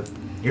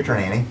your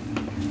turn, Annie.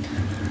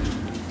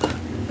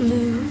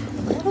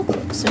 Move a little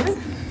closer.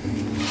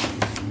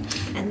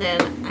 And then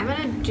I'm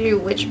gonna do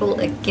Witch Bolt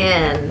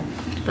again,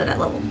 but at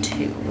level 2.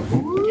 You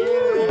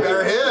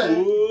better hit.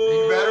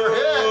 You better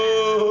hit.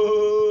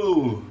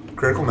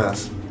 Critical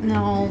miss.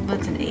 No,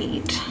 that's an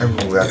 8. Oh,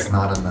 that's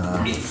not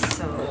enough.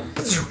 So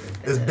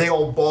This big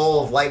old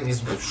ball of lightning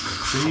just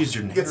You used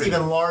your gets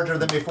even larger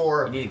than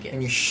before, You need to get-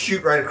 and you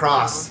shoot right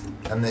across,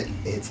 and it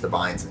hits the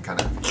vines and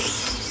kind of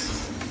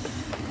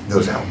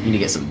goes out. You need to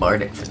get some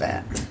bardic for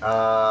that.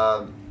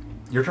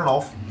 Your turn,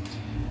 Ulf.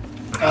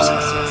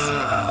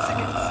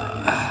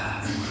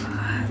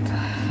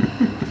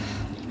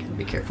 Gotta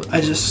be careful.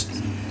 I just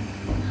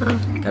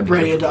Gotta be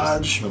ready to careful with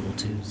dodge. Level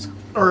 2s.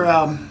 Or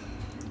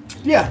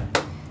yeah.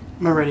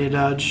 I'm ready to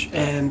dodge,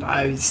 and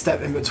I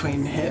step in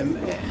between him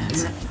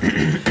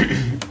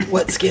and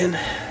Wet Skin.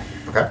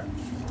 Okay.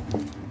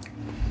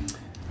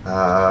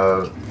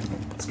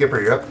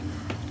 Skipper, you're up.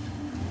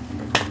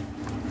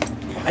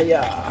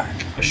 Yeah.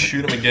 I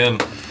shoot him again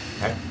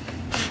Okay.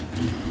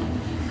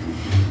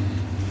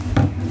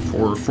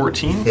 for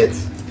 14.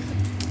 Hits.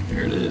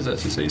 There it is.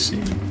 That's his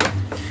AC.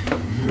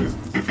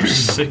 For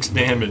 6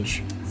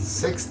 damage.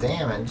 6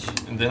 damage.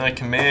 And then I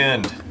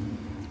command.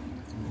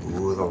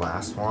 Ooh, the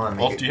last one. Make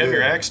Wolf, it do you have good.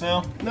 your axe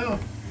now? No.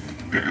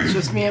 It's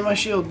just me and my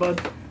shield, bud.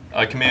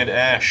 I command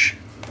Ash.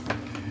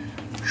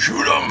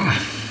 Shoot him!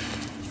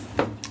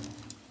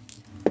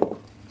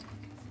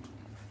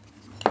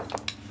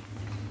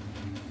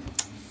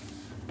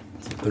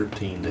 It's a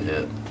 13 to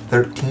hit.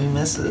 13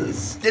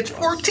 misses. It's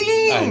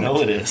 14! I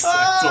know it is.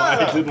 That's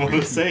why I didn't want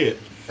to say it.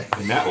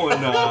 And that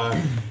one,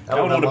 that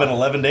one would have been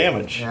 11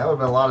 damage. Yeah, that would have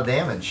been a lot of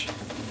damage.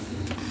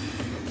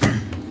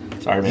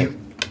 Sorry,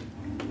 man.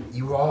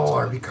 You all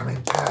are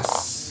becoming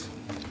pests.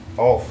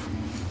 Ulf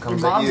Your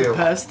comes at mom's you. a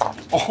pest.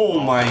 Oh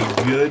my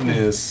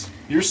goodness.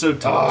 You're so Oh,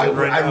 talented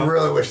right I now.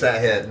 really wish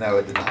that hit. No,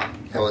 it did not.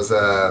 It was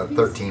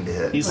 13 to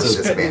hit. He's with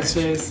so Spit in his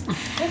disadvantage.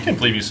 face. I can't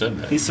believe you said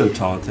that. He's so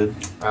talented.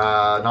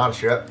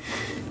 Noddish, you're up.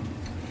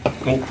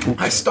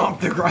 I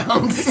stomped the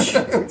ground.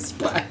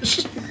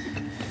 Splash.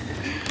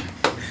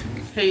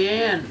 Hey,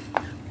 Ann.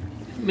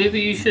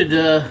 Maybe you should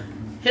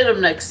hit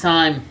him next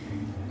time.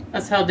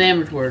 That's how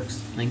damage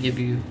works. I give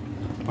you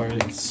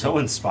Bardic. So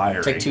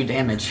inspiring. Take 2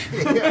 damage.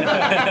 Jeez,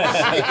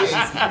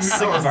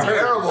 that was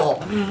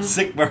terrible.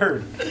 Sick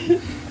bird.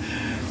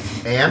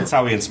 And That's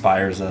how he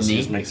inspires us. He Me?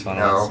 just makes fun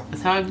of no, us.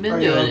 That's how I've been Are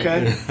you doing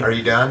okay? it. are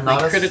you done? My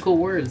Nodus? critical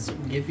words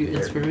give you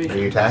Are inspiration.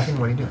 you attacking?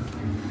 What are you doing?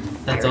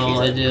 That's all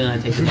I do, and I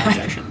take the dodge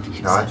action.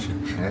 Dodge.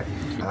 Okay.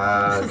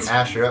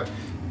 Ash, you're up.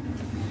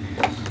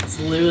 It's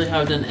literally how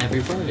I've done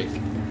every Bardic.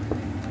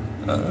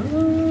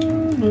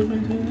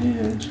 Moving to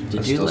the edge. Did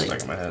That's you still like-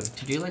 stuck in my head.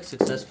 Did you like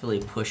successfully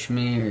push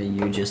me, or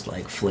you just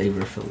like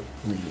flavorfully?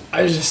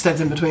 I just stepped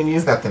in between you.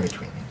 Stepped in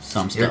between you.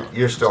 Some You're, stuff.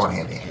 you're still on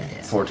handy. Yeah,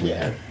 yeah. 14.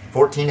 Yeah.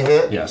 14 to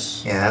hit?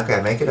 Yes. Yeah,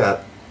 okay, make it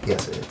up.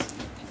 Yes, it is.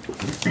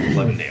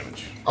 11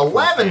 damage.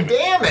 11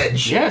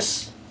 damage!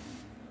 Yes.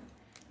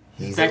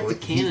 He's Back at to le-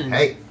 cannon.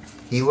 Hey,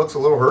 he looks a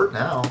little hurt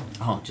now.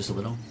 Oh, just a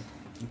little.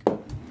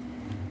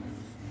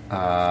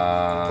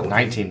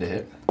 19 to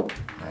hit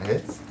That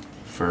hits.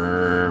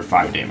 for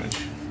 5 damage.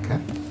 Okay.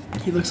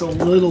 He looks a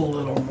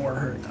little more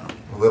hurt now.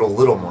 A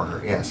little more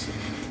hurt, yes.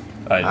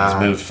 I just Uh,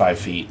 moved 5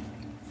 feet.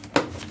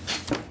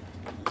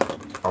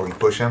 Oh, you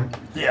push him?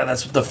 Yeah,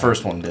 that's what the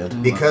first one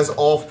did. Because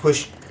Ulf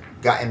push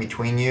got in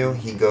between you,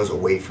 he goes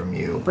away from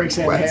you. Breaks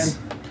hand Wes.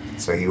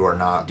 So you are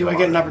not. Do I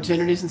get an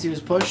opportunity since he was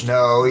pushed?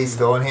 No, he's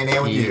still in hand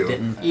with He you.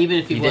 didn't. Even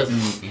if he wasn't.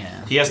 didn't.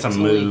 Yeah. He has to It's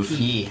only move.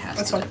 He has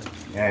That's to. fine.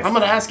 Yeah. I'm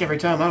gonna ask every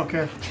time. I don't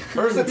care.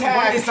 First One of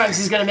attack. these times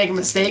he's gonna make a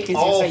mistake. He's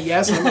Oh. gonna say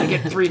yes, and I'm gonna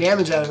get 3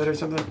 damage out of it or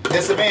something.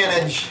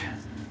 Disadvantage.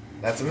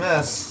 That's a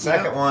miss.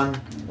 Second Yep.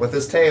 one with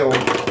his tail.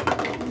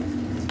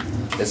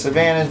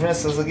 Disadvantage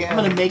misses again. I'm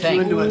gonna make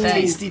you into a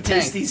tasty,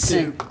 tasty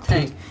soup.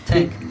 Tank.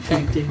 Tank,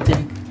 tank,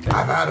 tank.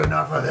 I've had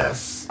enough of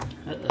this.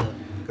 Uh-oh.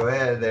 Go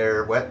ahead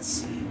there,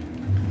 Wets.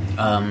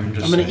 I'm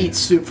gonna eat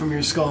soup from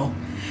your skull.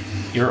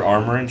 Your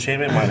armor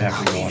enchantment might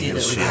have to go on did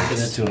his it. shield.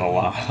 It's doing a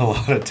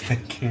lot of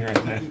tanking right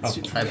Eat now.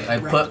 soup from I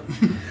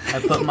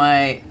your put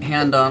my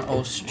hand on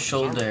Ulf's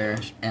shoulder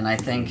and I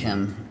thank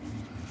him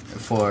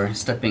for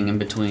stepping in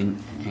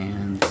between.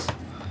 And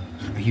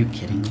are you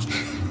kidding me?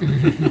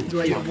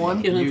 Do I get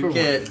 1? Kill him for You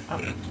get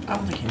I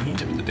don't think you need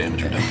to with the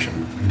damage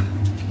reduction.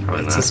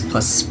 Probably what's not. this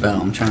plus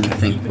spell? I'm trying to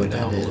think what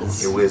that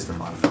is. Your wisdom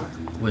modifier.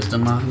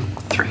 Wisdom mod.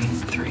 3,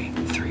 3,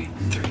 3,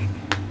 3.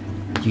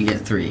 You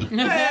get 3.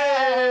 Hey!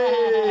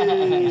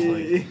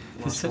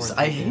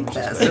 I hate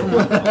that so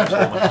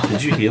much.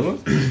 Did you heal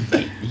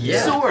him?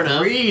 Yeah, Sort of.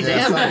 3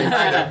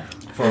 damage.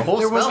 For a whole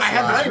There was, spell I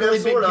had slot. this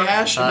really big sort of.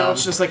 gash, and now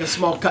it's just like a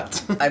small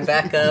cut. I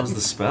back That up. was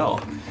the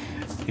spell.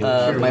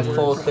 My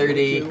full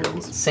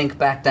 30, sink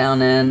back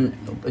down in,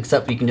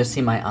 except you can just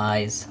see my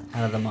eyes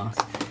out of the moss.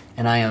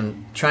 And I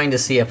am trying to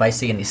see if I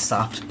see any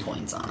soft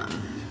points on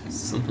him.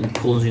 Something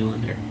pulls you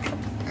under.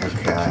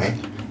 Okay.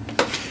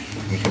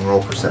 You can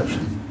roll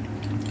perception.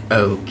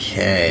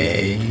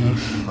 Okay.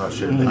 Well, it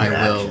should have been I an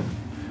will. action.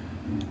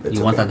 It's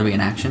You want okay. that to be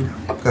an action?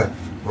 Okay.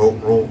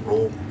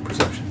 Roll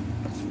perception.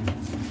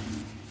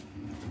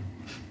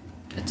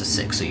 It's a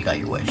 6, so you got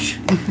your wish.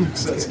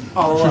 So it's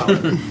all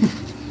around.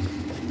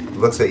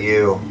 Looks at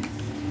you.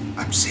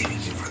 I'm saving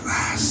you for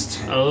last.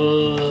 And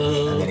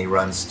Oh. then he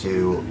runs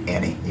to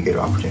Annie. You get an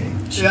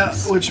opportunity. Yeah,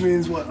 which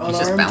means what? He's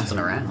just Unarmed? bouncing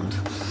around.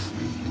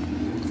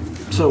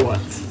 So what?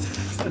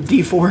 A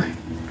D4?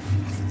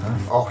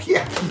 Oh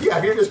yeah, yeah.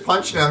 If you're just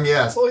punching him,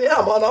 yes. Oh yeah,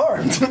 I'm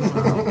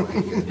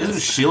unarmed.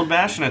 Isn't shield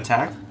bash an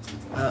attack?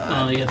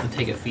 Oh, you have to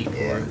take a feat for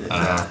Yeah.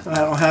 it. I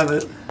don't have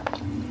it.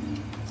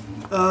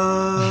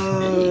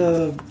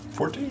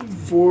 14.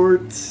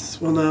 Fort.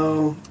 Well,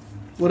 no.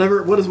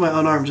 Whatever. What is my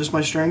unarmed? Just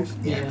my strength?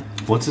 Yeah.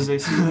 What's his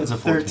AC? It's a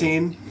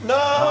 14. 13.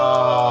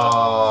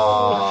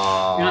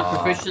 Oh. You're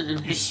not proficient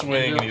in You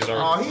swing and he's Oh,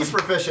 armed. he's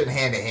proficient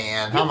hand to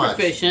hand. How You're much?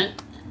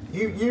 proficient.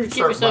 You Give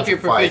start yourself your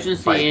bunch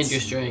of proficiency fights. and your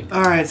strength.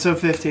 All right, so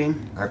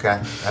 15. Okay,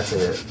 that's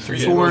it.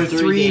 3 For Roll 3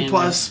 3 damage.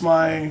 plus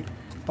my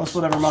plus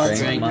whatever mods I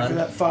Strength do for mod.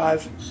 that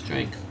 5.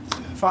 Strength.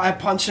 If I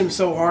punch him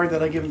so hard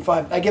that I give him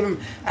 5. I give him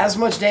as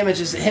much damage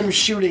as him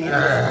shooting.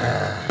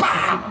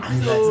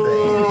 That's the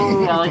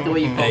Oh, I like the way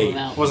you called Hey, him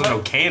out. it wasn't no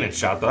cannon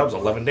shot though. That was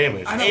 11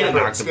 damage. I know, And it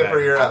but knocked him Skipper,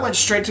 back. you're I up. went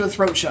straight to a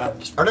throat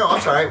shot. Oh no,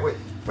 I'm sorry.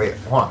 Wait,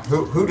 hold on.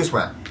 Who just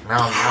went? Now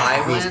I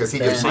I'm confused went, because he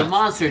then- just The went.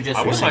 monster just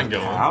I was went. not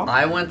going. How?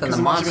 I went, then the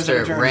the monster was in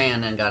monster turn.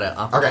 ran and got an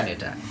opportunity Okay,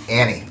 attack.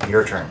 Annie,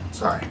 your turn.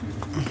 Sorry.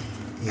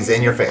 He's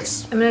in your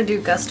face. I'm gonna do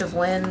gust of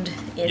wind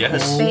in Yes.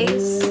 his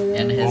face.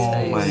 In his Oh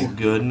face. my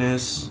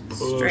goodness.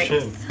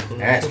 Strength. All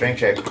right, strength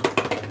check.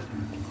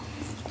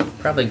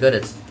 Probably good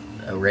at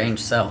a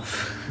ranged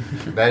self.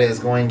 That is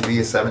going to be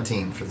a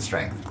 17 for the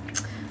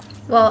strength.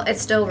 Well,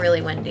 it's still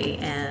really windy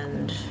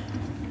and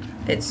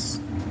it's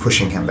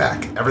Pushing him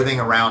back. Everything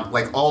around,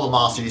 like all the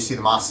moss, you see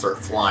the moss start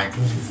flying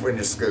and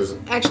just goes.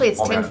 actually it's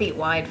Oh, 10 man. feet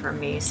wide from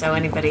me, so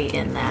anybody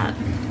in that.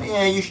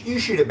 Yeah, you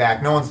shoot it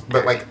back. No one's,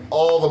 but like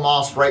all the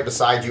moss right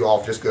beside you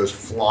all just goes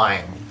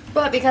flying.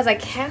 But because I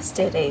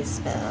casted a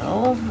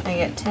spell, I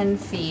get 10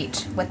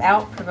 feet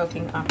without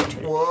provoking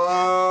opportunity.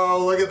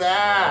 Whoa! Look at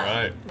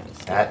that.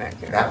 Alright.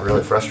 That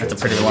really frustrates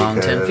That's a pretty me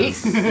long 10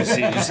 because- feet. You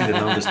see the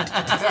gnome just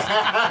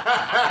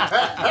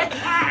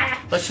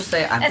Let's just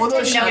say I'm That's Well, no,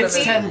 ten she notes.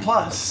 gets 10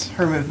 plus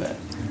her movement.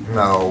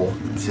 No,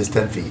 it's just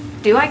 10 feet.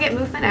 Do I get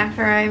movement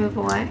after I move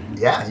away?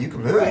 Yeah, you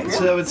can move. Right, Yeah.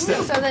 so that would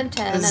still. So then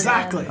 10.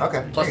 Exactly.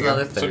 Okay. Plus there you go.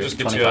 another 30. So just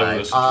gets you out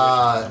of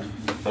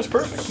 25. this. That's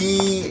perfect.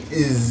 He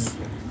is,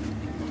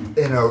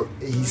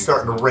 he's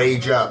starting to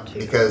rage up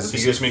because He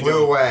you sees just me flew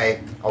go.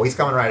 away. Oh, he's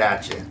coming right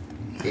at you.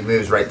 He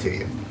moves right to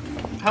you.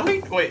 How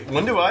many? Wait,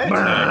 when do I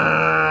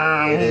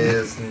attack? It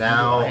is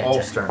now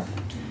Ulf's turn.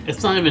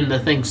 It's not even the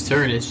thing's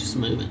turn, it's just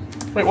moving.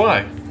 Wait,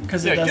 why?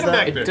 'Cause yeah, it does get him that.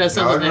 back It there. does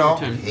No, something no,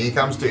 every turn. he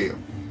comes to you.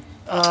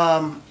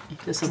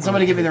 Can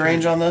somebody give me the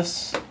range on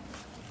this?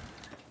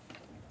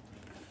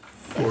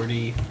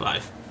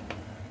 45.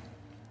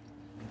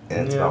 Yeah,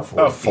 it's about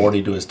 40 About feet.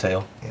 40 to his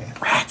tail. Yeah.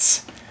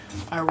 Rats.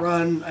 I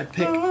run. I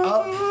pick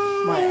up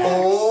my axe.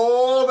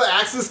 Oh, the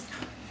axe is...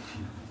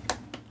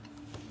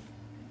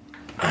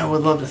 I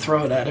would love to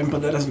throw it at him,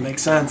 but that doesn't make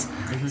sense.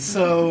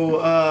 So,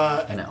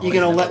 And it you always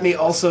gonna never let me does.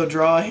 also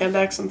draw a hand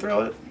axe and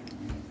throw it?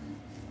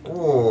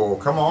 Oh,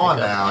 come on I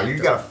got now. it.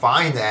 You gotta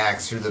find the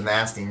axe through the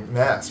nasty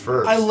mess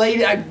first. I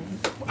laid. I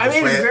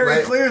made lay it it very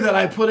right- clear that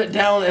I put it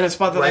down in a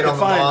spot that Right I on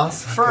could the find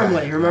moss?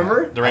 firmly. Okay.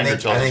 Remember? The ranger I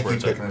tells think us where you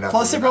it's picking at. it up.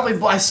 Plus, with it your probably.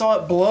 mouth. I saw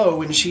it blow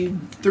when she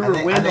threw her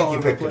I wind all think you over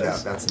the picked it up.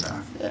 place. That's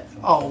enough.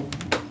 Oh,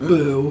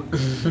 boo!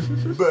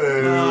 Boo.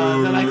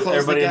 Then I close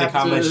Everybody the in the gap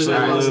comments as say soon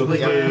as I boo. possibly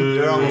Yeah, can.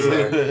 you're almost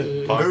there.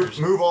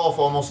 Move off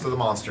almost to the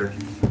monster.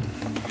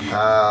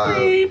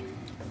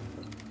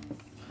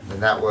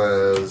 And that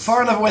was...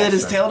 Far enough away that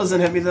his Ulf's tail turn. doesn't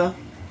hit me though.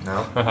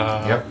 No.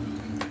 Yep.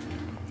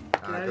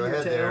 out Go of your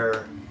ahead tail.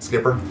 there,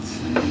 Skipper.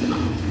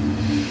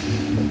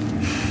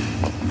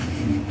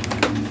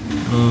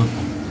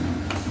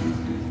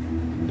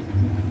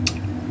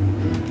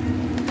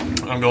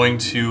 I'm going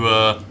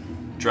to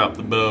drop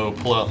the bow,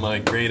 pull out my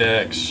great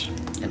axe.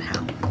 And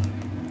how?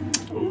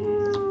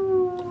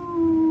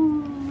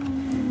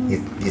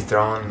 You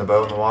throwing the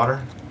bow in the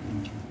water?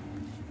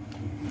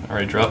 All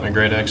right, drop my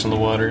great axe in the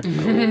water.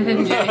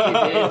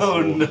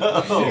 Oh no!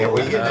 Yeah, what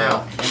do you get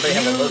now? Anybody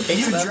have a location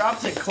You spell?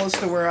 dropped it close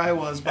to where I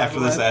was. By After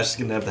the this, way. Ash is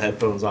gonna have the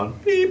headphones on.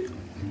 Beep.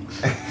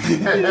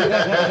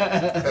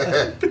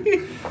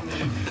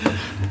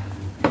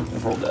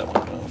 I've rolled that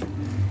one off.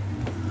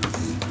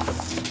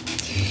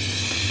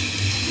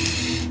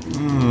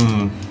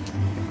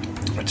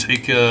 I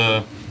take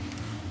No,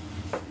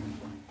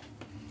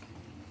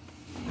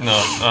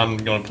 I'm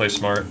going to play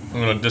smart.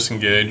 I'm going to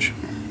disengage.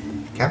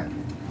 Okay.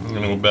 I'm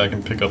going to go back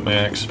and pick up my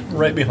axe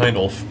right behind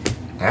Ulf.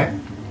 Alright.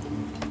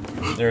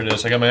 There it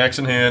is. I got my axe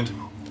in hand,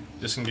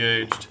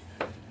 disengaged,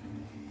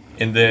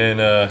 and then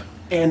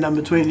And I'm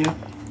between you.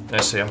 I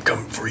say, "I'm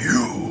coming for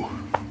you."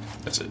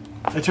 That's it.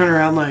 I turn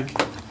around like,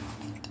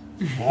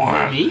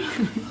 Me?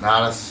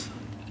 Nodus,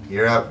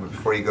 you're up. But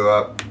before you go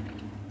up,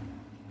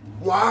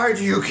 why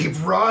do you keep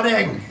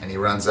running? And he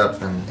runs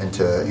up and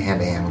into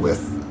hand-to-hand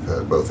with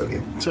both of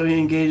you. so he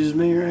engages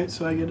me, right?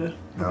 So I get a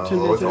No,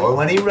 opportunity it's to- only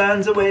when he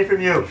runs away from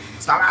you.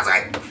 Stop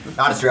outside!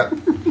 Nodus, you're up.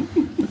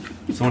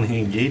 So when he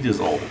engages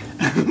all.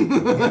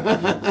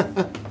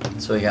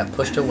 So he got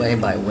pushed away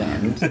by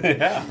wind.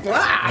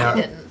 Yeah,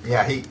 didn't.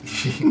 yeah, he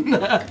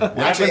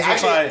actually,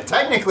 happens if I-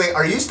 technically,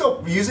 are you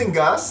still using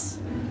Gus?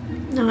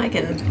 No, I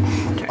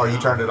can. Oh, you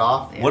turned it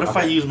off? What if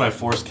I use my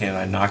force cannon?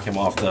 I knock him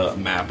off the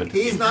map and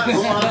He's not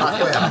going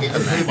on. He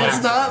doesn't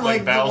It's not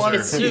like the one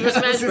Bowser. Super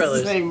Smash What's his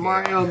Brothers. name?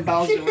 Mario and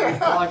Bowser. Where he's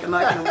blocking,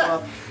 knocking him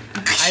off.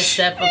 I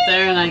step up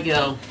there and I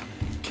go,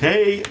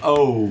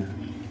 KO.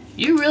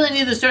 "You really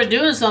need to start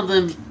doing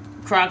something,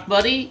 Croc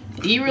Buddy.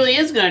 He really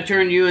is gonna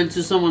turn you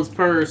into someone's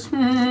purse."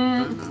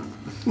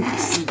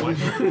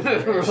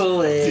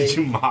 Really? Did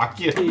you mock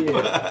him?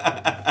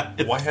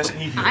 Why hasn't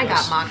he healed I got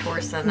us? mocked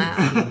worse than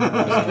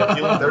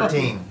that.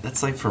 13.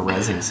 That's like for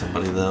rezzing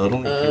somebody though. It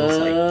only feels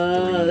like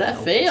 3 that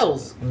health.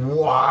 fails.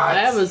 What? I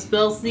have a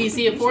spell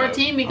DC of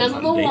 14 because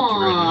of the I'm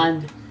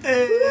on wand.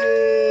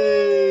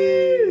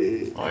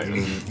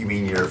 You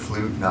mean your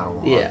flute, not a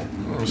wand? Yeah.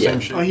 Same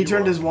shit Oh, he you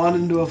turned are. his wand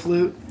into a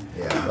flute.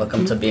 Yeah.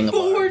 Welcome to being a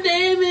 4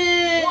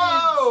 damage!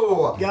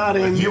 Whoa! Got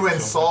him. You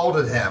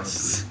insulted him.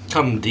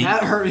 Come deep.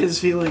 That hurt his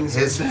feelings.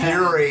 His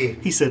fury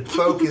He said,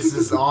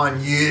 focuses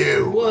on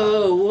you.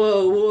 Whoa,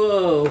 whoa,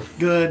 whoa.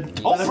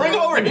 Good. "Oh, bring him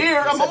over here!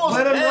 I'm almost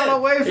Let him dead." run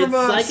away It's from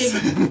us.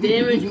 psychic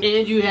damage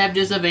and you have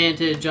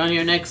disadvantage on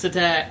your next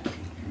attack.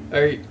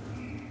 Or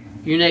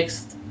your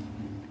next...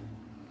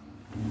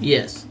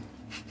 Yes.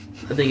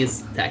 I think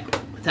it's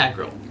attack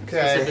roll.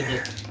 Okay. Specifically.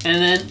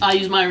 And then I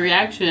use my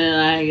reaction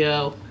and I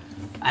go,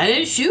 "I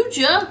didn't shoot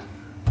ya.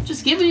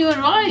 Just giving you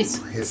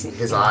advice."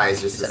 His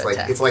eyes just Is that it's like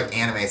attack? it's like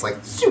anime. It's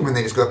like zoom, and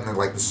they just go up and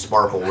like the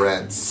sparkle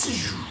red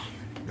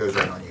goes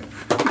right on you.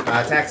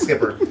 Attack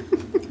Skipper.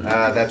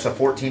 That's a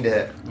 14 to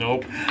hit.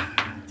 Nope.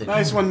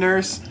 Nice one,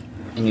 nurse.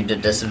 And you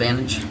did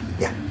disadvantage?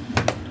 Yeah.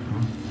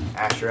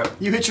 Ash, you're up.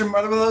 You hit your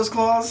mother with those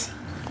claws?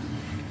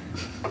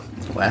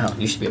 Wow,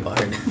 you should be a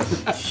bard.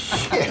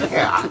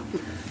 Yeah.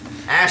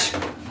 Ash,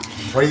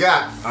 what do you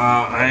got?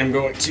 I am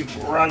going to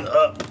run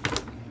up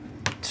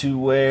to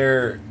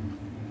where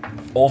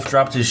Ulf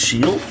dropped his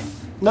shield.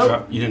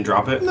 Nope. You didn't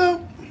drop it?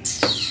 No.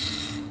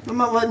 I'm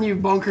not letting you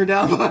bunker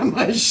down behind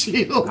my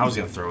shield. I was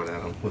gonna throw it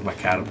at him with my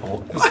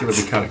catapult. It's gonna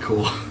be kind of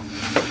cool.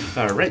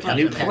 All right, That's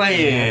new an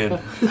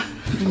plan.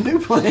 New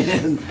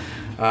plan.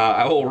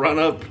 I will run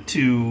up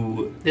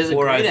to There's a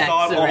where I great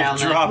thought axe around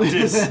Ulf dropped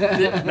his.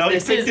 No, he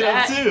This picked is it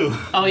up that- too.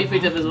 Oh, he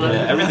picked up his weapon.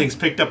 Yeah, everything's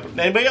picked up.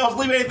 Anybody else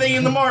leave anything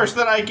in the marsh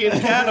that I can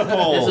There's a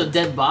catapult?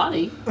 dead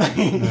body. What Oh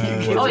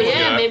have we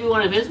yeah, got? maybe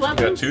one of his We got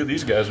weapons. two of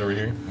these guys over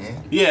here.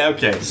 Yeah,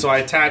 okay. So I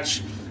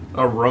attach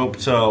a rope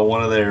to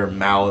one of their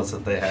mallets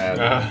that they had,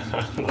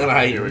 and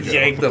I Here we go.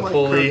 yank the Like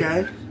pulley.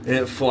 croquet.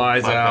 It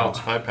flies 5 out. pounds.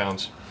 5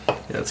 pounds.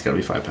 Yeah, it's gotta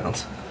be 5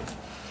 pounds.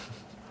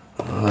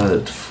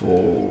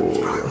 For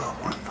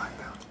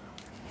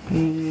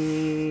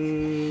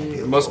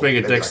must make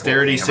a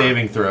dexterity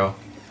saving throw.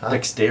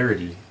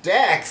 Dexterity.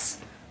 Dex.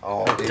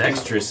 Oh, dude,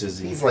 Dexterous is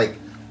he? He's like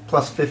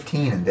plus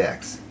 15 in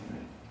Dex.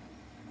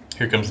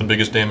 Here comes the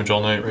biggest damage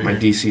all night right My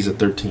here. DC's a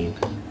 13,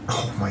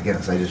 Oh my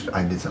goodness! I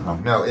did something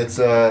wrong. No, it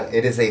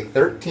is a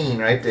 13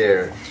 right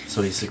there.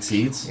 so he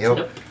succeeds.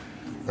 Yep.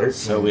 13.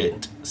 So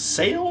it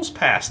sails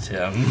past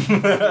him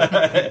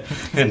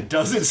and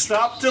doesn't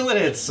stop till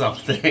it hits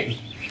something.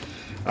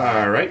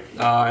 All right,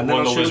 and then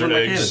One of I'll the shoot him lizard with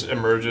my eggs cannon.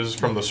 emerges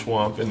from the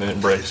swamp and then it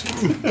breaks.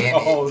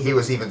 And he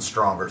was even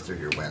stronger through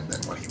your wind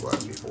than what he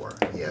was before.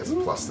 He has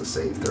plus the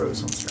save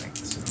throws on strength.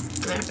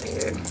 So I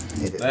figured.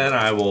 it is. Then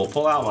I will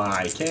pull out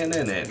my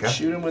cannon and Okay.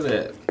 shoot him with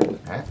it.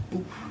 Alright.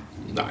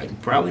 I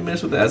probably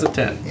missed with that as a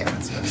 10. Yeah,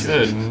 that's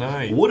Good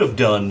night. Would have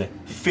done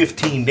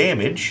 15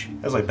 damage.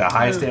 That's like the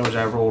highest damage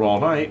I've rolled all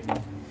night.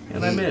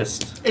 And I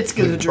missed. It's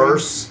He gonna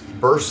drink.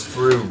 bursts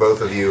through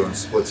both of you and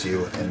splits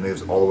you and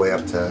moves all the way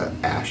up to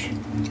Ash.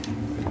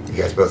 You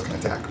guys both can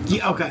attack.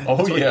 Yeah, okay. Oh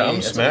That's what yeah, you- I'm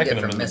that's what you smacking get him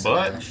for in the missing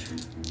butt. Ash.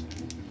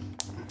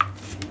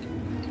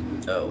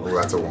 Oh, Oh,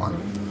 that's a 1.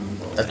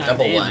 that's God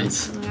double damn it.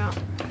 ones. Yeah.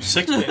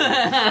 6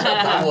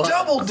 damage.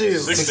 Double do.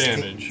 6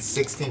 damage.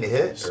 16 to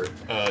hit or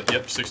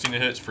Yep, 16 to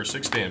hits for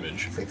 6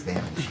 damage. 6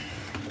 damage.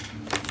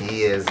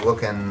 He is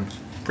looking.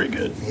 Pretty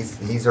good.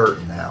 He's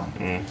hurting now.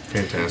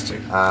 Fantastic.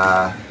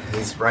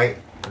 He's right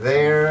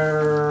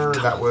there.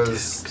 That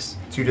was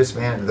 2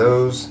 disadvantage.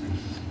 Those.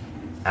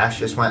 Ash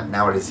just went.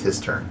 Now it is his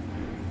turn.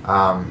 He's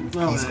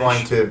Ash.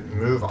 going to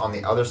move on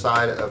the other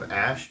side of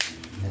Ash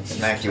and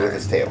smack you with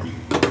his tail.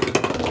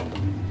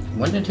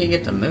 When did he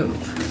get to move?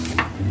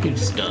 He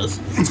just does.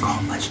 It's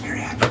called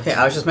legendary action. Okay,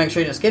 I was just making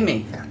sure you didn't skip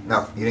me. Yeah.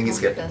 No, you didn't get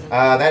skipped. Doesn't.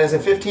 That is a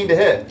 15 to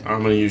hit.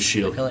 I'm going to use I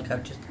shield. feel like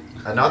I've just.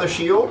 Another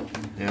shield.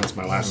 Yeah, that's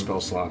my last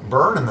spell slot.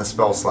 Burn in the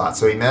spell slot,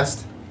 so he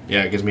missed.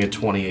 Yeah, it gives me a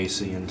 20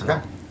 AC into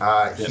Okay.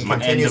 He my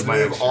end continues of to my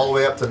move action. all the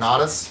way up to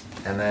Nodus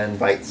and then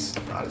bites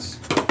Nodus.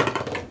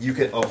 You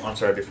can. Oh, I'm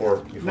sorry. Before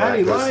that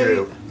Nighty goes night.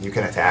 through, you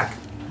can attack.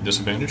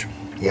 Disadvantage?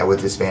 Yeah,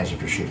 with disadvantage if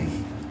you're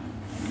shooting.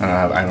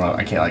 I don't know.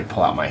 I can't like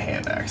pull out my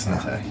hand axe and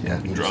attack. Yeah,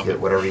 you just Drop get it.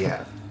 whatever you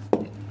have.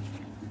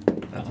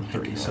 That's a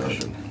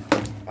 37.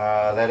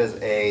 That is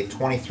a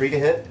 23 to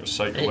hit.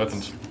 Recite your Eight.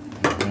 weapons.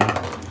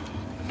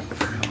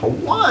 A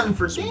 1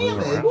 for Move around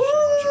damage. so much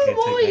you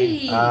can't take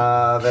aim.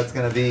 That's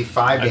gonna be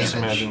 5 I just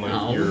damage. imagine like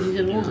Oh, your, he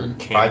did your one. Five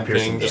cannon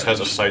piercing thing just damage.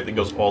 has a sight that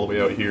goes all the way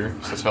out here.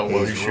 So that's how well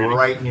you're He's shooting.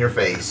 right in your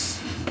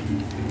face.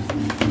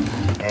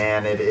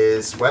 And it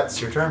is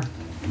Sweats. Your turn.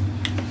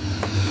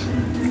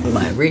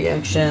 My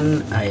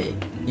reaction, I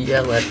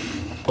yell at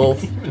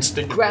Ulf,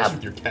 Instinct Grab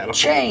with your catapult.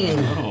 chain!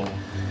 Oh.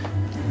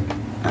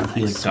 I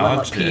He swim up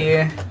dodged it.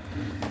 here,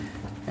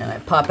 and I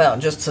pop out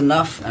just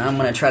enough, and I'm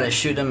gonna try to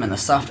shoot him in the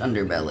soft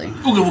underbelly.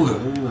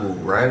 Ooh,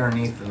 right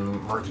underneath the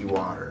murky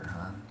water,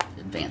 huh?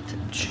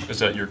 Advantage. Is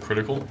that your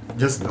critical?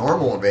 Just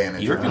normal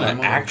advantage. You're huh? going to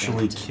Normal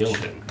actually advantage. kill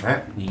him.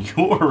 Right.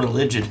 Your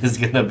religion is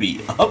going to be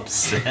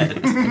upset.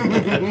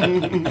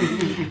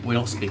 We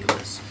don't speak of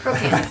this.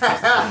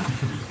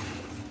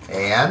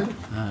 And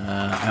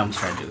I almost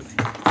tried to do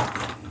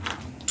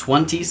it.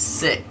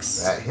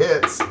 26. that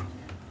hits.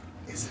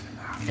 Is it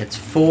enough? It's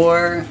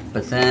 4,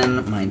 but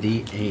then my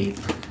D8.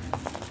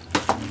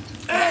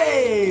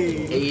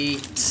 Hey!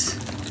 8.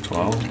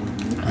 12.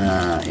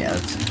 Yeah,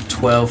 it's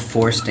 12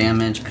 force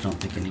damage. I don't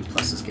think any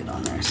pluses get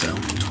on there, so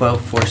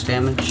 12 force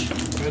damage.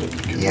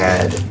 He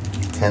had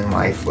 10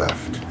 life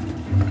left.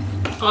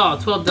 Oh,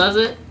 12 does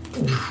it?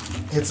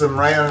 Hits him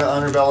right on the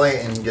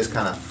underbelly and he just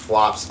kind of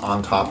flops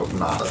on top of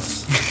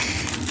Nodus.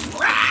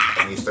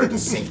 And you start to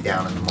sink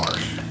down in the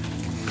marsh.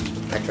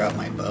 I drop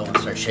my bow and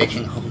start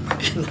shaking. Oh my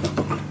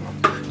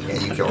god. Yeah,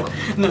 you kill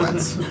him.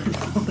 Once.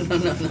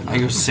 I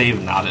go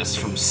save Nodus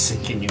from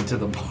sinking into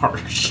the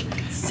marsh.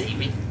 Save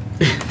me.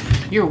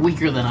 You're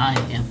weaker than I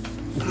am.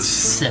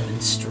 7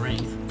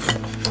 strength.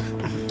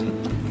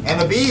 And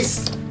the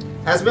beast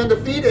has been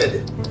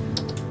defeated.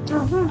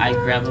 I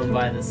grab him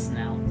by the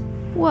snout.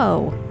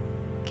 Whoa.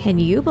 Can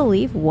you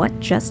believe what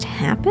just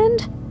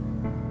happened?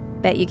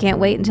 Bet you can't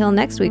wait until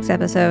next week's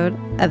episode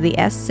of the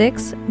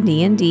S6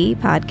 D&D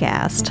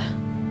podcast.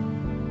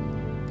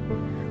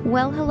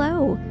 Well,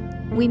 hello.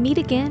 We meet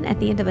again at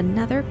the end of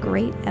another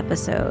great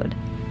episode.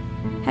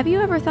 Have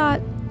you ever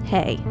thought,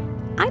 hey,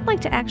 I'd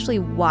like to actually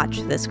watch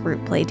this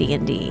group play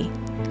D&D?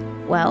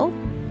 Well,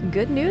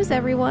 good news,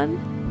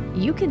 everyone.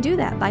 You can do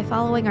that by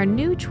following our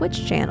new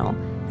Twitch channel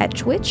at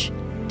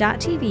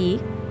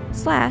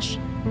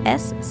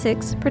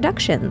twitch.tv/S6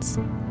 Productions.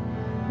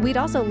 We'd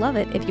also love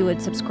it if you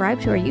would subscribe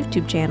to our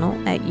YouTube channel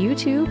at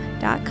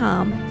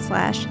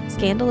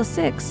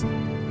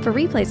youtube.com/Scandalous6 for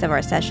replays of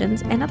our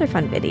sessions and other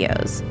fun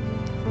videos.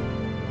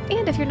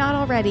 And if you're not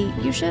already,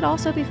 you should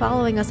also be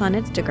following us on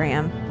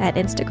Instagram at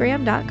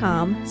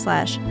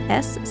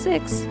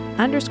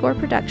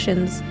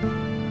instagram.com/S6_productions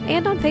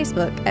and on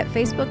Facebook at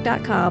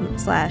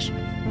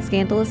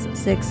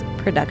facebook.com/Scandalous6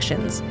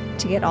 Productions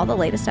to get all the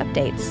latest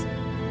updates.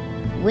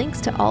 Links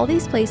to all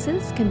these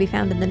places can be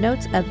found in the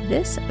notes of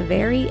this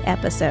very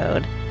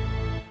episode.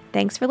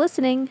 Thanks for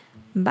listening.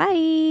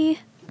 Bye!